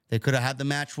ref. They could have had the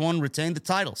match won, retained the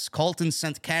titles. Colton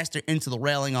sent Caster into the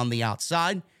railing on the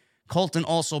outside. Colton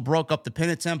also broke up the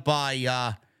pin attempt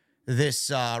by this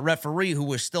referee who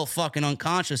was still fucking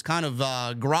unconscious, kind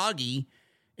of groggy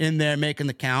in there making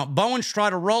the count. Bowens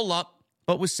tried to roll up,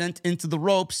 but was sent into the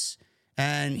ropes,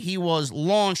 and he was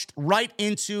launched right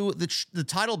into the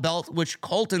title belt, which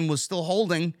Colton was still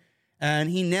holding, and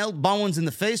he nailed Bowens in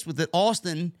the face with it.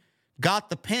 Austin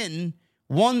got the pin,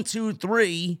 1, 2,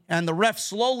 3, and the ref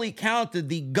slowly counted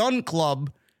the Gun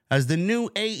Club as the new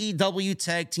AEW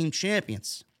Tag Team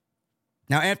Champions.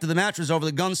 Now, after the match was over,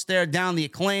 the Guns stared down the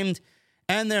Acclaimed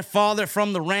and their father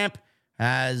from the ramp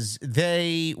as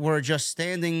they were just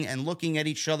standing and looking at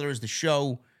each other as the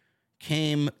show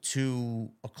came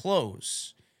to a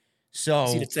close. So,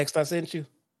 see the text I sent you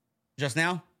just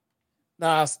now?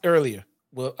 Nah, earlier.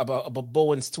 Well, about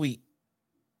Bowen's tweet.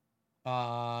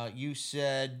 You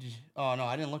said, oh no,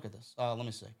 I didn't look at this. Let me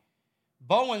see.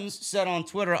 Bowens said on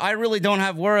Twitter, I really don't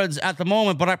have words at the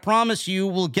moment, but I promise you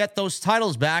we'll get those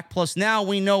titles back. Plus now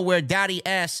we know where Daddy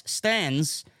Ass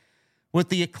stands with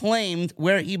the Acclaimed,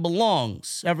 where he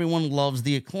belongs. Everyone loves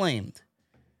the Acclaimed.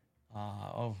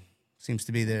 Seems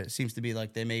to be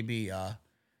like they may be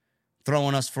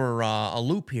throwing us for a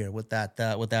loop here with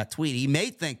that tweet. He may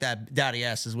think that Daddy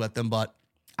Ass is with them, but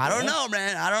I don't know,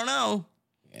 man. I don't know.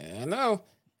 Yeah, I know.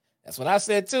 That's what I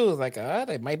said too. Like,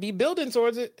 they might be building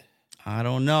towards it. I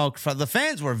don't know. The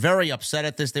fans were very upset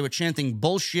at this. They were chanting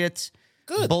bullshit.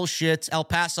 Good. Bullshit. El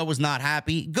Paso was not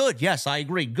happy. Good. Yes, I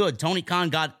agree. Good. Tony Khan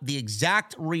got the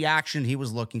exact reaction he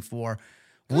was looking for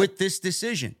with this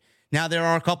decision. Now, there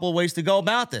are a couple of ways to go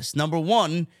about this. Number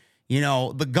one,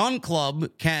 the Gun Club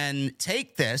can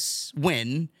take this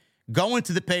win, go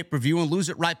into the pay-per-view, and lose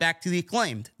it right back to the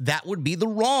Acclaimed. That would be the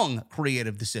wrong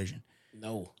creative decision.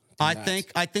 No. I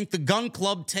think the Gun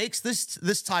Club takes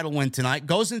this title win tonight,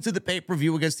 goes into the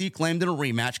pay-per-view against the Acclaimed in a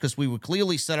rematch, because we were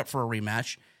clearly set up for a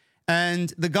rematch,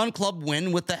 and the Gun Club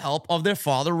win with the help of their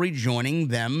father rejoining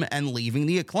them and leaving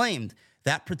the Acclaimed.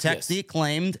 That protects the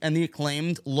Acclaimed, and the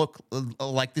Acclaimed look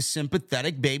like the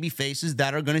sympathetic baby faces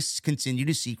that are going to continue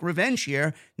to seek revenge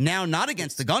here. Now, not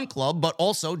against the Gun Club, but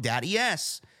also Daddy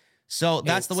S. So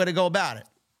that's the way to go about it.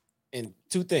 And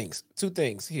two things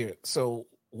here. So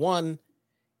one,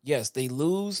 yes, they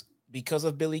lose because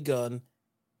of Billy Gunn.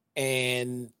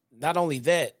 And not only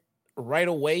that, right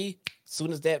away, as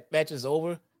soon as that match is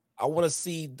over, I want to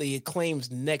see the Acclaimed's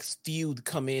next feud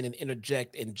come in and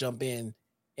interject and jump in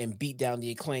and beat down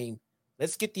the Acclaim.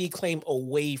 Let's get the Acclaim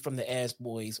away from the Ass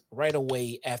Boys right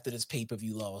away after this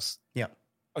pay-per-view loss. Yeah.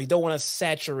 Or you don't want to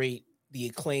saturate the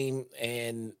Acclaim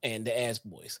and the Ass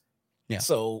Boys. Yeah.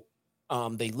 So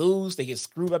they lose, they get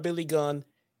screwed by Billy Gunn.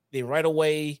 They right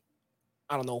away,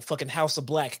 I don't know, fucking House of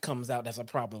Black comes out. That's a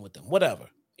problem with them. Whatever.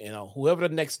 Whoever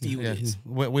the next feud is.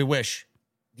 We wish.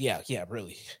 Yeah,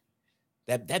 really.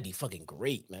 That'd be fucking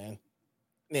great, man.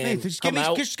 Hey, just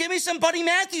give me some Buddy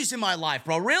Matthews in my life,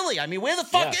 bro. Really? I mean, where the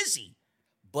fuck is he?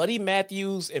 Buddy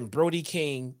Matthews and Brody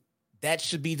King, that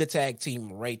should be the tag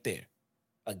team right there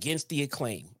against the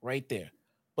Acclaim right there.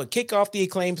 But kick off the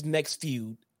Acclaim's next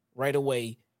feud right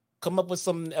away. Come up with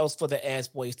something else for the Ass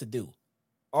Boys to do.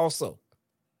 Also,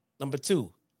 number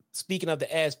 2, speaking of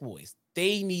the Ass Boys,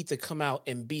 they need to come out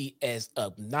and be as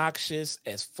obnoxious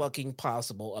as fucking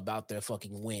possible about their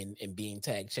fucking win and being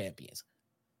tag champions.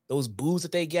 Those boos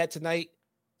that they got tonight,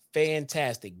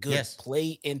 fantastic. Good. Yes.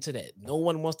 Play into that. No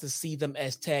one wants to see them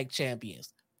as tag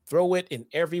champions. Throw it in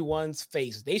everyone's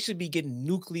face. They should be getting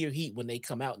nuclear heat when they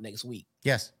come out next week.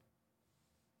 Yes.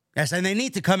 Yes, and they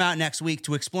need to come out next week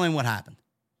to explain what happened.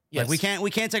 Yes. Like we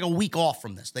can't take a week off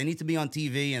from this. They need to be on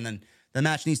TV, and then the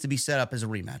match needs to be set up as a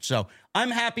rematch. So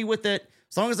I'm happy with it.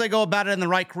 As long as they go about it in the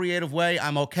right creative way,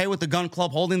 I'm okay with the Gun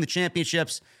Club holding the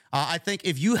championships. I think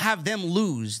if you have them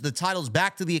lose the titles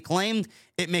back to the Acclaimed,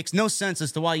 it makes no sense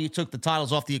as to why you took the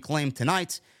titles off the Acclaimed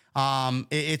tonight.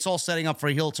 It's all setting up for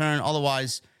a heel turn.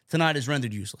 Otherwise, tonight is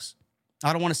rendered useless.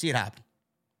 I don't want to see it happen.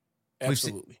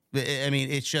 Absolutely. I mean,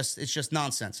 it's just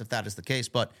nonsense if that is the case.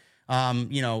 But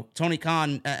Tony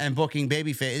Khan and booking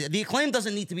babyface, the Acclaim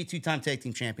doesn't need to be 2-time tag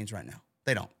team champions right now.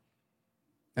 They don't.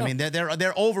 I mean,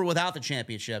 they're over without the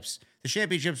championships. The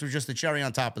championships were just the cherry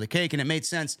on top of the cake, and it made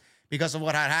sense because of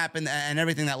what had happened and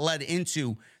everything that led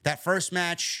into that first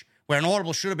match where an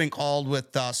audible should have been called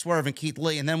with Swerve and Keith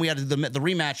Lee, and then we had the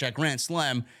rematch at Grand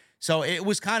Slam. So it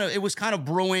was kind of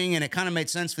brewing, and it kind of made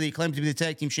sense for the Acclaim to be the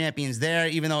tag team champions there,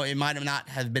 even though it might have not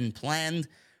have been planned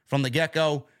from the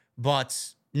get-go.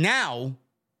 But now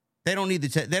they don't need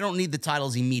the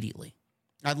titles immediately.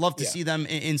 I'd love to see them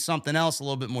in something else a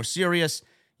little bit more serious.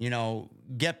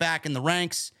 Get back in the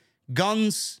ranks.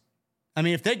 Guns, I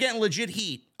mean, if they're getting legit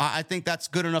heat, I think that's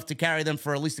good enough to carry them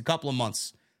for at least a couple of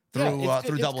months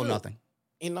through Double or Nothing.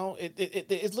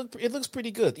 It looks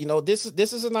pretty good. This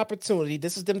is an opportunity.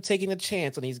 This is them taking a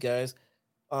chance on these guys.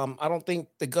 I don't think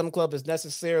the Gun Club is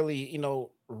necessarily,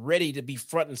 ready to be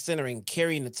front and center and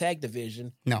carrying the tag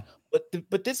division. No.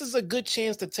 But this is a good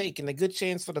chance to take and a good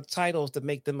chance for the titles to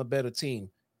make them a better team.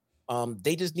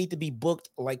 They just need to be booked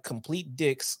like complete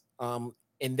dicks.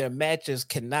 And their matches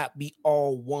cannot be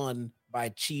all won by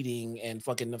cheating and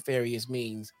fucking nefarious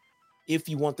means if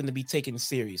you want them to be taken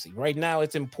seriously. Right now,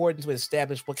 it's important to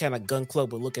establish what kind of Gun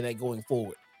Club we're looking at going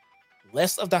forward.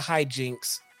 Less of the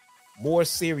hijinks, more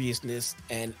seriousness,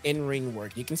 and in-ring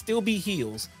work. You can still be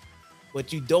heels,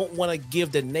 but you don't want to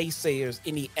give the naysayers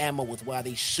any ammo with why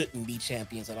they shouldn't be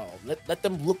champions at all. Let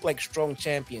them look like strong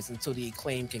champions until the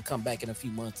Acclaim can come back in a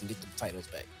few months and get the titles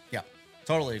back. Yeah,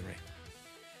 totally agree.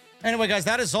 Anyway, guys,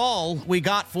 that is all we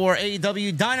got for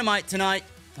AEW Dynamite tonight.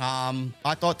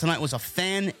 I thought tonight was a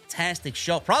fantastic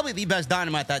show. Probably the best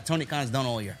Dynamite that Tony Khan's done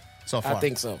all year so far. I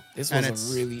think so. This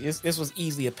was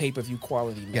easily a pay-per-view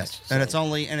quality match. Yes, and it's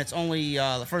only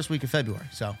the first week of February.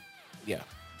 So yeah,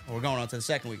 we're going on to the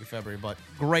second week of February. But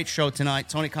great show tonight.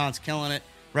 Tony Khan's killing it.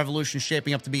 Revolution's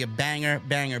shaping up to be a banger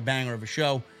of a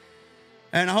show.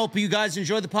 And I hope you guys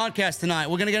enjoyed the podcast tonight.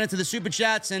 We're going to get into the Super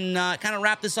Chats and kind of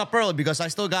wrap this up early because I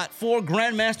still got 4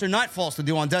 Grandmaster Nightfalls to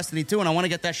do on Destiny 2, and I want to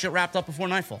get that shit wrapped up before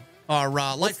Nightfall. Or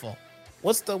Lightfall.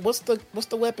 What's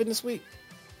the weapon this week?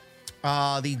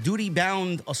 The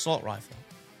Duty-Bound Assault Rifle.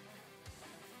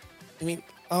 I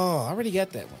already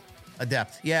got that one.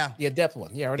 Adept, yeah. The Adept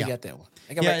one. Yeah, I already got that one.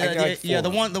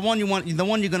 The one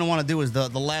you're going to want to do is the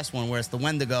last one where it's the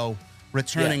Wendigo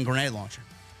returning grenade launcher.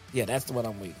 Yeah, that's the one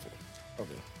I'm waiting for.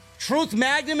 Okay. Truth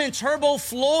Magnum and Turbo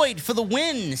Floyd for the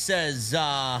win, says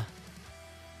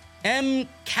M.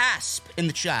 Casp in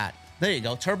the chat. There you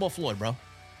go, Turbo Floyd, bro.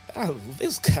 Oh,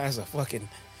 these guys are fucking.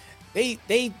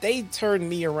 They turned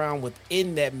me around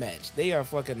within that match. They are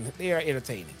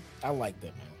entertaining. I like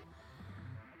them, man.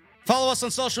 Follow us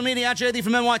on social media at JD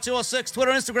from NY206,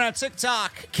 Twitter, Instagram,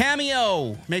 TikTok,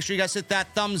 Cameo. Make sure you guys hit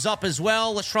that thumbs up as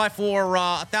well. Let's try for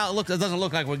 1,000. Look, it doesn't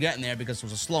look like we're getting there because it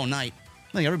was a slow night.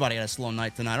 I think everybody had a slow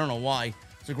night tonight. I don't know why.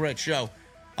 It's a great show.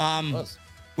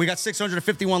 We got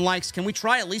 651 likes. Can we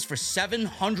try at least for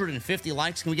 750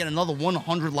 likes? Can we get another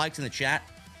 100 likes in the chat?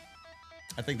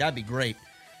 I think that'd be great.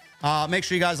 Make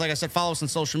sure you guys, like I said, follow us on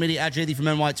social media at JD from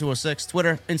NY206,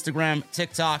 Twitter, Instagram,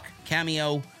 TikTok,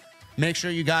 Cameo. Make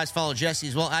sure you guys follow Jesse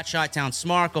as well at Chi-Town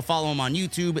Smart. Go follow him on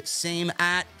YouTube. Same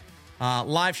at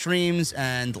live streams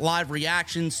and live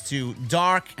reactions to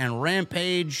Dark and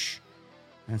Rampage.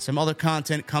 And some other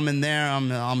content coming there,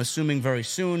 I'm assuming very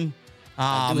soon.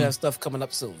 I do have stuff coming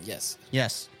up soon, yes.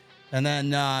 Yes. And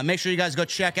then make sure you guys go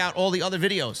check out all the other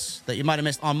videos that you might have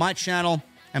missed on my channel.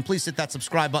 And please hit that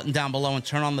subscribe button down below and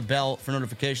turn on the bell for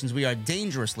notifications. We are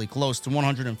dangerously close to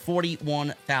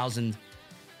 141,000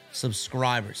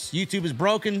 subscribers. YouTube is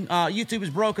broken. YouTube is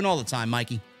broken all the time,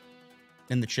 Mikey.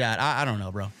 In the chat. I don't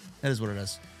know, bro. That is what it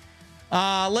is.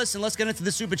 Listen, let's get into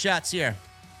the super chats here.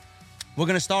 We're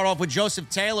going to start off with Joseph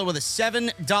Taylor with a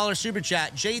 $7 super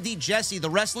chat. JD Jesse, the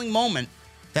wrestling moment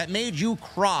that made you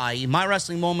cry. My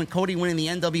wrestling moment, Cody winning the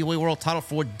NWA World title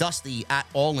for Dusty at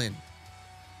All In.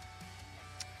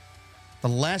 The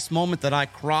last moment that I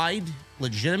cried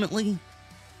legitimately,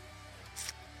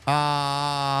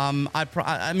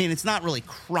 I mean, it's not really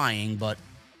crying, but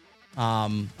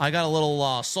I got a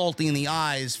little salty in the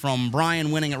eyes from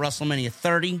Bryan winning at WrestleMania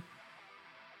 30.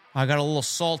 I got a little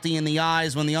salty in the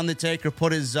eyes when The Undertaker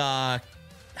put his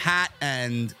hat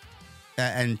and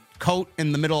coat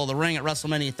in the middle of the ring at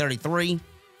WrestleMania 33.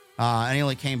 And he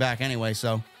only came back anyway,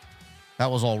 so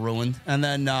that was all ruined. And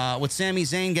then with Sami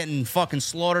Zayn getting fucking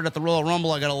slaughtered at the Royal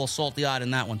Rumble, I got a little salty-eyed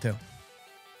in that one, too.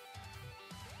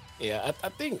 Yeah, I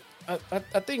think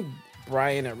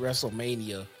Bryan at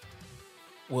WrestleMania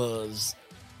was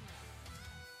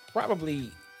probably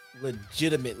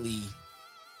legitimately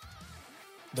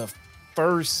the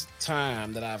first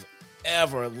time that I've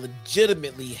ever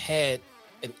legitimately had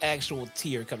an actual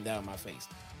tear come down my face.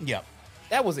 Yeah.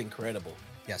 That was incredible.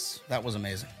 Yes, that was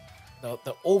amazing.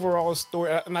 The overall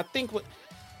story, and I think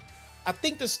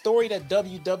the story that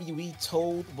WWE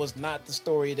told was not the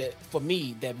story that, for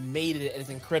me, that made it as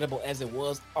incredible as it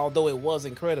was. Although it was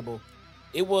incredible,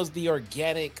 it was the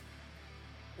organic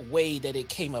way that it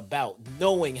came about,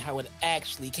 knowing how it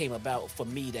actually came about, for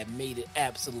me, that made it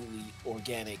absolutely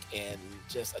organic and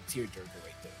just a tearjerker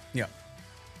right there. Yeah.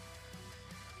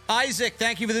 Isaac,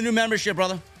 thank you for the new membership,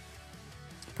 brother.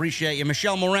 Appreciate you.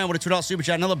 Michelle Moran with a $2 super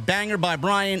chat. Another banger by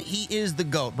Bryan. He is the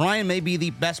GOAT. Bryan may be the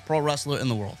best pro wrestler in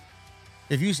the world.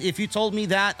 If you told me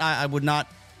that, I would not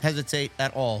hesitate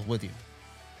at all with you.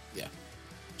 Yeah.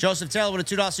 Joseph Taylor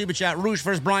with a $2 super chat. Rouge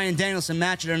versus Bryan Danielson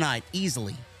match of the night.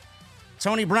 Easily.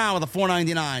 Tony Brown with a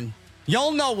 $4.99.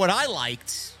 Y'all know what I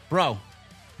liked. Bro,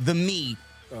 the meat.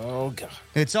 Oh, God.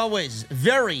 It's always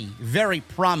very, very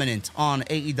prominent on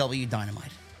AEW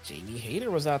Dynamite. Jamie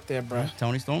Hayter was out there, bro.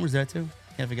 Tony Storm was there, too.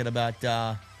 Can't forget about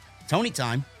Tony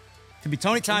time. Could be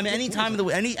Tony time any time of the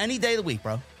week, any day of the week,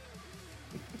 bro.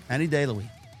 Any day of the week.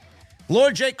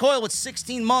 Lord J. Coyle with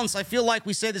 16 months. I feel like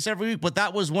we say this every week, but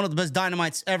that was one of the best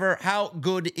Dynamites ever. How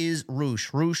good is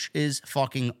Roosh? Roosh is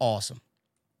fucking awesome.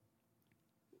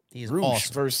 He is Roosh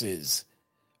awesome.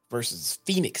 versus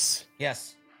Phoenix.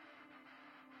 Yes.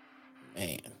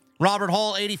 Man. Robert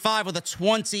Hall, 85 with a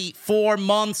 24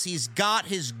 months. He's got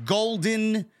his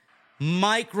golden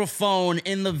microphone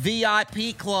in the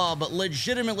VIP club,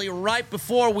 legitimately right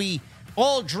before we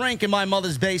all drink in my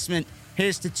mother's basement.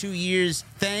 Here's to 2 years.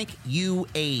 Thank you,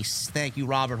 Ace. Thank you,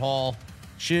 Robert Hall.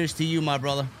 Cheers to you, my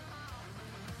brother.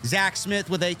 Zach Smith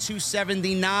with a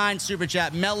 $2.79 super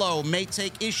chat. Mello may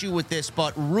take issue with this,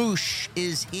 but Roosh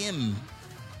is him.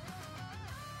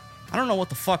 I don't know what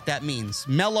the fuck that means.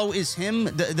 Mello is him?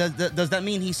 Does that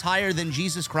mean he's higher than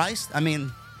Jesus Christ? I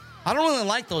mean, I don't really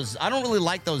like those. I don't really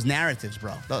like those narratives,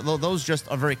 bro. Those just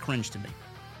are very cringe to me.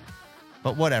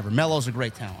 But whatever. Mello's a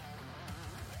great talent.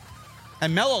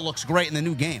 And Mello looks great in the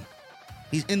new game.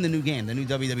 He's in the new game, the new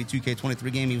WWE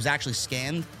 2K23 game. He was actually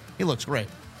scanned. He looks great.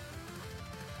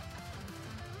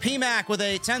 PMAC with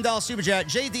a $10 super chat.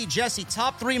 JD Jesse,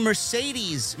 top 3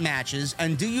 Mercedes matches.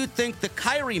 And do you think the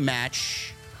Kyrie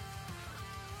match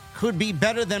could be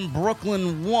better than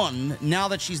Brooklyn 1 now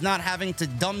that she's not having to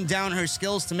dumb down her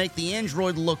skills to make the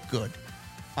android look good?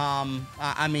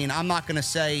 I mean, I'm not going to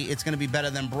say it's going to be better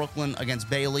than Brooklyn against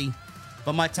Bayley,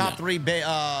 but my top 3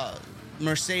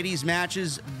 Mercedes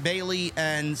matches, Bayley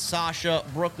and Sasha.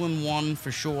 Brooklyn 1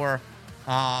 for sure.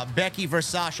 Becky versus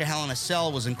Sasha Hell in a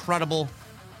Cell was incredible.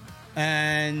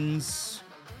 And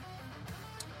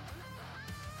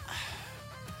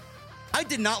I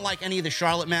did not like any of the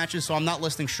Charlotte matches, so I'm not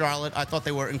listing Charlotte. I thought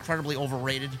they were incredibly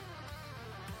overrated.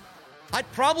 I'd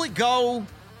probably go...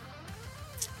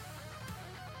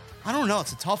 I don't know.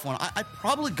 It's a tough one. I'd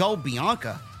probably go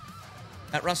Bianca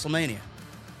at WrestleMania.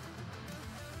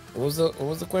 What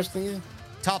was the question again?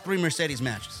 Top 3 Mercedes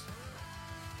matches.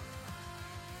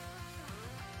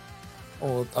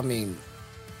 Oh, I mean,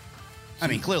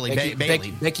 clearly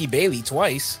Bayley. Becky Bayley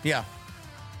twice. Yeah.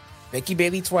 Becky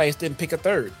Bayley twice, didn't pick a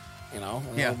third. You know.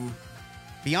 Yeah.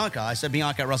 Bianca. I said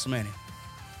Bianca at WrestleMania.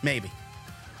 Maybe.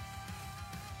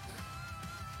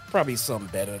 Probably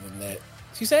something better than that.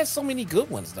 She's had so many good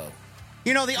ones though.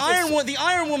 You know, the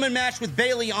Iron Woman match with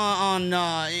Bayley in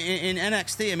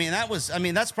NXT. I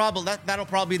mean, that'll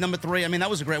probably be number 3. I mean, that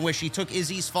was a great where she took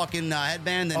Izzy's fucking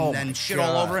headband and shit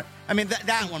all over it. I mean,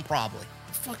 that one probably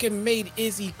fucking made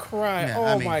Izzy cry.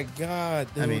 Yeah, my god,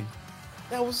 dude. I mean,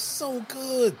 that was so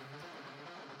good.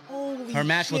 Holy her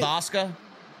match shit. with Asuka.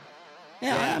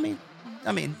 Yeah,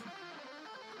 I mean,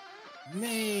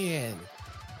 man,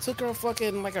 took her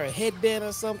fucking like her headband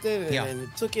or something,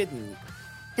 and took it and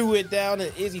threw it down,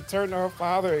 and Izzy turned to her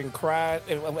father and cried.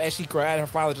 And as she cried, her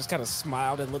father just kind of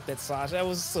smiled and looked at Sasha. That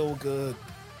was so good.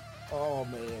 Oh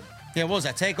man. Yeah, what was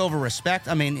that? Takeover Respect.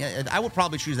 I mean, I would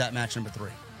probably choose that match number 3.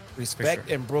 Respect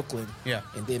sure. in Brooklyn. Yeah,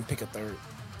 and then pick a third.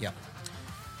 Yeah.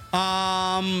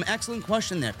 Excellent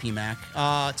question there, P-Mac.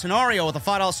 Tenario with a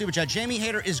 $5 super chat. Jamie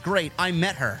Hayter is great. I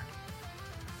met her.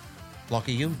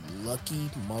 Lucky you. Lucky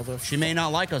motherfucker. She may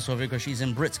not like us over because she's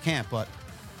in Brit's camp, but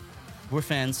we're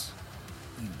fans.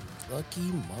 You lucky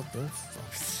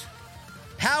motherfucker.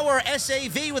 Power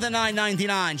SAV with a $9.99.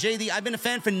 JD, I've been a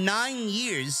fan for 9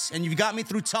 years, and you've got me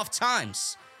through tough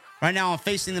times. Right now, I'm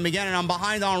facing them again, and I'm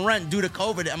behind on rent due to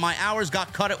COVID, and my hours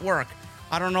got cut at work.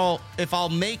 I don't know if I'll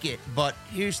make it, but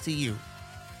here's to you.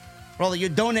 Brother, you're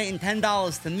donating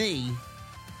 $10 to me.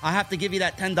 I have to give you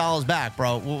that $10 back,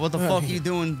 bro. What the fuck are you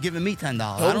doing giving me $10?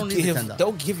 I don't need the $10.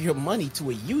 Don't give your money to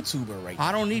a YouTuber right now.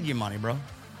 I don't need your money, bro.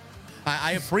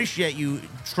 I appreciate you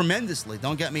tremendously.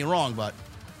 Don't get me wrong, but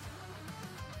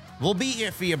we'll be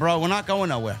here for you, bro. We're not going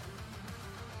nowhere.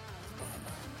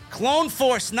 Clone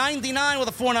Force 99 with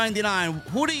a $4.99.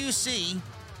 Who do you see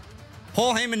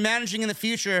Paul Heyman managing in the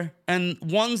future? And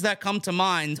ones that come to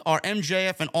mind are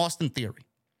MJF and Austin Theory.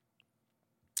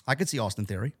 I could see Austin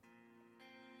Theory.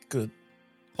 Good.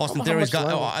 Austin Theory's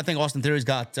got. I think Austin Theory's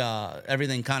got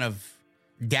everything kind of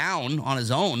down on his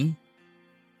own.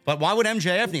 But why would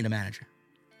MJF need a manager?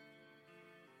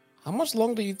 How much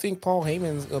longer do you think Paul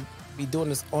Heyman's gonna be doing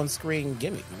this on-screen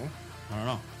gimmick, man? I don't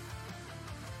know.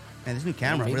 Man, this new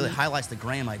camera really highlights the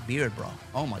gray in my beard, bro.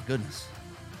 Oh my goodness,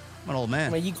 I'm an old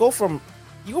man. I mean, you go from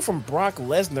Brock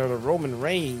Lesnar to Roman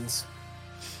Reigns.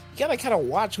 You gotta kind of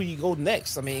watch who you go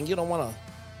next. I mean, you don't want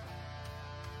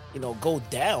to, go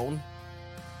down.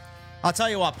 I'll tell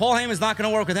you what, Paul Heyman's not going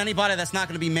to work with anybody that's not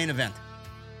going to be main event.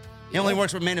 He only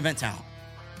works with main event talent.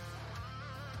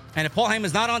 And if Paul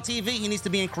Heyman's not on TV, he needs to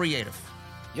be in creative.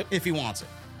 Yep. If he wants it.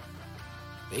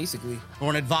 Basically. Or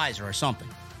an advisor or something.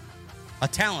 A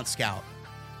talent scout.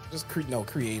 Just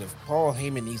creative. Paul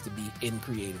Heyman needs to be in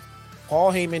creative.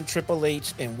 Paul Heyman, Triple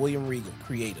H, and William Regal,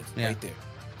 creative, right there.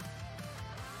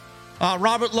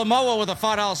 Robert Lamoa with a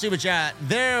 $5 super chat.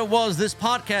 There was this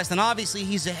podcast, and obviously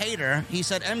he's a hater. He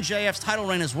said MJF's title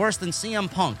reign is worse than CM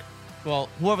Punk. Well,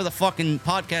 whoever the fucking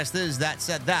podcast is that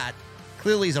said that,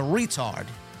 clearly he's a retard.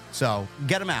 So,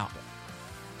 get him out.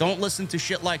 Don't listen to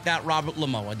shit like that, Robert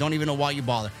Lamoa. Don't even know why you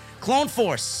bother. Clone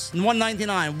Force,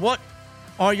 $1.99. What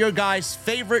are your guys'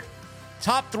 favorite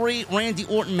top 3 Randy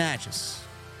Orton matches?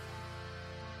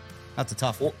 That's a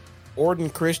tough one. Orton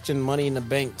Christian Money in the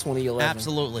Bank 2011.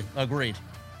 Absolutely. Agreed.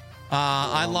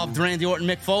 I loved Randy Orton,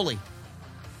 Mick Foley.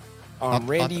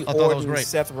 Randy I thought that was Orton, great.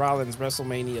 Seth Rollins,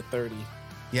 WrestleMania 30.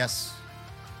 Yes.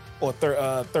 Or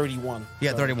 31.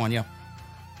 Yeah, 31, yeah.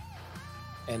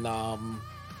 And,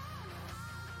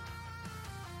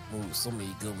 so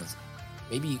many good ones.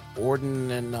 Maybe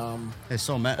Orton and, There's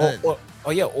so many.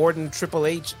 Orton, Triple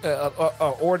H,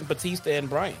 Orton, Batista, and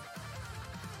Bryan.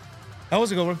 That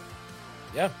was a good one.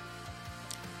 Yeah.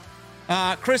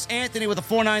 Chris Anthony with a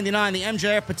 $4.99. The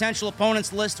MJF potential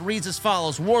opponents list reads as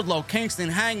follows: Wardlow, Kingston,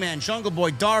 Hangman, Jungle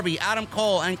Boy, Darby, Adam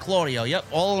Cole, and Claudio. Yep,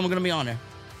 all of them are going to be on there.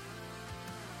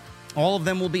 All of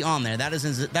them will be on there. That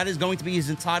is going to be his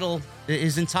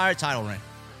entire title reign.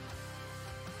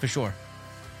 For sure.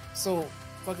 So,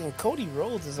 fucking Cody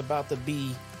Rhodes is about to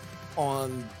be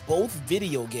on both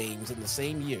video games in the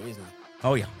same year, isn't he?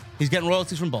 Oh, yeah. He's getting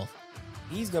royalties from both.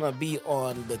 He's going to be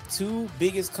on the 2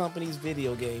 biggest companies'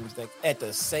 video games at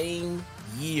the same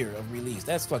year of release.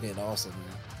 That's fucking awesome,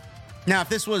 man. Now, if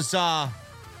this was,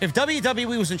 if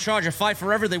WWE was in charge of Fight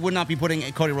Forever, they would not be putting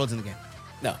Cody Rhodes in the game.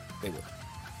 No, they would.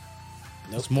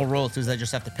 Nope. It's more royalties they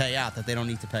just have to pay out that they don't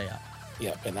need to pay out.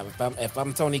 Yeah, and if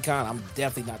I'm Tony Khan, I'm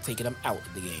definitely not taking him out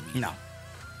of the game either. No.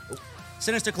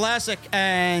 Sinister Classic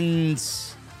and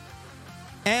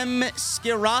M.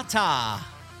 Skirata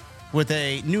with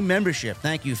a new membership.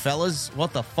 Thank you, fellas.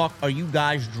 What the fuck are you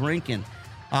guys drinking?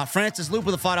 Francis Loop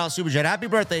with a $5 super chat. Happy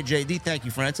birthday, JD. Thank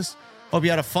you, Francis. Hope you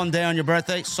had a fun day on your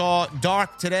birthday. Saw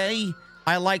Dark today.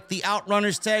 I like the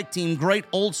Outrunners tag team. Great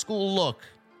old school look.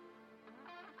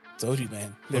 Told you,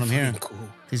 man. What I'm hearing. Cool.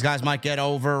 These guys might get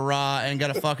over and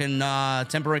get a fucking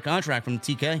temporary contract from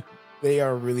TK. They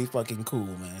are really fucking cool,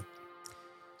 man.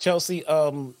 Chelsea,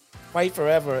 Fight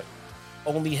Forever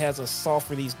only has a soft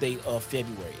release date of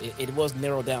February. It was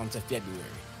narrowed down to February.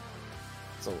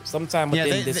 So sometime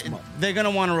within this month. They're going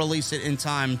to want to release it in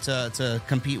time to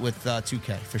compete with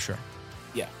 2K for sure.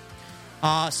 Yeah.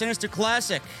 Sinister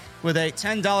Classic with a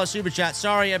 $10 super chat.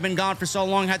 Sorry, I've been gone for so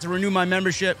long. Had to renew my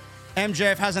membership.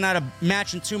 MJF hasn't had a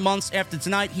match in 2 months. After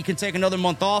tonight, he can take another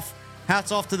month off.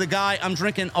 Hats off to the guy. I'm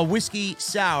drinking a whiskey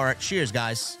sour. Cheers,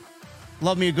 guys.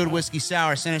 Love me a good whiskey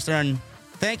sour, Sinister. And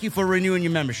thank you for renewing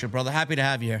your membership, brother. Happy to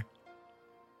have you here.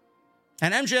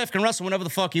 And MJF can wrestle whenever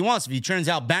the fuck he wants. If he turns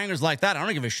out bangers like that, I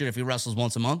don't give a shit if he wrestles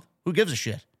once a month. Who gives a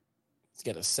shit? He's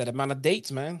got a set amount of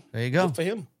dates, man. There you go. Good for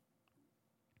him.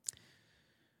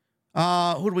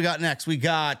 Who do we got next? We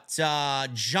got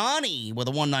Johnny with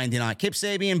a $1.99. Kip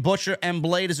Sabian, Butcher, and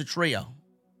Blade as a trio.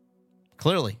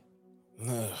 Clearly.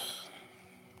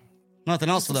 Nothing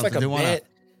else for them to do.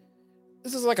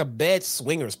 This is like a bad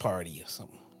swingers party or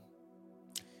something.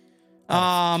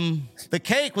 The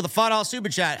Cake with a $5 super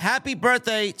chat. Happy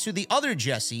birthday to the other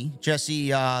Jesse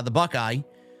the Buckeye.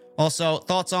 Also,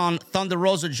 thoughts on Thunder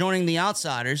Rosa joining the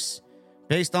Outsiders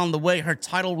based on the way her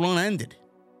title run ended.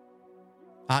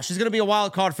 She's going to be a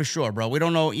wild card for sure, bro. We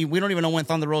don't know. We don't even know when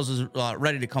Thunder Rosa's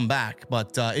ready to come back,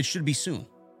 but it should be soon.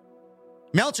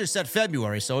 Meltzer said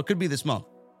February, so it could be this month.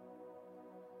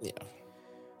 Yeah.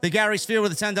 The Gary Sphere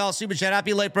with a $10 super chat.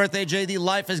 Happy late birthday, JD.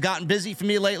 Life has gotten busy for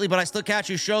me lately, but I still catch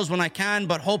your shows when I can,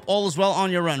 but hope all is well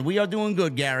on your end. We are doing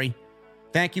good, Gary.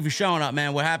 Thank you for showing up,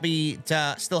 man. We're happy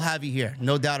to still have you here.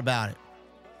 No doubt about it.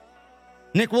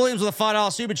 Nick Williams with a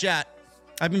 $5 super chat.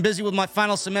 I've been busy with my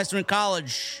final semester in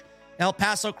college. El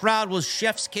Paso crowd was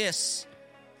chef's kiss.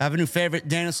 I have a new favorite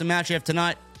Danielson match after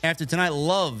tonight.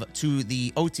 Love to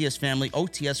the OTS family.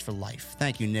 OTS for life.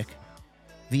 Thank you, Nick.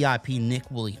 VIP Nick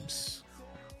Williams.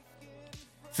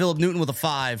 Philip Newton with a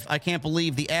 5. I can't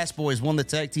believe the Ass Boys won the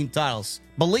tag team titles.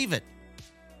 Believe it.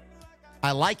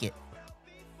 I like it.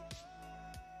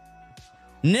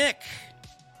 Nick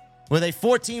with a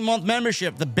 14-month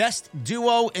membership. The best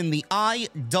duo in the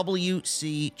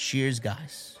IWC. Cheers,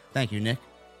 guys. Thank you, Nick.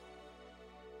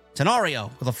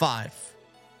 Tenario with a 5.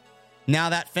 Now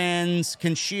that fans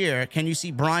can cheer, can you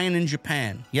see Bryan in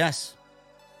Japan? Yes.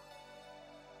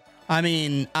 I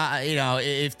mean,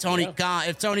 if Tony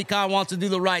Khan wants to do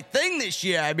the right thing this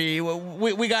year, I mean,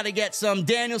 we got to get some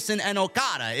Danielson and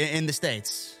Okada in the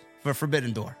States for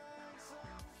Forbidden Door.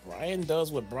 Bryan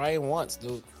does what Bryan wants,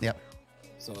 dude. Yep.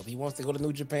 So if he wants to go to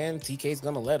New Japan, TK's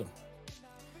going to let him.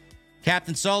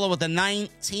 Captain Solo with the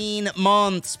 19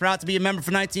 months. Proud to be a member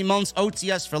for 19 months.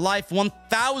 OTS for life.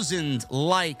 1,000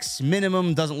 likes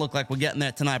minimum. Doesn't look like we're getting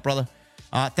that tonight, brother.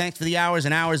 Thanks for the hours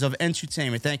and hours of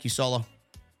entertainment. Thank you, Solo.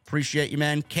 Appreciate you,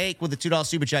 man. Cake with the $2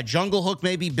 super chat. Jungle Hook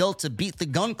may be built to beat the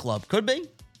Gun Club. Could be.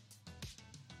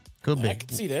 Could be. I can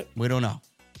see that. We don't know.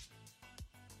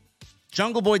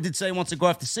 Jungle Boy did say he wants to go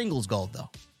after singles gold, though.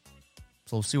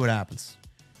 So we'll see what happens.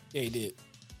 Yeah, he did.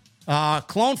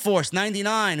 Clone Force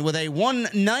 99 with a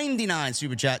 $1.99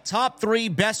 super chat. Top 3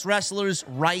 best wrestlers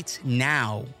right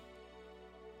now.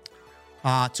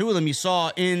 2 of them you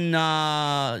saw in.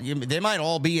 They might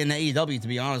all be in AEW, to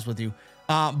be honest with you.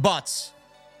 But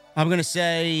I'm gonna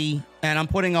say, and I'm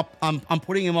putting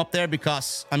him up there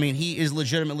because I mean he is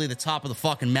legitimately the top of the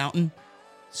fucking mountain.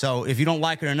 So if you don't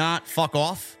like it or not, fuck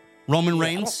off. Roman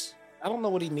Reigns. I don't know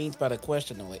what he means by the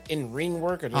question though. Like in ring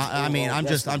work or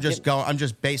just I'm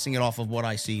just basing it off of what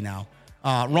I see now.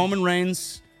 Roman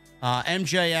Reigns,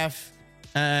 MJF,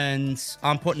 and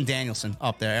I'm putting Danielson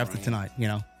up there after tonight. You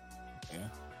know. Yeah.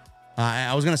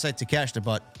 I was gonna say Takeshita,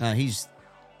 but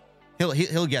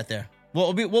he'll get there.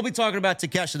 We'll be talking about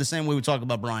Takeshita the same way we talk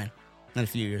about Bryan in a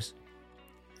few years.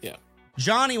 Yeah.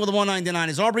 Johnny with a $1.99.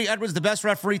 Is Aubrey Edwards the best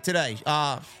referee today?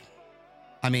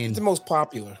 I mean, she's the most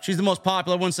popular. She's the most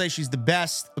popular. I wouldn't say she's the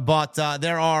best, but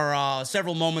there are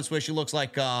several moments where she looks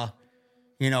like, out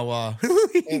and there.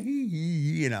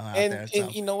 So.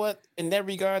 And you know what? In that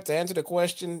regard, to answer the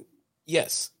question,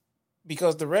 yes,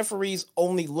 because the referees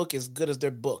only look as good as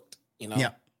they're booked. You know.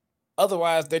 Yeah.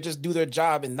 Otherwise, they just do their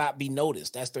job and not be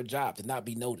noticed. That's their job, to not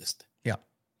be noticed. Yeah.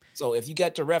 So if you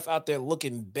got the ref out there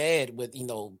looking bad with,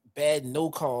 bad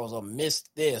no calls or missed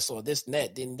this or this and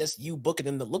that, then that's you booking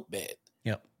them to look bad.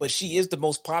 Yep. But she is the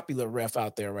most popular ref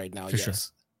out there right now, For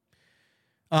yes.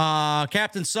 Sure.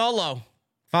 Captain Solo,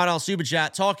 $5 super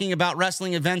chat, talking about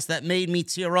wrestling events that made me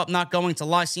tear up, not going to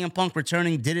lie. CM Punk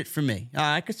returning did it for me.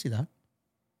 I could see that.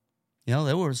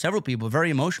 There were several people very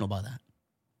emotional by that.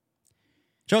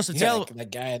 Joseph Taylor.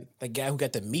 That guy who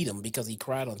got to meet him because he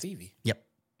cried on TV. Yep.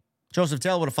 Joseph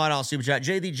Taylor with a $5 super chat.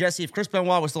 JD, Jesse, if Chris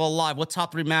Benoit was still alive, what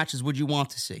top 3 matches would you want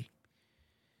to see?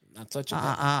 Not touching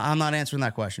that. I'm not answering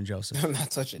that question, Joseph. I'm not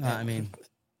touching that. I mean,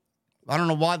 I don't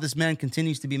know why this man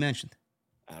continues to be mentioned.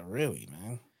 Not really,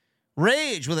 man.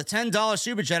 Rage with a $10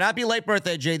 super chat. Happy late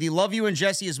birthday, JD. Love you and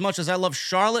Jesse as much as I love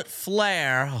Charlotte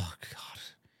Flair. Oh,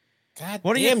 God.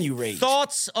 What damn you, Rage.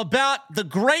 Thoughts about the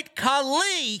great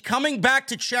Khali coming back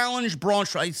to challenge Braun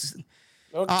Strowman?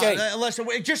 Okay. Listen,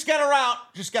 just get her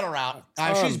out. Just get her out.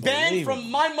 She's banned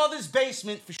from my mother's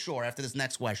basement for sure after this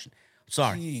next question.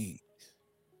 Sorry. Jeez.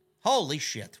 Holy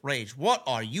shit. Rage, what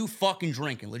are you fucking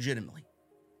drinking, legitimately?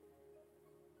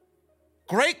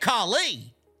 Great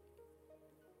Khali.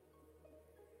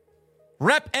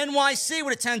 Rep NYC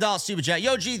with a $10 super chat.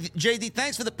 Yo, JD,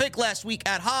 thanks for the pick last week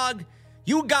at Hog.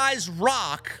 You guys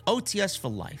rock. OTS for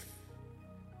life.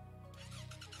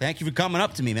 Thank you for coming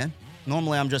up to me, man.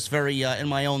 Normally, I'm just very in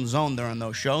my own zone during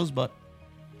those shows, but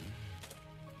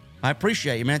I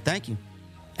appreciate you, man. Thank you.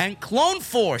 And Clone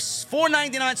Force,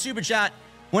 $4.99 super chat.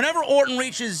 Whenever Orton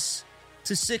reaches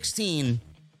to 16,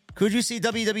 could you see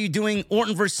WWE doing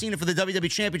Orton versus Cena for the WWE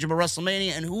Championship at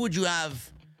WrestleMania? And who would you have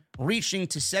reaching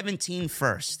to 17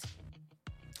 first?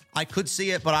 I could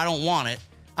see it, but I don't want it.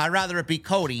 I'd rather it be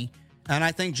Cody. And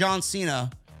I think John Cena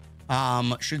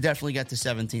should definitely get to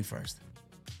 17 first.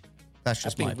 That's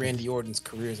just my opinion. Randy Orton's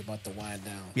career is about to wind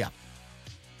down. Yeah.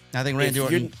 I think Randy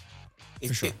Orton,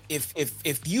 for sure.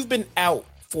 If you've been out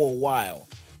for a while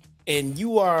and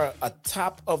you are a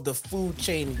top of the food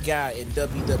chain guy in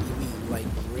WWE like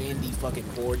Randy fucking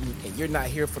Orton and you're not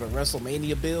here for the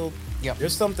WrestleMania build,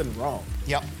 there's something wrong.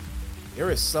 Yep. There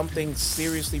is something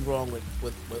seriously wrong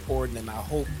with Orton, and I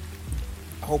hope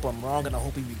I'm wrong, and I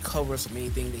hope he recovers from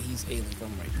anything that he's ailing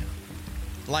from right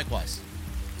now. Likewise.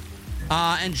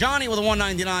 And Johnny with a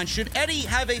 $1.99. Should Eddie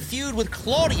have a feud with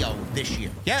Claudio this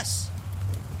year? Yes.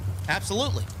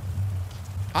 Absolutely.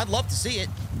 I'd love to see it.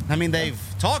 I mean, they've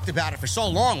talked about it for so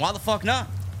long. Why the fuck not?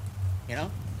 You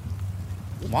know?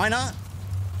 Why not?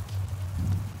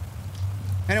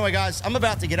 Anyway, guys, I'm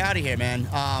about to get out of here, man.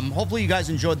 Hopefully you guys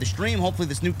enjoyed the stream. Hopefully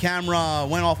this new camera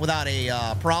went off without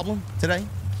a problem today.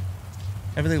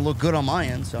 Everything looked good on my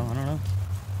end, so I don't know.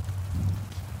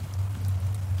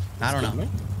 I don't know.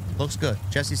 Looks good.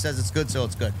 Jesse says it's good, so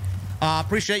it's good.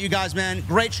 Appreciate you guys, man.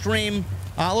 Great stream.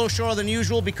 A little shorter than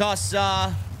usual because,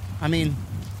 I mean,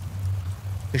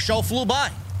 the show flew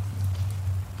by.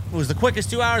 It was the quickest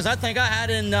 2 hours I think I had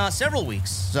in several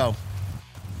weeks. So,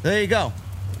 there you go.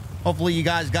 Hopefully you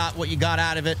guys got what you got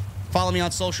out of it. Follow me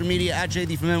on social media at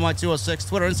JD from NY206,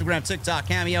 Twitter, Instagram, TikTok,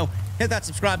 Cameo. Hit that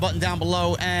subscribe button down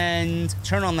below and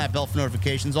turn on that bell for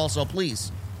notifications. Also,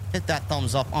 please hit that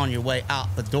thumbs up on your way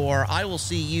out the door. I will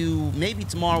see you maybe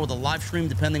tomorrow with a live stream,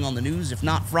 depending on the news, if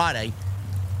not Friday.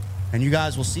 And you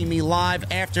guys will see me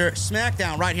live after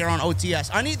SmackDown right here on OTS.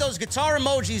 I need those guitar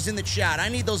emojis in the chat. I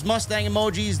need those Mustang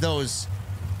emojis, those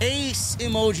Ace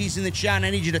emojis in the chat, and I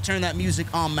need you to turn that music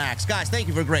on max. Guys, thank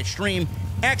you for a great stream.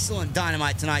 Excellent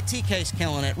Dynamite tonight. TK's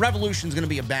killing it. Revolution's going to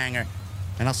be a banger.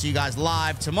 And I'll see you guys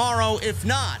live tomorrow, if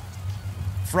not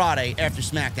Friday after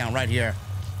SmackDown right here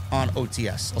on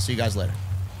OTS. I'll see you guys later.